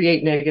we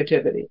create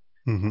negativity.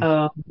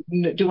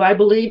 Do I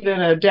believe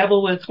in a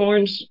devil with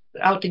horns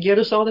out to get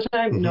us all the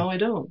time? No, I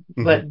don't.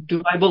 But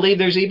do I believe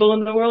there's evil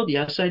in the world?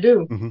 Yes, I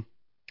do.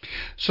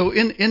 So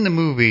in the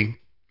movie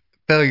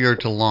Failure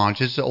to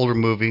Launch, it's an older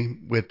movie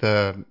with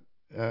Sarah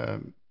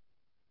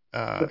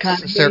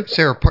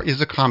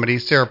is a comedy.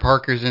 Sarah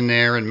Parker's in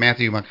there and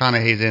Matthew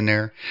McConaughey's in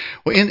there.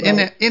 Well,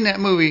 in that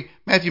movie,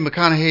 Matthew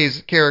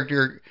McConaughey's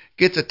character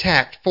gets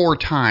attacked 4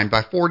 times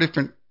by 4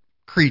 different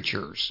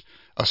creatures: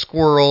 a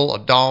squirrel, a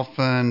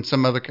dolphin,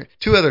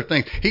 2 other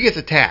things. He gets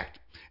attacked,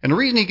 and the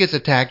reason he gets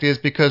attacked is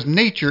because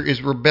nature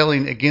is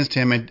rebelling against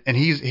him, and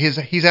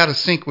he's out of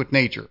sync with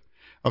nature.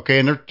 Okay,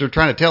 and they're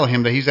trying to tell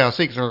him that he's out of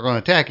sync, so they're going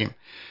to attack him.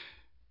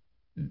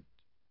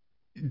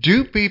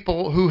 Do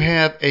people who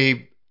have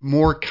a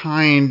more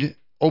kind,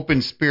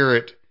 open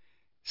spirit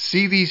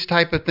see these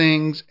type of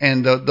things,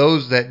 and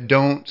those that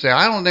don't say,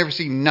 I don't ever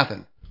see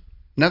nothing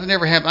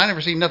ever happen, I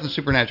never see nothing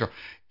supernatural?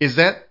 Is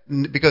that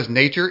because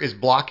nature is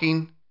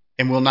blocking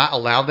and will not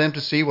allow them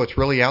to see what's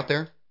really out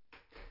there?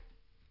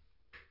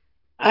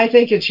 I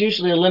think it's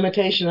usually a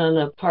limitation on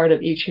the part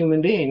of each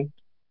human being.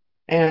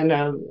 And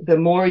the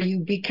more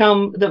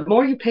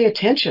you pay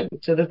attention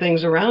to the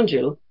things around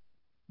you,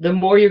 the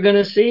more you're going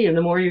to see and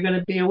the more you're going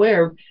to be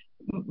aware.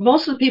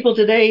 Most of the people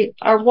today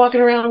are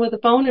walking around with a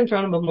phone in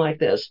front of them like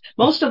this.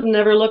 Most of them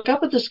never look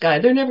up at the sky.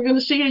 They're never going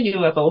to see a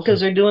UFO because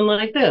they're doing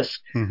like this.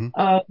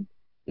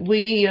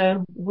 If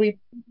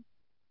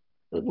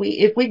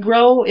we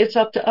grow, it's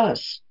up to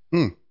us.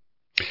 And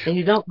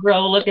you don't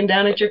grow looking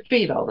down at your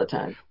feet all the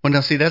time. Well,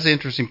 now see, that's an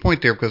interesting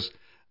point there, because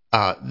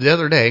the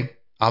other day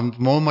I'm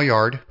mowing my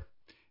yard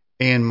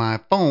and my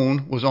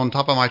phone was on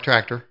top of my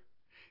tractor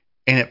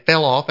and it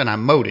fell off and I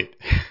mowed it.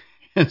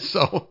 And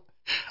so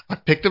I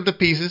picked up the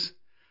pieces,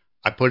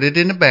 I put it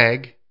in a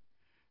bag,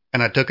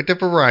 and I took it to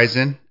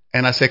Verizon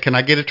and I said, can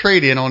I get a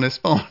trade-in on this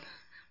phone?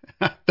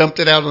 I dumped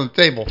it out on the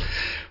table.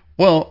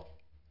 Well,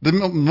 the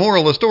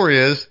moral of the story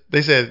is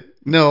they said,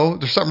 no,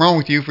 there's something wrong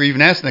with you for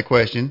even asking that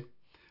question.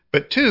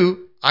 But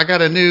 2, I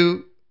got a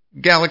new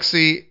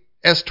Galaxy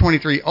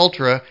S23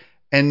 Ultra,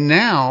 and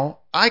now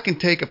I can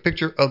take a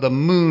picture of the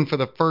moon for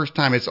the first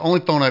time. It's the only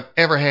phone I've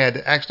ever had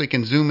that actually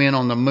can zoom in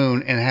on the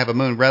moon and have a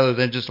moon rather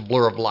than just a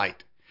blur of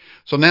light.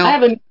 So now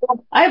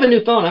I have a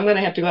new phone. I'm going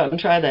to have to go out and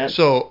try that.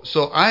 So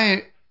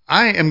I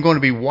am going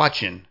to be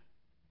watching.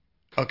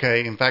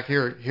 Okay, in fact,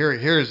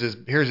 here's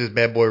his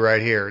bad boy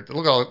right here.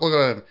 Look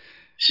at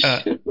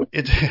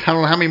it's I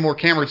don't know how many more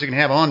cameras you can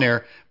have on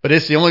there, but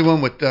it's the only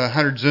one with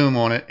 100 zoom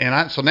on it.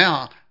 And so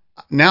now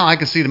I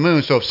can see the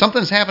moon. So if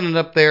something's happening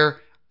up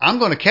there, I'm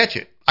going to catch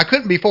it. I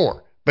couldn't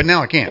before, but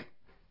now I can.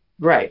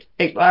 Right.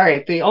 All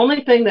right. The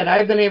only thing that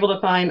I've been able to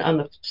find on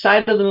the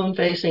side of the moon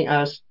facing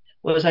us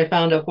was I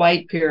found a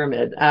white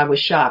pyramid. I was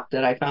shocked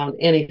that I found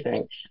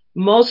anything.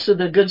 Most of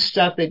the good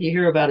stuff that you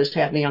hear about is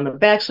happening on the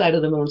backside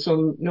of the moon.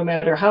 So no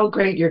matter how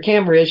great your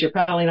camera is, you're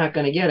probably not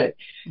going to get it.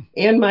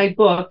 In my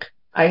book,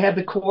 I have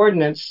the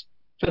coordinates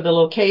for the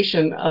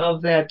location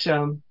of that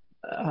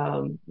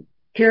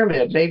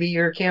pyramid. Maybe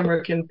your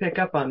camera can pick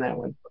up on that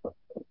one.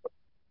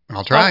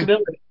 I'll try.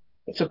 Possibility.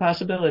 It's a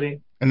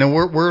possibility. And then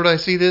where would I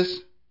see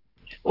this?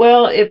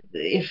 Well, if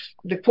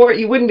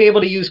you wouldn't be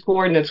able to use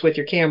coordinates with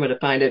your camera to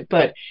find it,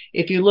 but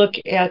if you look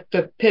at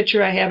the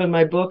picture I have in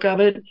my book of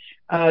it,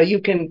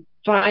 you can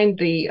find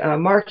the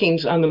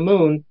markings on the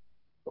moon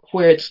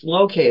where it's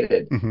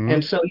located,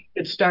 and so you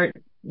could start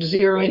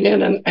zeroing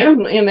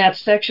in that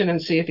section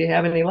and see if you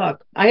have any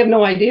luck. I have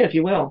no idea if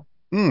you will.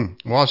 Well,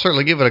 I'll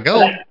certainly give it a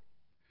go.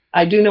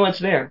 I do know it's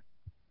there.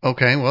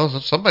 Okay, well,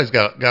 somebody's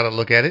got to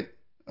look at it.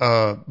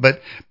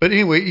 But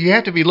anyway, you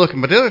have to be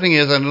looking. But the other thing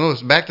is, I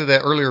noticed back to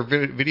that earlier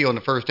video in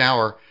the first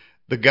hour,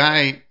 the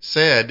guy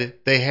said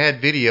they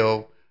had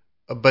video,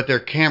 but their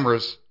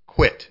cameras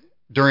quit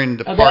during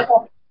the part.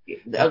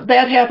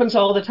 That happens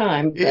all the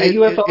time.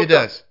 It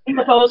does.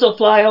 UFOs will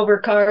fly over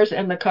cars,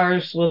 and the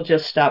cars will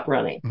just stop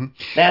running.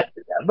 I've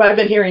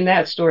been hearing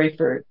that story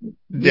for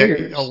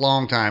years. A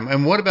long time.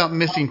 And what about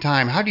missing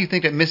time? How do you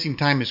think that missing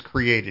time is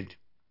created?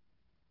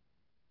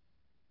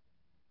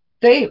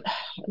 They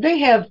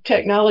have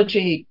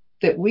technology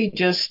that we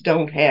just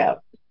don't have,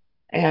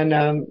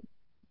 and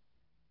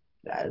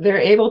they're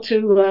able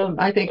to,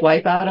 I think,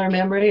 wipe out our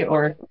memory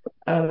or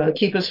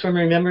keep us from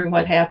remembering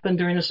what happened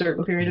during a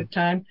certain period of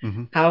time.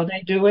 How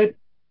they do it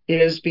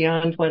is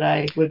beyond what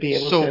I would be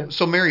able to.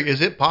 So, Mary,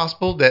 is it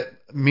possible that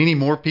many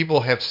more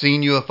people have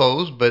seen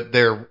UFOs, but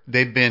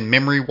they've been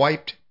memory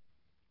wiped?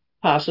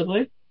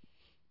 Possibly.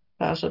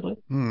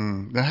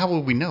 Then how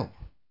will we know?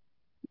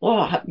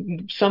 Well,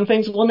 some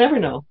things we'll never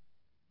know.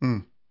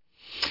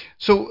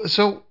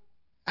 So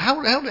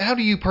how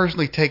do you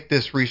personally take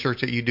this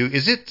research that you do?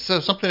 Is it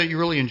something that you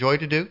really enjoy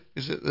to do?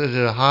 Is it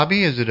a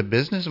hobby? Is it a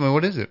business? I mean,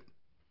 what is it?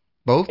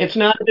 Both? It's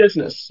not a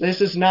business. This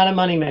is not a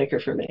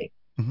moneymaker for me.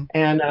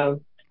 And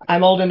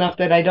I'm old enough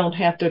that I don't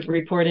have to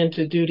report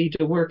into duty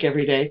to work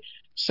every day.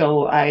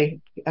 So I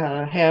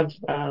have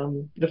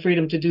the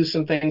freedom to do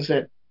some things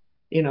that,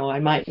 I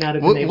might not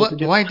have been able to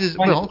do. Why does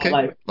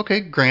okay,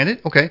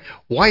 granted. Okay.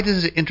 Why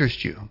does it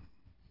interest you?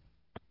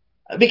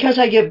 Because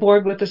I get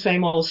bored with the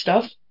same old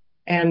stuff,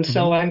 and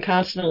so I'm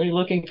constantly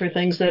looking for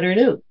things that are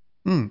new.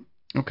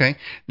 Okay.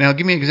 Now,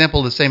 give me an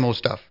example of the same old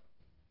stuff.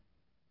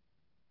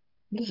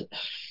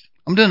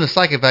 I'm doing a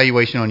psych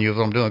evaluation on you. Is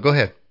what I'm doing. Go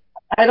ahead.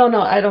 I don't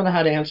know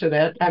how to answer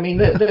that. I mean,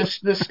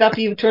 the stuff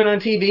you turn on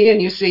TV and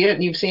you see it,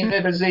 and you've seen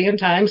it a zillion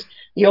times.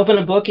 You open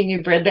a book and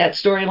you've read that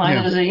storyline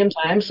a zillion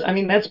times. I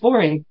mean, that's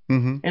boring.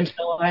 And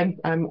so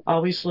I'm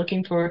always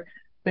looking for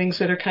things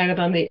that are kind of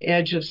on the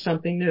edge of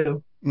something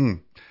new.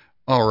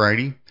 All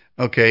righty.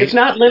 Okay. It's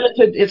not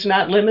limited. It's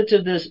not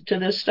limited to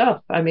this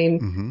stuff. I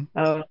mean,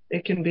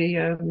 it can be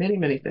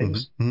many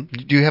things.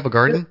 Do you have a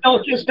garden?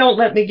 Just don't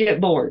let me get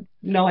bored.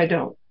 No, I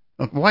don't.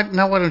 Why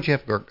don't you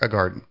have a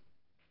garden?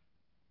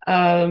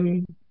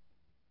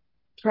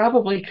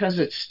 Probably because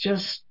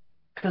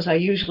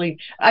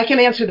I can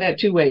answer that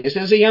two ways.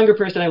 As a younger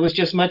person, I was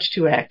just much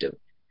too active.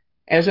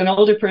 As an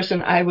older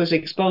person, I was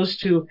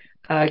exposed to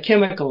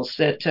chemicals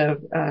that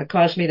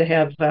caused me to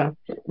have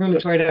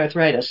rheumatoid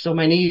arthritis. So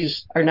my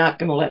knees are not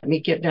going to let me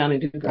get down and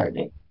do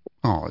gardening.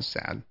 Oh, it's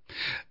sad.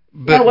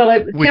 But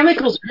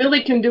chemicals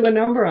really can do a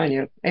number on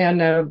you. And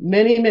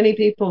many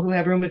people who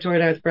have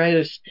rheumatoid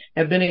arthritis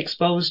have been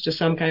exposed to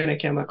some kind of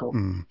chemical.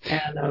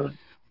 And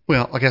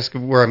well, I guess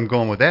where I'm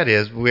going with that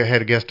is we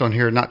had a guest on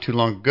here not too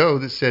long ago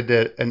that said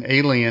that an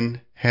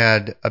alien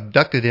had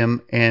abducted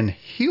him and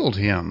healed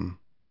him.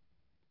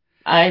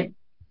 I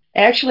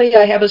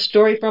have a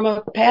story from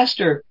a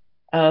pastor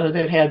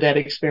that had that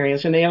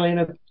experience. An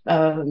alien,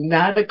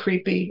 not a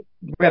creepy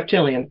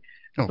reptilian,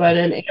 but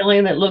an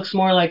alien that looks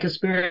more like a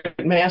spirit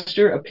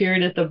master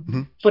appeared at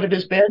the foot of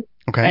his bed.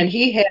 Okay. And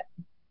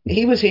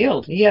he was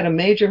healed. He had a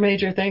major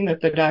thing that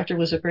the doctor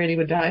was afraid he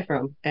would die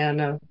from.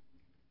 And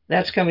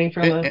that's coming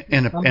from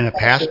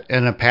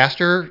a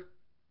pastor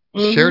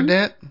shared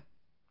that?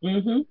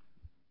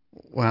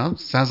 Well,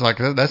 sounds like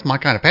that's my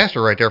kind of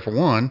pastor right there for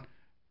one.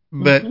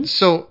 But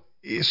so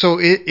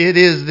it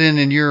is then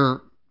in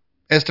your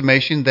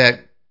estimation that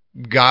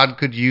God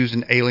could use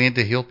an alien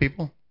to heal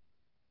people?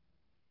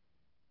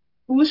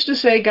 Who's to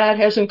say God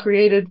hasn't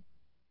created?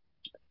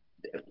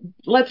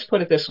 Let's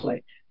put it this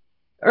way: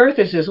 Earth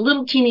is this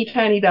little teeny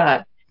tiny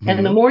dot,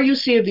 and the more you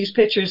see of these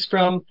pictures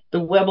from the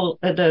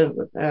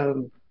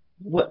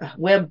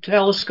Webb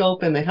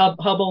telescope and the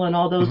Hubble and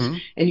all those,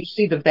 and you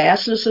see the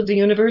vastness of the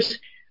universe,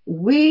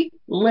 we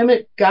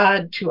limit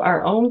God to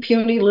our own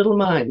puny little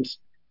minds.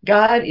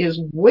 God is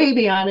way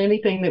beyond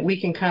anything that we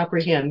can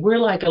comprehend. We're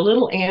like a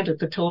little ant at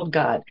the toe of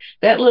God.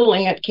 That little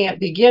ant can't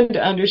begin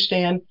to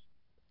understand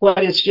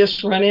what it's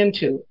just run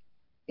into.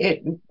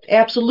 It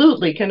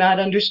absolutely cannot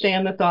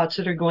understand the thoughts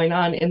that are going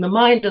on in the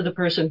mind of the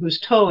person whose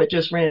toe it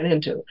just ran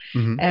into.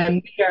 Mm-hmm.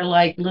 And we are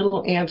like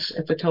little ants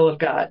at the toe of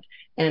God.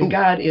 And Ooh.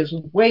 God is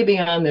way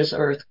beyond this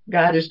earth.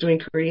 God is doing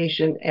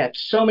creation at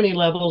so many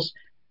levels,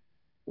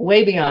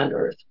 way beyond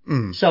Earth.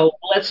 Mm. So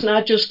let's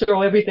not just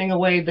throw everything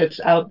away that's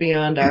out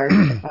beyond our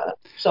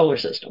solar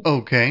system.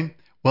 Okay.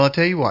 Well, I'll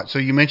tell you what. So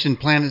you mentioned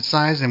planet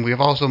size, and we've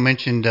also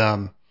mentioned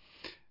the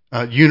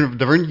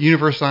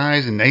universe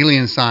size and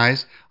alien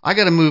size. I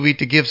got a movie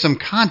to give some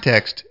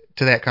context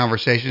to that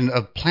conversation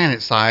of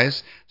planet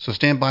size. So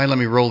stand by. Let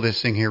me roll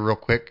this thing here real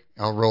quick.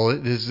 I'll roll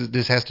it.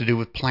 This has to do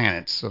with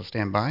planets. So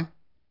stand by.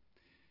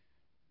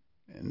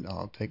 And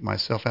I'll take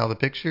myself out of the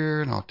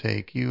picture, and I'll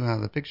take you out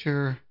of the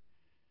picture,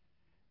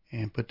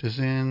 and put this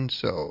in.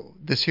 So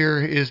this here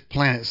is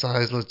planet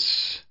size.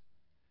 Let's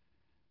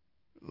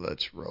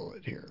roll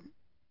it here.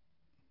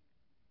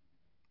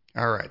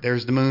 All right.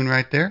 There's the moon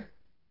right there.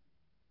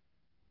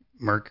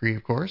 Mercury,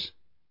 of course.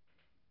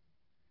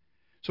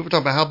 So we're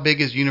talking about how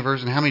big is the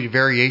universe and how many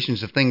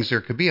variations of things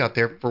there could be out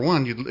there. For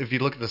one, if you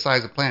look at the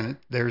size of the planet,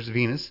 there's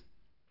Venus.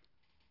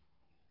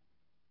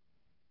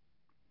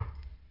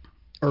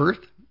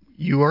 Earth,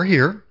 you are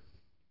here.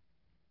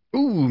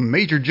 Ooh,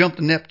 major jump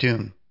to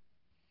Neptune.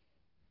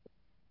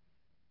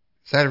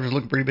 Saturn's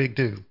looking pretty big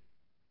too.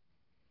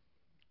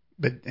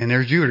 And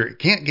there's Jupiter. It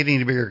can't get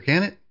any bigger,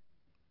 can it?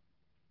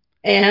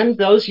 And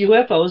those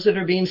UFOs that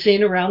are being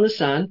seen around the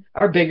sun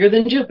are bigger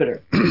than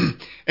Jupiter.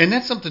 And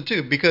that's something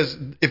too, because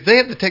if they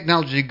have the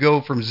technology to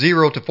go from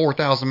 0 to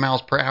 4,000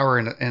 miles per hour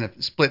in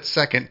a split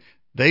second,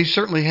 they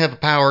certainly have the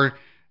power,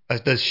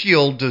 the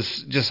shield, to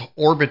just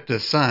orbit the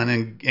sun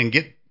and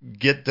get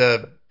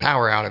the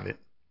power out of it.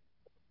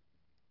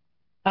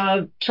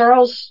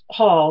 Charles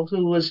Hall,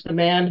 who was the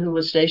man who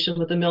was stationed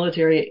with the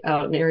military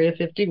out in Area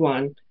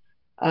 51,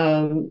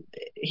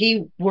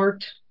 he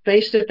worked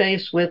face to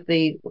face with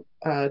the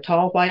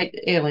tall white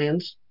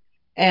aliens,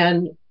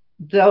 and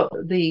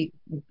the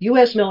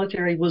U.S.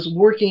 military was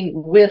working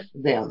with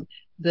them.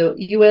 The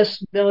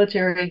U.S.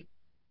 military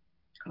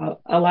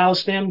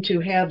allows them to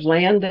have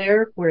land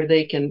there where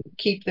they can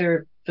keep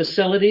their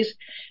facilities.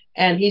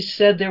 And he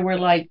said there were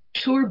like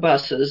tour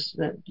buses,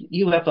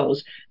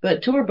 UFOs,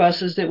 but tour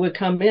buses that would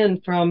come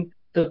in from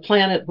the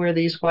planet where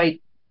these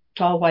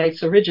tall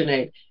whites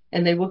originate.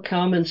 And they would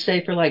come and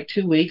stay for like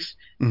 2 weeks,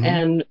 mm-hmm.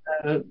 and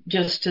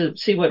just to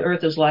see what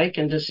Earth is like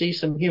and to see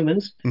some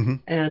humans, mm-hmm.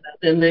 and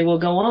then they will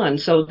go on.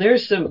 So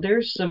there's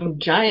some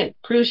giant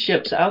cruise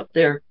ships out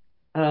there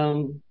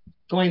going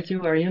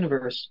through our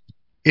universe.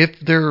 If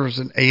there was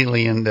an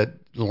alien that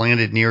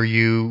landed near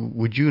you,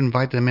 would you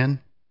invite them in?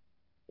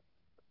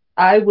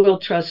 I will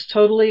trust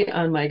totally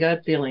on my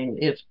gut feeling.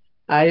 If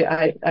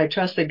I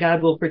trust that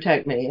God will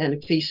protect me, and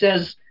if He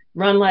says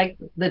run like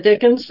the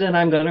Dickens, then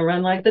I'm going to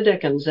run like the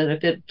Dickens. And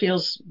if it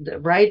feels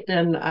right,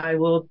 then I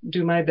will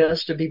do my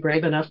best to be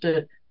brave enough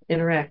to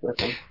interact with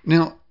them.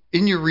 Now,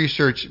 in your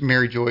research,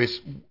 Mary Joyce,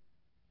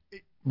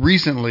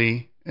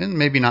 recently, and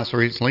maybe not so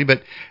recently,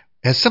 but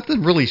has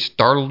something really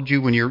startled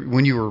you when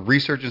you were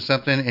researching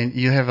something and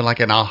you have like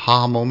an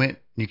aha moment?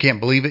 You can't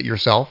believe it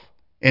yourself.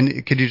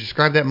 And could you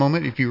describe that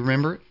moment if you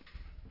remember it?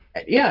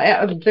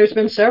 Yeah, there's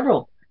been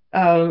several.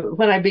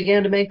 When I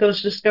began to make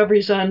those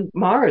discoveries on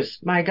Mars,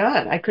 my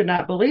God, I could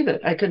not believe it.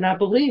 I could not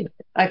believe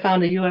I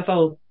found a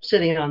UFO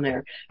sitting on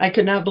there. I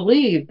could not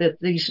believe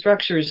that these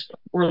structures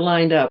were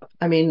lined up.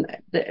 I mean,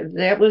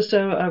 that was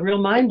a real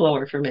mind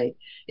blower for me.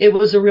 It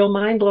was a real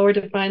mind blower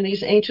to find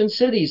these ancient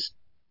cities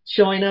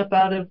showing up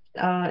out of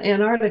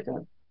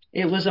Antarctica.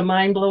 It was a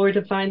mind blower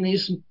to find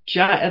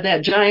that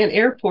giant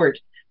airport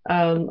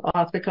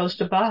off the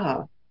coast of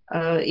Baja.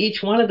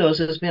 Each one of those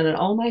has been an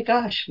oh my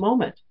gosh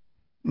moment.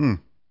 Hmm.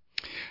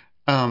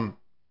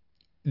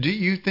 Do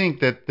you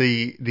think that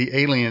the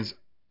aliens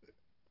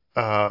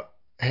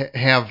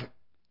have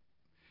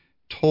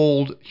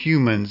told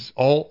humans,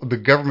 all the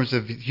governments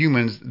of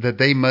humans, that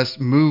they must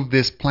move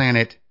this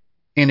planet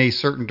in a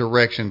certain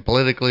direction,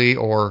 politically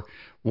or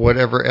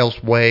whatever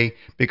else way?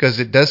 Because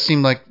it does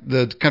seem like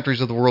the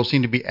countries of the world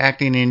seem to be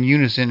acting in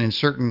unison in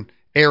certain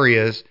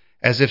areas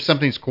as if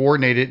something's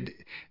coordinated.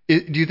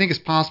 Do you think it's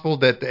possible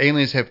that the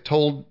aliens have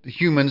told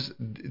humans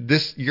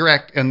your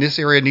act in this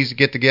area needs to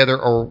get together,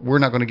 or we're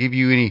not going to give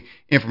you any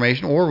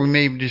information, or we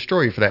may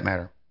destroy you for that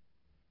matter?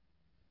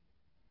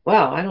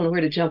 Wow, I don't know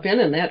where to jump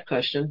in that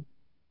question.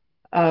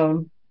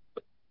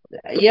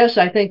 Yes,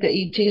 I think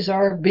the ETs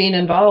are being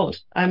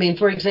involved. I mean,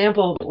 for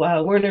example,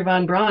 Werner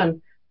von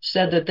Braun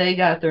said that they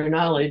got their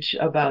knowledge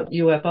about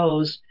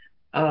UFOs,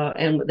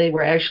 and they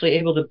were actually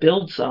able to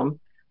build some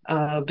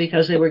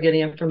because they were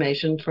getting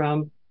information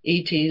from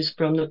ETs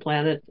from the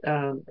planet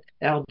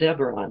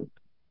Aldebaran.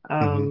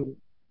 Mm-hmm.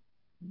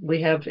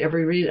 We have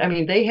every reason. I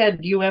mean, they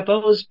had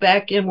UFOs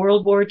back in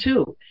World War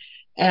II.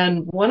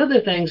 And one of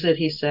the things that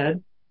he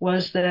said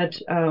was that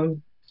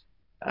the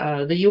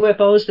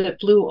UFOs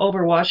that flew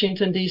over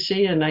Washington, D.C.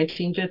 in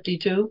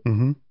 1952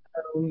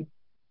 mm-hmm.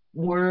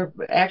 Were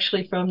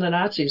actually from the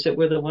Nazis. That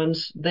were the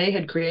ones, they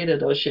had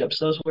created those ships.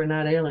 Those were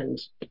not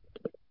aliens.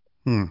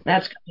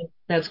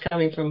 That's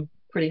coming from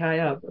pretty high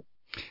up.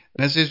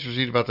 That's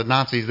interesting about the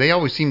Nazis. They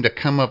always seem to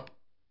come up,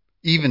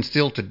 even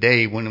still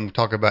today, when we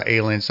talk about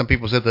aliens. Some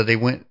people said that they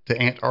went to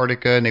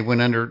Antarctica and they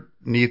went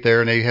underneath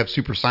there and they have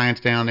super science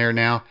down there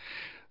now.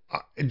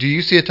 Do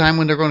you see a time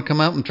when they're going to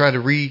come out and try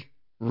to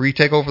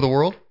retake over the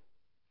world?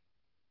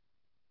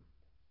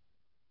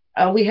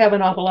 We have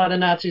an awful lot of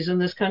Nazis in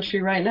this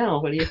country right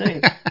now. What do you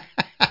think?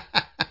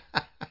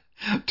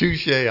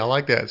 Touche. I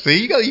like that.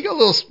 See, you got a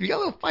little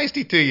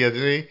feisty to you.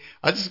 See,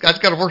 I just got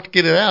to work to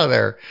get it out of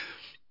there.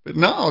 But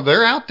no,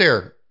 they're out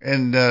there,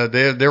 and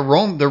they're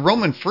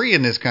roaming free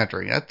in this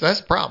country.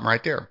 That's the problem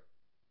right there.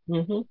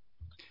 Mm-hmm.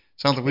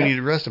 Sounds like we need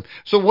to arrest them.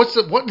 So what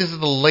is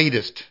the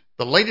latest?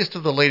 The latest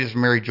of the latest,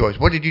 Mary Joyce.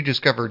 What did you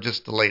discover?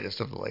 Just the latest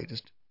of the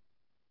latest.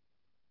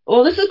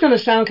 Well, this is going to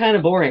sound kind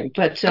of boring,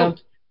 but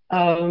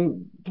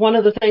one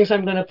of the things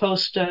I'm going to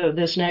post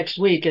this next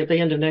week, at the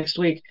end of next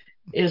week,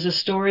 is a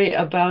story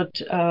about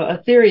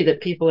a theory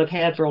that people have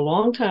had for a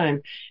long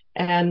time.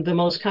 And the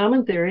most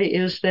common theory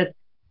is that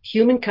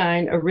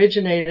humankind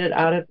originated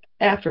out of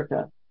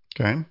Africa.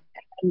 Okay.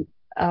 And,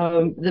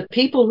 the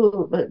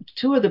people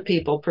two of the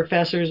people,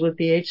 professors with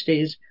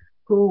PhDs,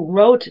 who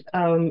wrote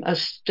a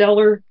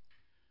stellar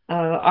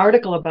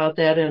article about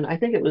that, and I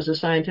think it was a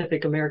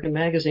Scientific American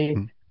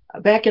magazine,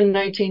 back in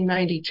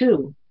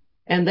 1992.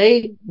 And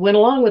they went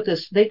along with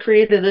this. They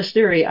created this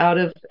theory out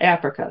of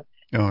Africa.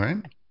 All right.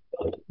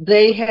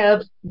 They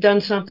have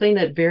done something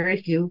that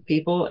very few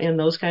people in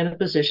those kind of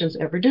positions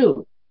ever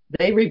do.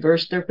 They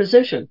reversed their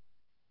position,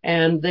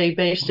 and they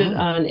based it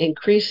on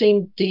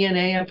increasing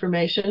DNA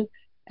information,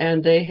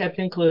 and they have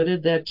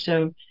concluded that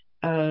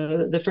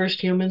the first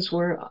humans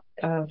were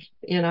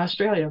in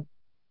Australia.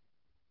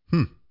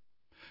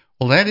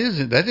 Well, that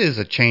is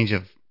a change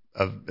of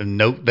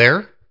note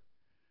there.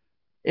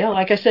 Yeah,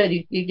 like I said,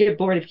 you get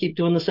bored if you keep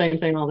doing the same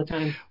thing all the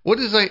time. What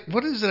is it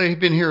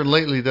I've been hearing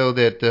lately, though,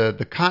 that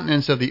the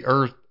continents of the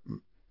Earth,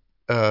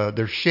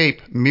 their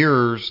shape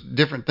mirrors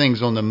different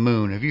things on the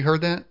moon. Have you heard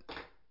that?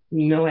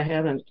 No, I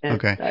haven't.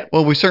 Okay.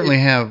 Well, we certainly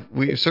have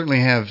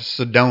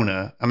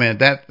Sedona. I mean,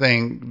 that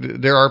thing.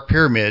 There are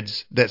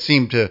pyramids that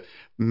seem to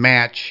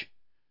match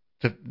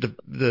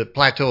the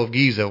plateau of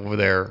Giza over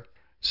there.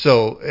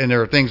 So, and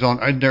there are things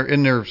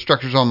in there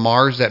structures on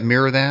Mars that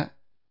mirror that.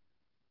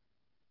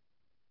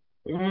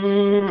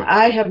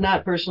 I have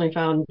not personally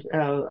found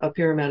a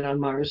pyramid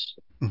on Mars.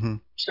 Mm-hmm.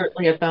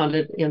 Certainly have found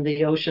it in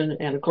the ocean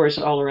and, of course,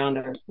 all around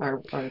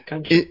our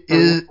country.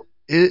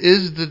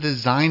 Is the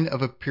design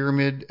of a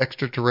pyramid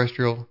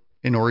extraterrestrial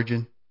in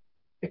origin?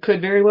 It could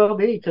very well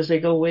be, because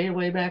they go way,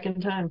 way back in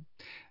time.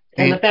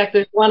 And the fact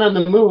there's one on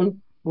the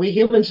moon, we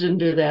humans didn't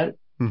do that.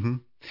 Mm-hmm.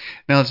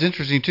 Now, it's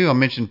interesting, too. I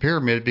mentioned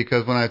pyramid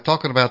because when I was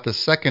talking about the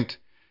second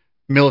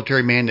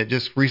military man that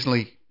just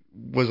recently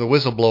was a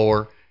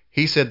whistleblower,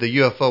 he said the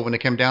UFO, when they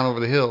came down over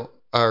the hill,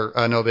 or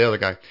no, the other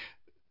guy.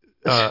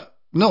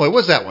 No, it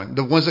was that one.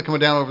 The ones that come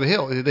down over the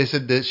hill. They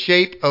said the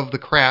shape of the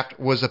craft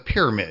was a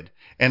pyramid.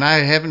 And I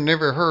haven't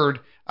never heard,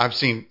 I've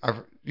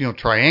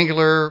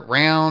triangular,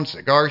 round,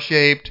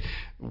 cigar-shaped,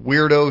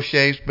 weirdo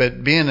shapes,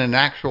 but being an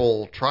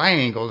actual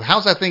triangle,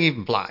 how's that thing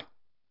even fly?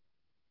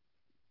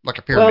 Like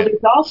a pyramid.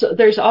 Well,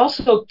 there's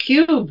also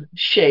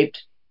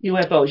cube-shaped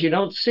UFOs. You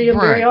don't see them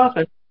very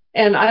often.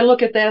 And I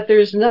look at that,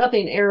 there's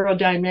nothing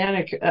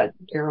aerodynamic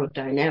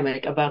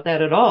about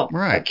that at all.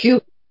 Right. A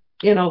cube,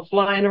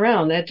 flying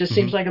around. That just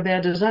seems like a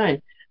bad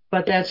design.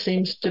 But that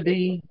seems to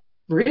be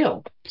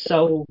real.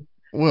 So,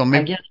 well,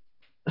 maybe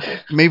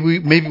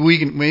we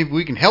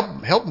can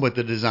help them with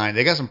the design.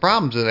 They got some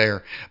problems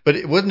there.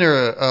 But wasn't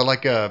there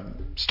like a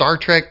Star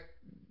Trek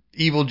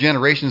Evil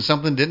Generation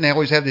something? Didn't they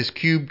always have this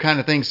cube kind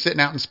of thing sitting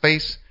out in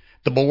space?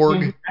 The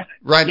Borg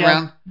riding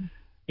around?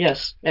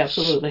 Yes,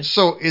 absolutely.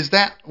 So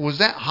was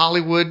that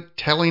Hollywood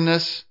telling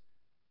us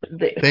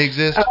they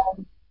exist?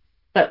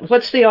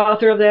 What's the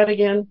author of that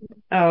again?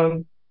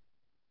 Can't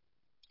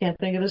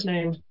think of his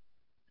name.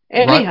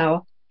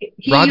 Anyhow,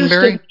 he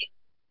Roddenberry?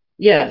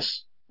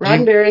 Yes.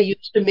 Roddenberry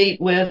used to meet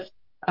with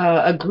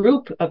a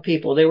group of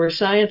people. They were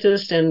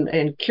scientists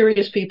and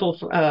curious people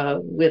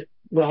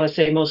I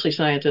say mostly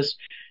scientists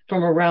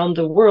from around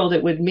the world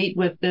that would meet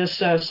with this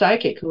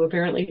psychic who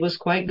apparently was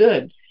quite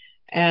good.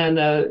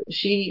 And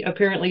she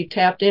apparently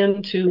tapped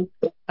into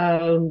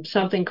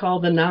something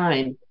called the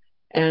Nine.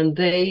 And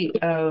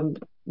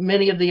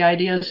many of the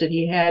ideas that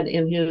he had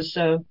in his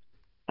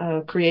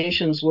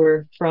creations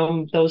were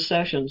from those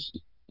sessions,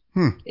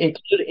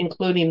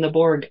 including the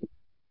Borg.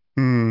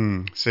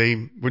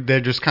 See, they're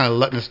just kind of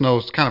letting us know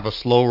it's kind of a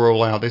slow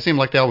rollout. They seem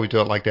like they always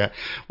do it like that.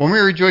 Well,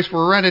 Mary Joyce,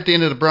 we're right at the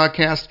end of the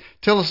broadcast.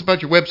 Tell us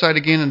about your website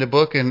again and the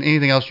book and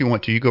anything else you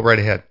want to. You go right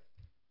ahead.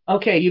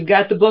 Okay, you've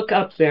got the book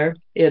up there.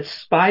 It's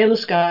Spy in the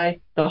Sky.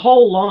 The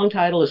whole long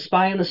title is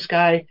Spy in the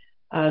Sky,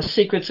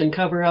 Secrets and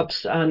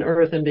Cover-Ups on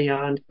Earth and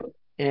Beyond.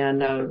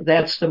 And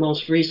that's the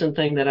most recent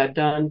thing that I've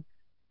done.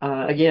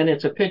 Again,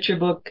 it's a picture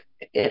book.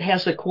 It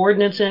has the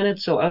coordinates in it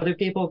so other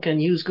people can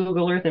use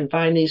Google Earth and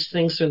find these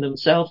things for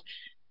themselves.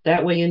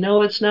 That way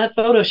it's not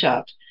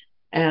photoshopped.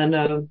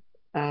 And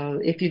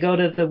if you go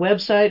to the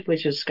website,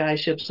 which is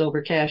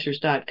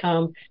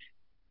skyshipsovercashers.com,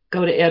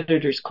 go to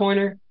Editor's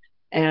Corner,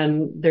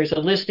 and there's a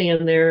listing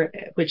in there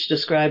which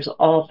describes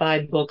all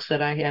 5 books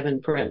that I have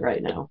in print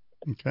right now.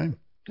 Okay.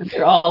 And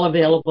they're all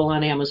available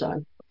on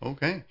Amazon.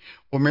 Okay.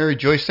 Well, Mary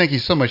Joyce, thank you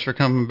so much for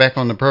coming back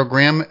on the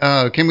program.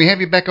 Can we have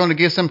you back on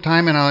again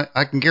sometime? And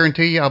I can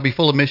guarantee you I'll be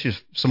full of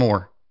mischief some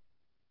more.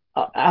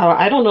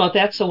 I don't know if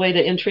that's the way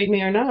to intrigue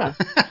me or not.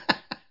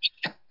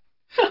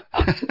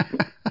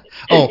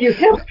 Oh,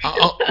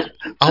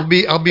 I'll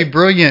be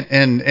brilliant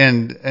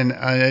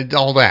and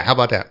all that. How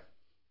about that?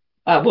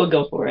 We'll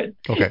go for it.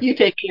 Okay. You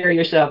take care of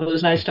yourself. It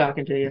was nice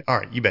talking to you. All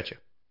right. You betcha.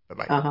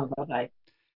 Bye-bye. Bye-bye.